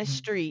down the Mm.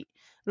 street,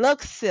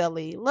 look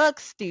silly, look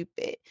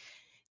stupid,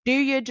 do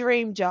your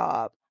dream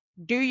job,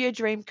 do your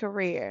dream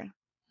career.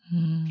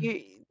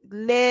 Mm.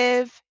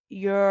 Live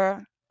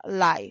your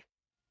life,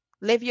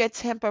 live your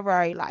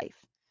temporary life.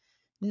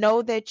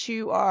 Know that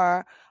you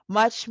are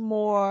much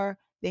more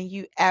than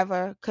you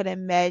ever could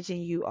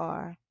imagine you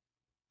are.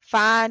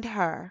 Find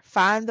her,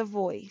 find the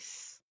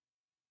voice.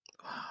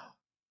 Wow.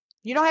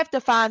 You don't have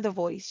to find the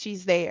voice.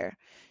 She's there.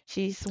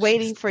 She's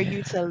waiting She's for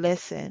you to there.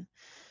 listen.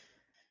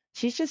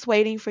 She's just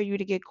waiting for you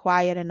to get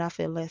quiet enough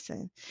and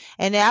listen.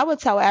 And I would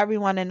tell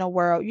everyone in the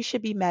world, you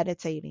should be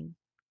meditating.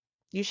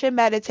 You should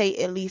meditate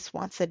at least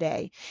once a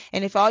day.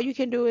 And if all you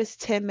can do is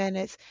 10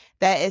 minutes,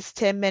 that is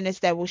 10 minutes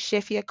that will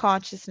shift your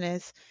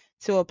consciousness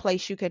to a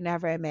place you could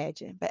never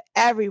imagine. But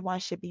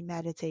everyone should be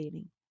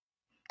meditating.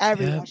 Yeah.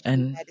 Everyone should be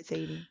And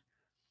meditating.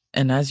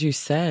 as you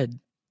said,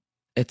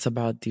 it's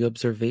about the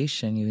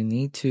observation. You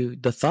need to,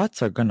 the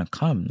thoughts are gonna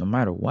come no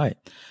matter what.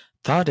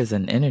 Thought is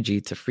an energy,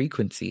 it's a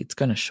frequency, it's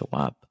gonna show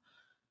up.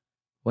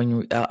 When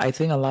you, I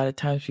think a lot of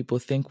times people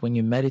think when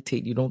you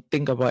meditate, you don't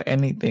think about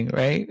anything,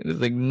 right? It's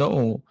like,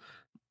 no,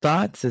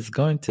 thoughts is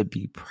going to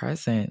be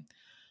present.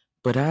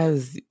 But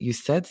as you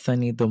said,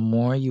 Sunny, the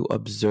more you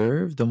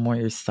observe, the more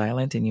you're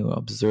silent and you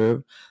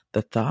observe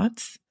the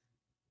thoughts,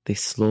 they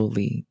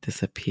slowly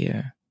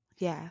disappear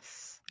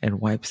Yes.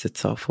 and wipes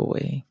itself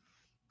away.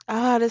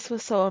 Ah, this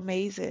was so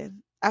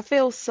amazing. I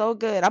feel so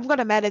good. I'm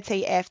gonna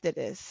meditate after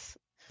this.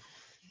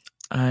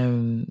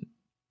 I'm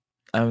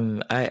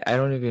I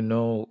don't even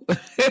know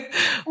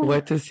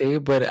what to say,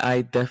 but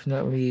I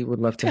definitely would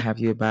love to have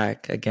you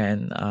back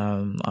again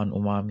on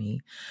Umami.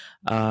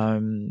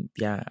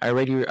 Yeah, I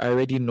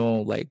already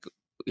know, like,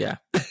 yeah.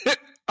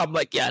 I'm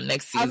like, yeah,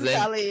 next I'm season,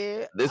 telling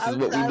you. this is I'm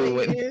what we telling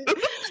doing. you.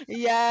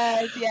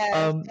 Yes, yes.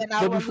 And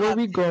I But would love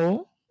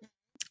to.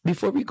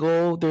 before we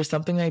go, there's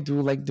something I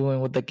do like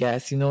doing with the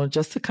guests,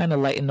 just to kind of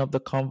lighten up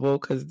the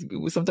convo because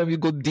sometimes you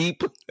go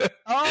deep.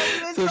 Oh,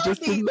 you went So so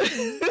just deep.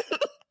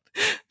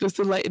 just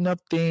to lighten up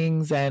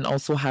things and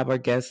also have our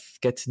guests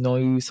get to know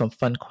you, some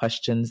fun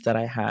questions that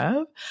I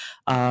have.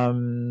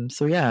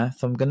 So yeah,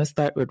 so I'm gonna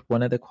start with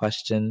one of the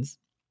questions.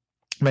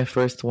 My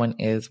first one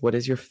is, what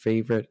is your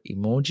favorite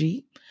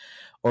emoji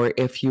Or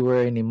if you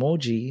were an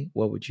emoji,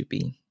 what would you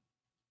be?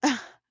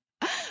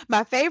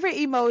 My favorite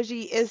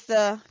emoji is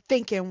the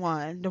thinking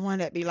one, the one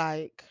that be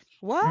like,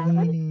 what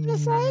did you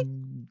just say?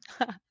 Mm,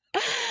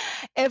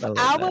 If I love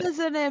I that. was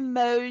an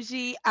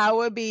emoji, I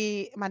would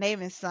be, my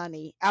name is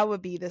Sunny. I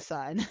would be the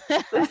sun.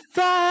 The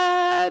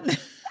sun.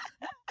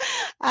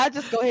 I'll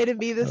just go ahead and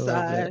be I the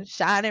love it. sun,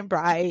 shining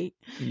bright.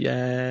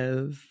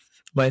 Yes.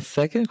 My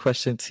second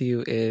question to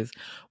you is,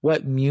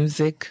 what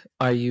music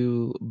are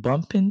you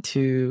bumping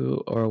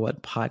to, or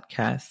what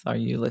podcasts are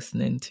you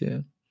listening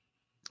to?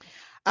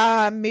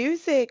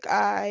 Music,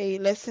 I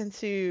listen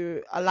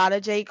to a lot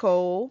of J.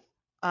 Cole.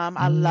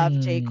 I love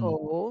J. Mm.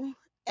 Cole.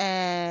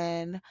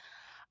 And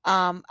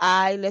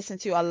I listen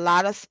to a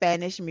lot of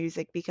Spanish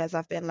music because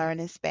I've been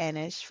learning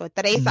Spanish for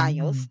 3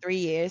 años, Mm. 3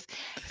 years.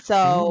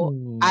 So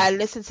Ooh. I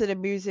listen to the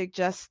music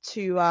just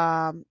to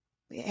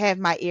have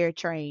my ear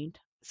trained.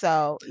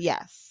 So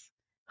yes.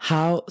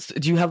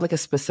 Do you have like a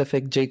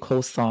specific J.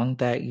 Cole song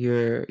that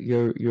you're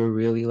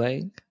really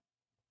like?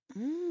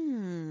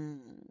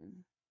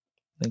 Mm.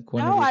 Like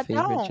one of No, your I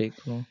favorite don't. J.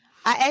 Cole?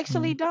 I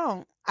actually Mm.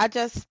 don't. I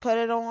just put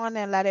it on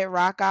and let it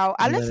rock out.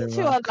 I Let it listen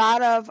to a rock.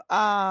 lot of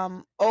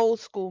old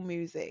school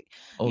music.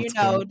 Old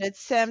school. The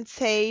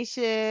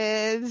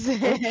Temptations.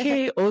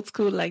 Okay, old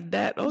school like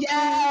that.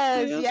 Okay, okay,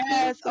 Yes, okay,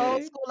 yes,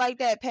 old okay. school like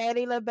that.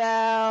 Patti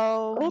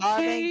LaBelle,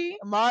 Okay.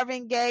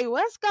 Marvin Gaye,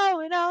 what's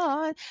going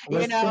on?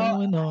 You What's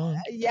know, going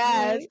on?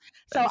 yes. Right.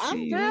 So I I'm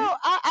see real. you.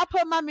 I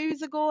put my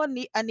music on.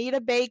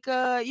 Anita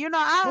Baker.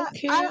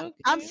 Okay,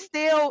 I'm okay.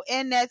 still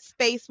in that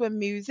space with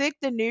music.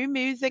 The new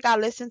music, I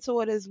listen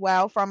to it as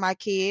well from my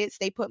kids.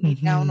 They put me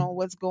down Mm-hmm. on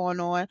what's going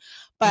on,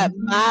 but Mm-hmm.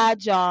 my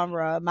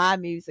genre, my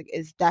music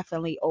is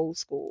definitely old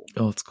school.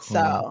 Old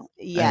school. So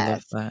I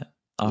love yes, that.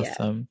 yeah.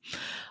 Awesome.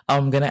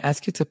 I'm gonna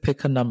ask you to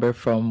pick a number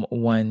from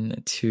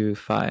 1 to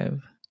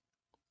 5.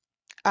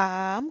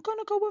 I'm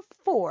gonna go with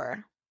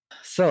 4.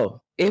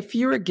 So, if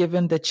you were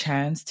given the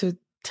chance to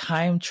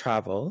time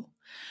travel,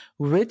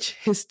 which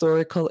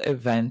historical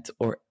event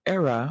or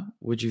era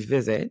would you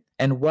visit,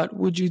 and what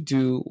would you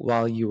do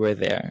while you were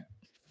there?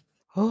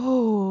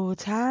 Oh,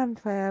 time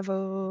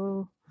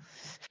travel.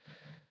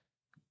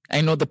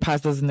 I know the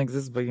past doesn't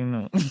exist, but you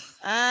know.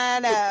 I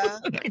know.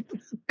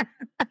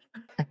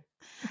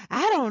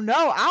 I don't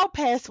know. Our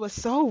past was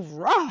so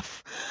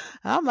rough.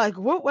 I'm like,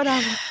 what would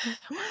I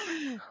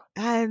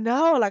I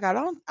know, like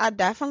I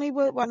definitely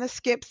would want to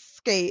skate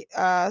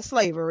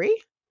slavery.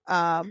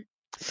 Um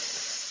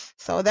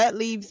so that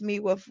leaves me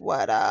with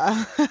what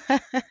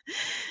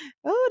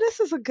Oh, this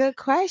is a good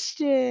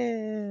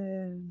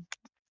question.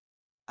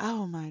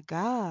 Oh my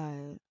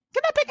God.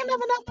 Can I pick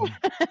another number?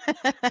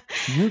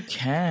 You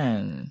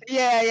can.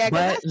 Yeah, yeah,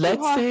 because But that's too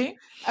hard.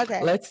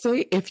 Okay. let's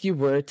say if you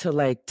were to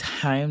like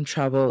time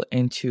travel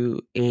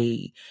into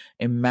a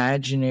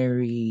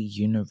imaginary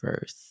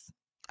universe,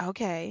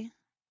 Okay.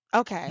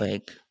 Okay.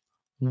 like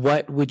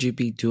what would you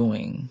be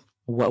doing?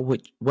 What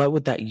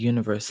would that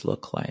universe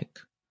look like?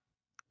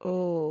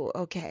 Oh,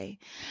 okay.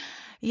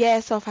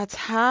 Yeah, so if I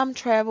time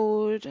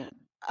traveled,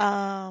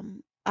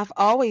 I've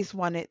always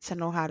wanted to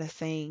know how to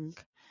sing.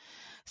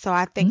 So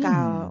I think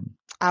Mm.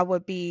 I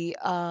would be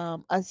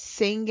a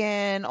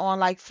singing on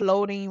like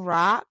floating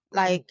rock.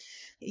 Like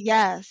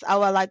yes, I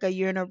would like a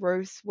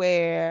universe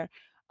where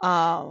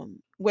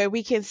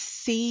we can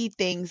see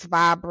things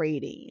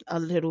vibrating a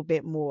little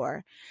bit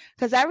more.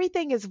 Cuz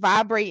everything is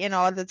vibrating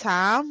all the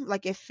time.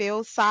 Like it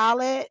feels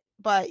solid,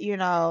 but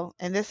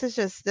and this is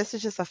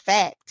just a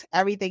fact.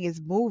 Everything is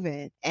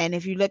moving. And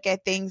if you look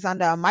at things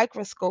under a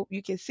microscope,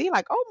 you can see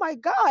like, "Oh my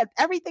God,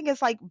 everything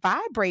is like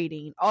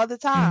vibrating all the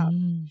time."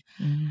 Mm.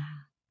 Mm.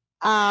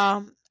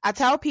 I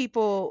tell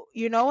people,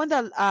 when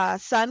the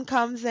sun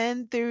comes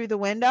in through the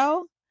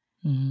window,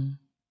 Mm.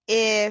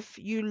 if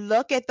you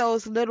look at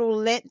those little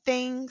lint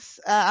things,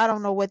 I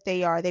don't know what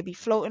they are. They be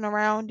floating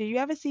around. Do you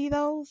ever see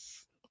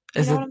those?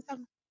 You Is know it what I'm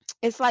talking?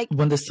 It's like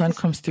when the sun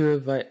it's comes through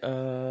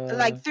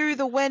like through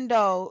the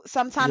window.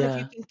 Sometimes if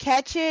you yeah, can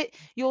catch it,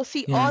 you'll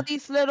see all yeah,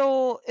 these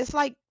little. It's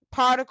like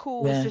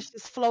particles yeah, that's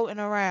just floating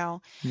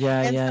around.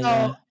 yeah, And yeah,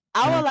 yeah, so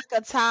I yeah. would like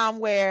a time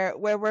where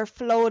we're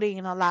floating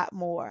a lot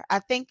more. I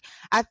think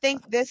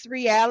this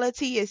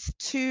reality is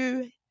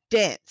too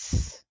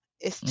dense.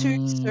 It's too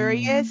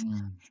serious.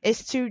 Mm.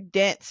 It's too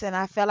dense, and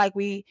I feel like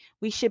we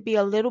should be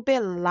a little bit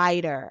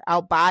lighter.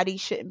 Our body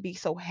shouldn't be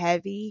so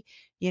heavy.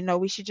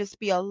 We should just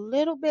be a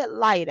little bit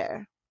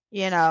lighter.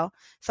 You know.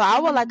 So I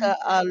would like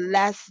a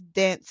less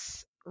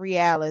dense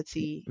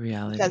reality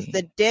because Reality.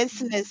 the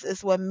denseness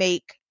is what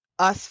make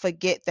us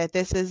forget that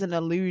this is an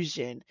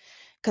illusion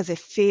because it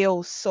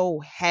feels so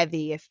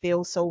heavy. It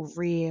feels so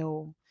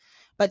real.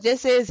 But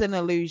this is an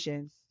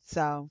illusion.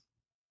 So,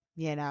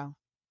 you know,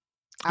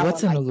 I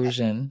What's would an like that,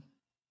 illusion?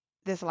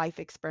 this life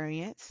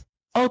experience.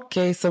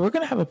 Okay, so we're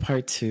gonna have a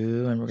part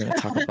 2, and we're gonna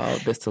talk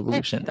about this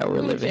illusion that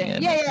we're living Illusion.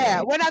 in. Yeah,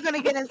 yeah. Okay. We're not going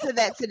to get into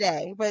that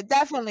today, but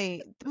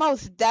definitely,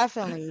 most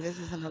definitely, this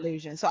is an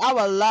illusion. So I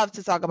would love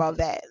to talk about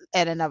that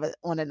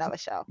on another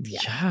show.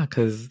 Yeah. Yeah,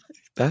 because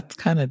That's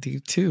kind of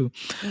deep too.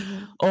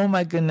 Oh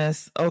my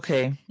goodness.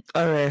 Okay.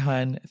 All right,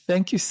 hon.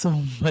 Thank you so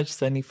much,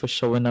 Sunni, for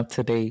showing up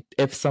today.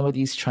 If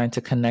somebody's trying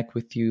to connect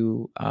with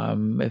you,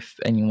 if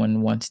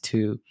anyone wants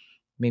to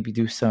maybe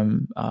do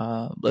some,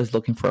 is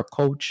looking for a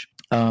coach,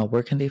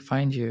 where can they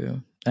find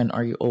you? And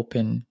are you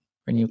open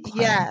for new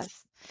clients?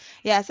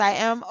 Yes, I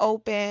am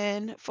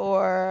open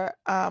for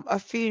a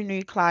few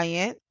new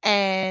clients,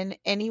 and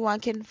anyone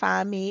can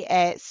find me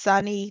at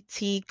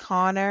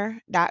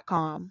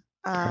sunnitconnor.com.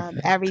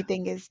 Perfect.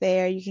 Everything is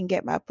there. You can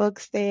get my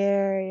books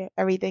there.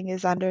 Everything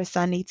is under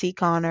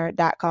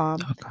sunnitconnor.com.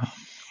 Okay.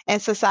 And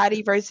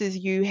Society versus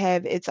You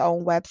have its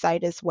own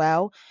website as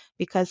well,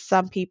 because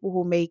some people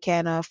who may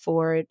can't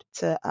afford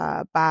to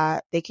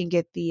buy, they can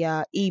get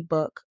the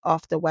ebook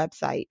off the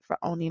website for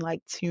only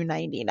like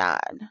 $2.99,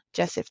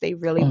 just if they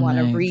really Oh, want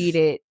to read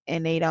nice. it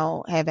and they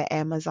don't have an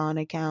Amazon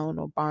account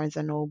or Barnes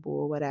and Noble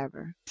or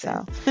whatever.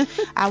 So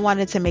I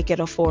wanted to make it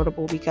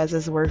affordable because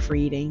it's worth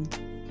reading.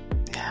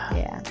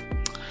 Yeah.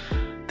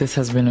 This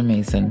has been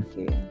amazing. Thank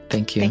you.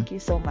 Thank you. Thank you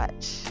so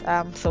much.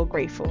 I'm so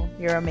grateful.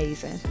 You're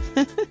amazing.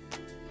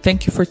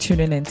 Thank you for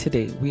tuning in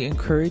today. We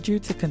encourage you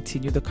to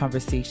continue the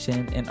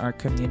conversation in our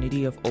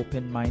community of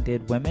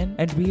open-minded women,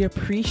 and we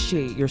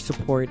appreciate your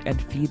support and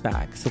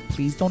feedback. So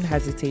please don't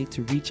hesitate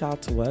to reach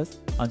out to us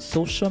on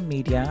social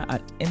media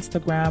at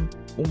Instagram,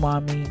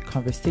 Umami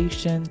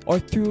Conversation, or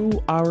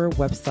through our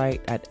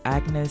website at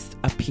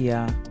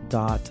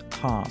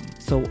agnesapia.com.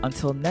 So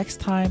until next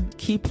time,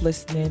 keep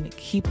listening,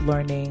 keep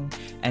learning,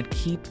 and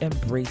keep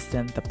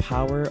embracing the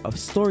power of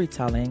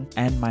storytelling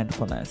and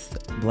mindfulness.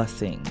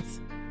 Blessings.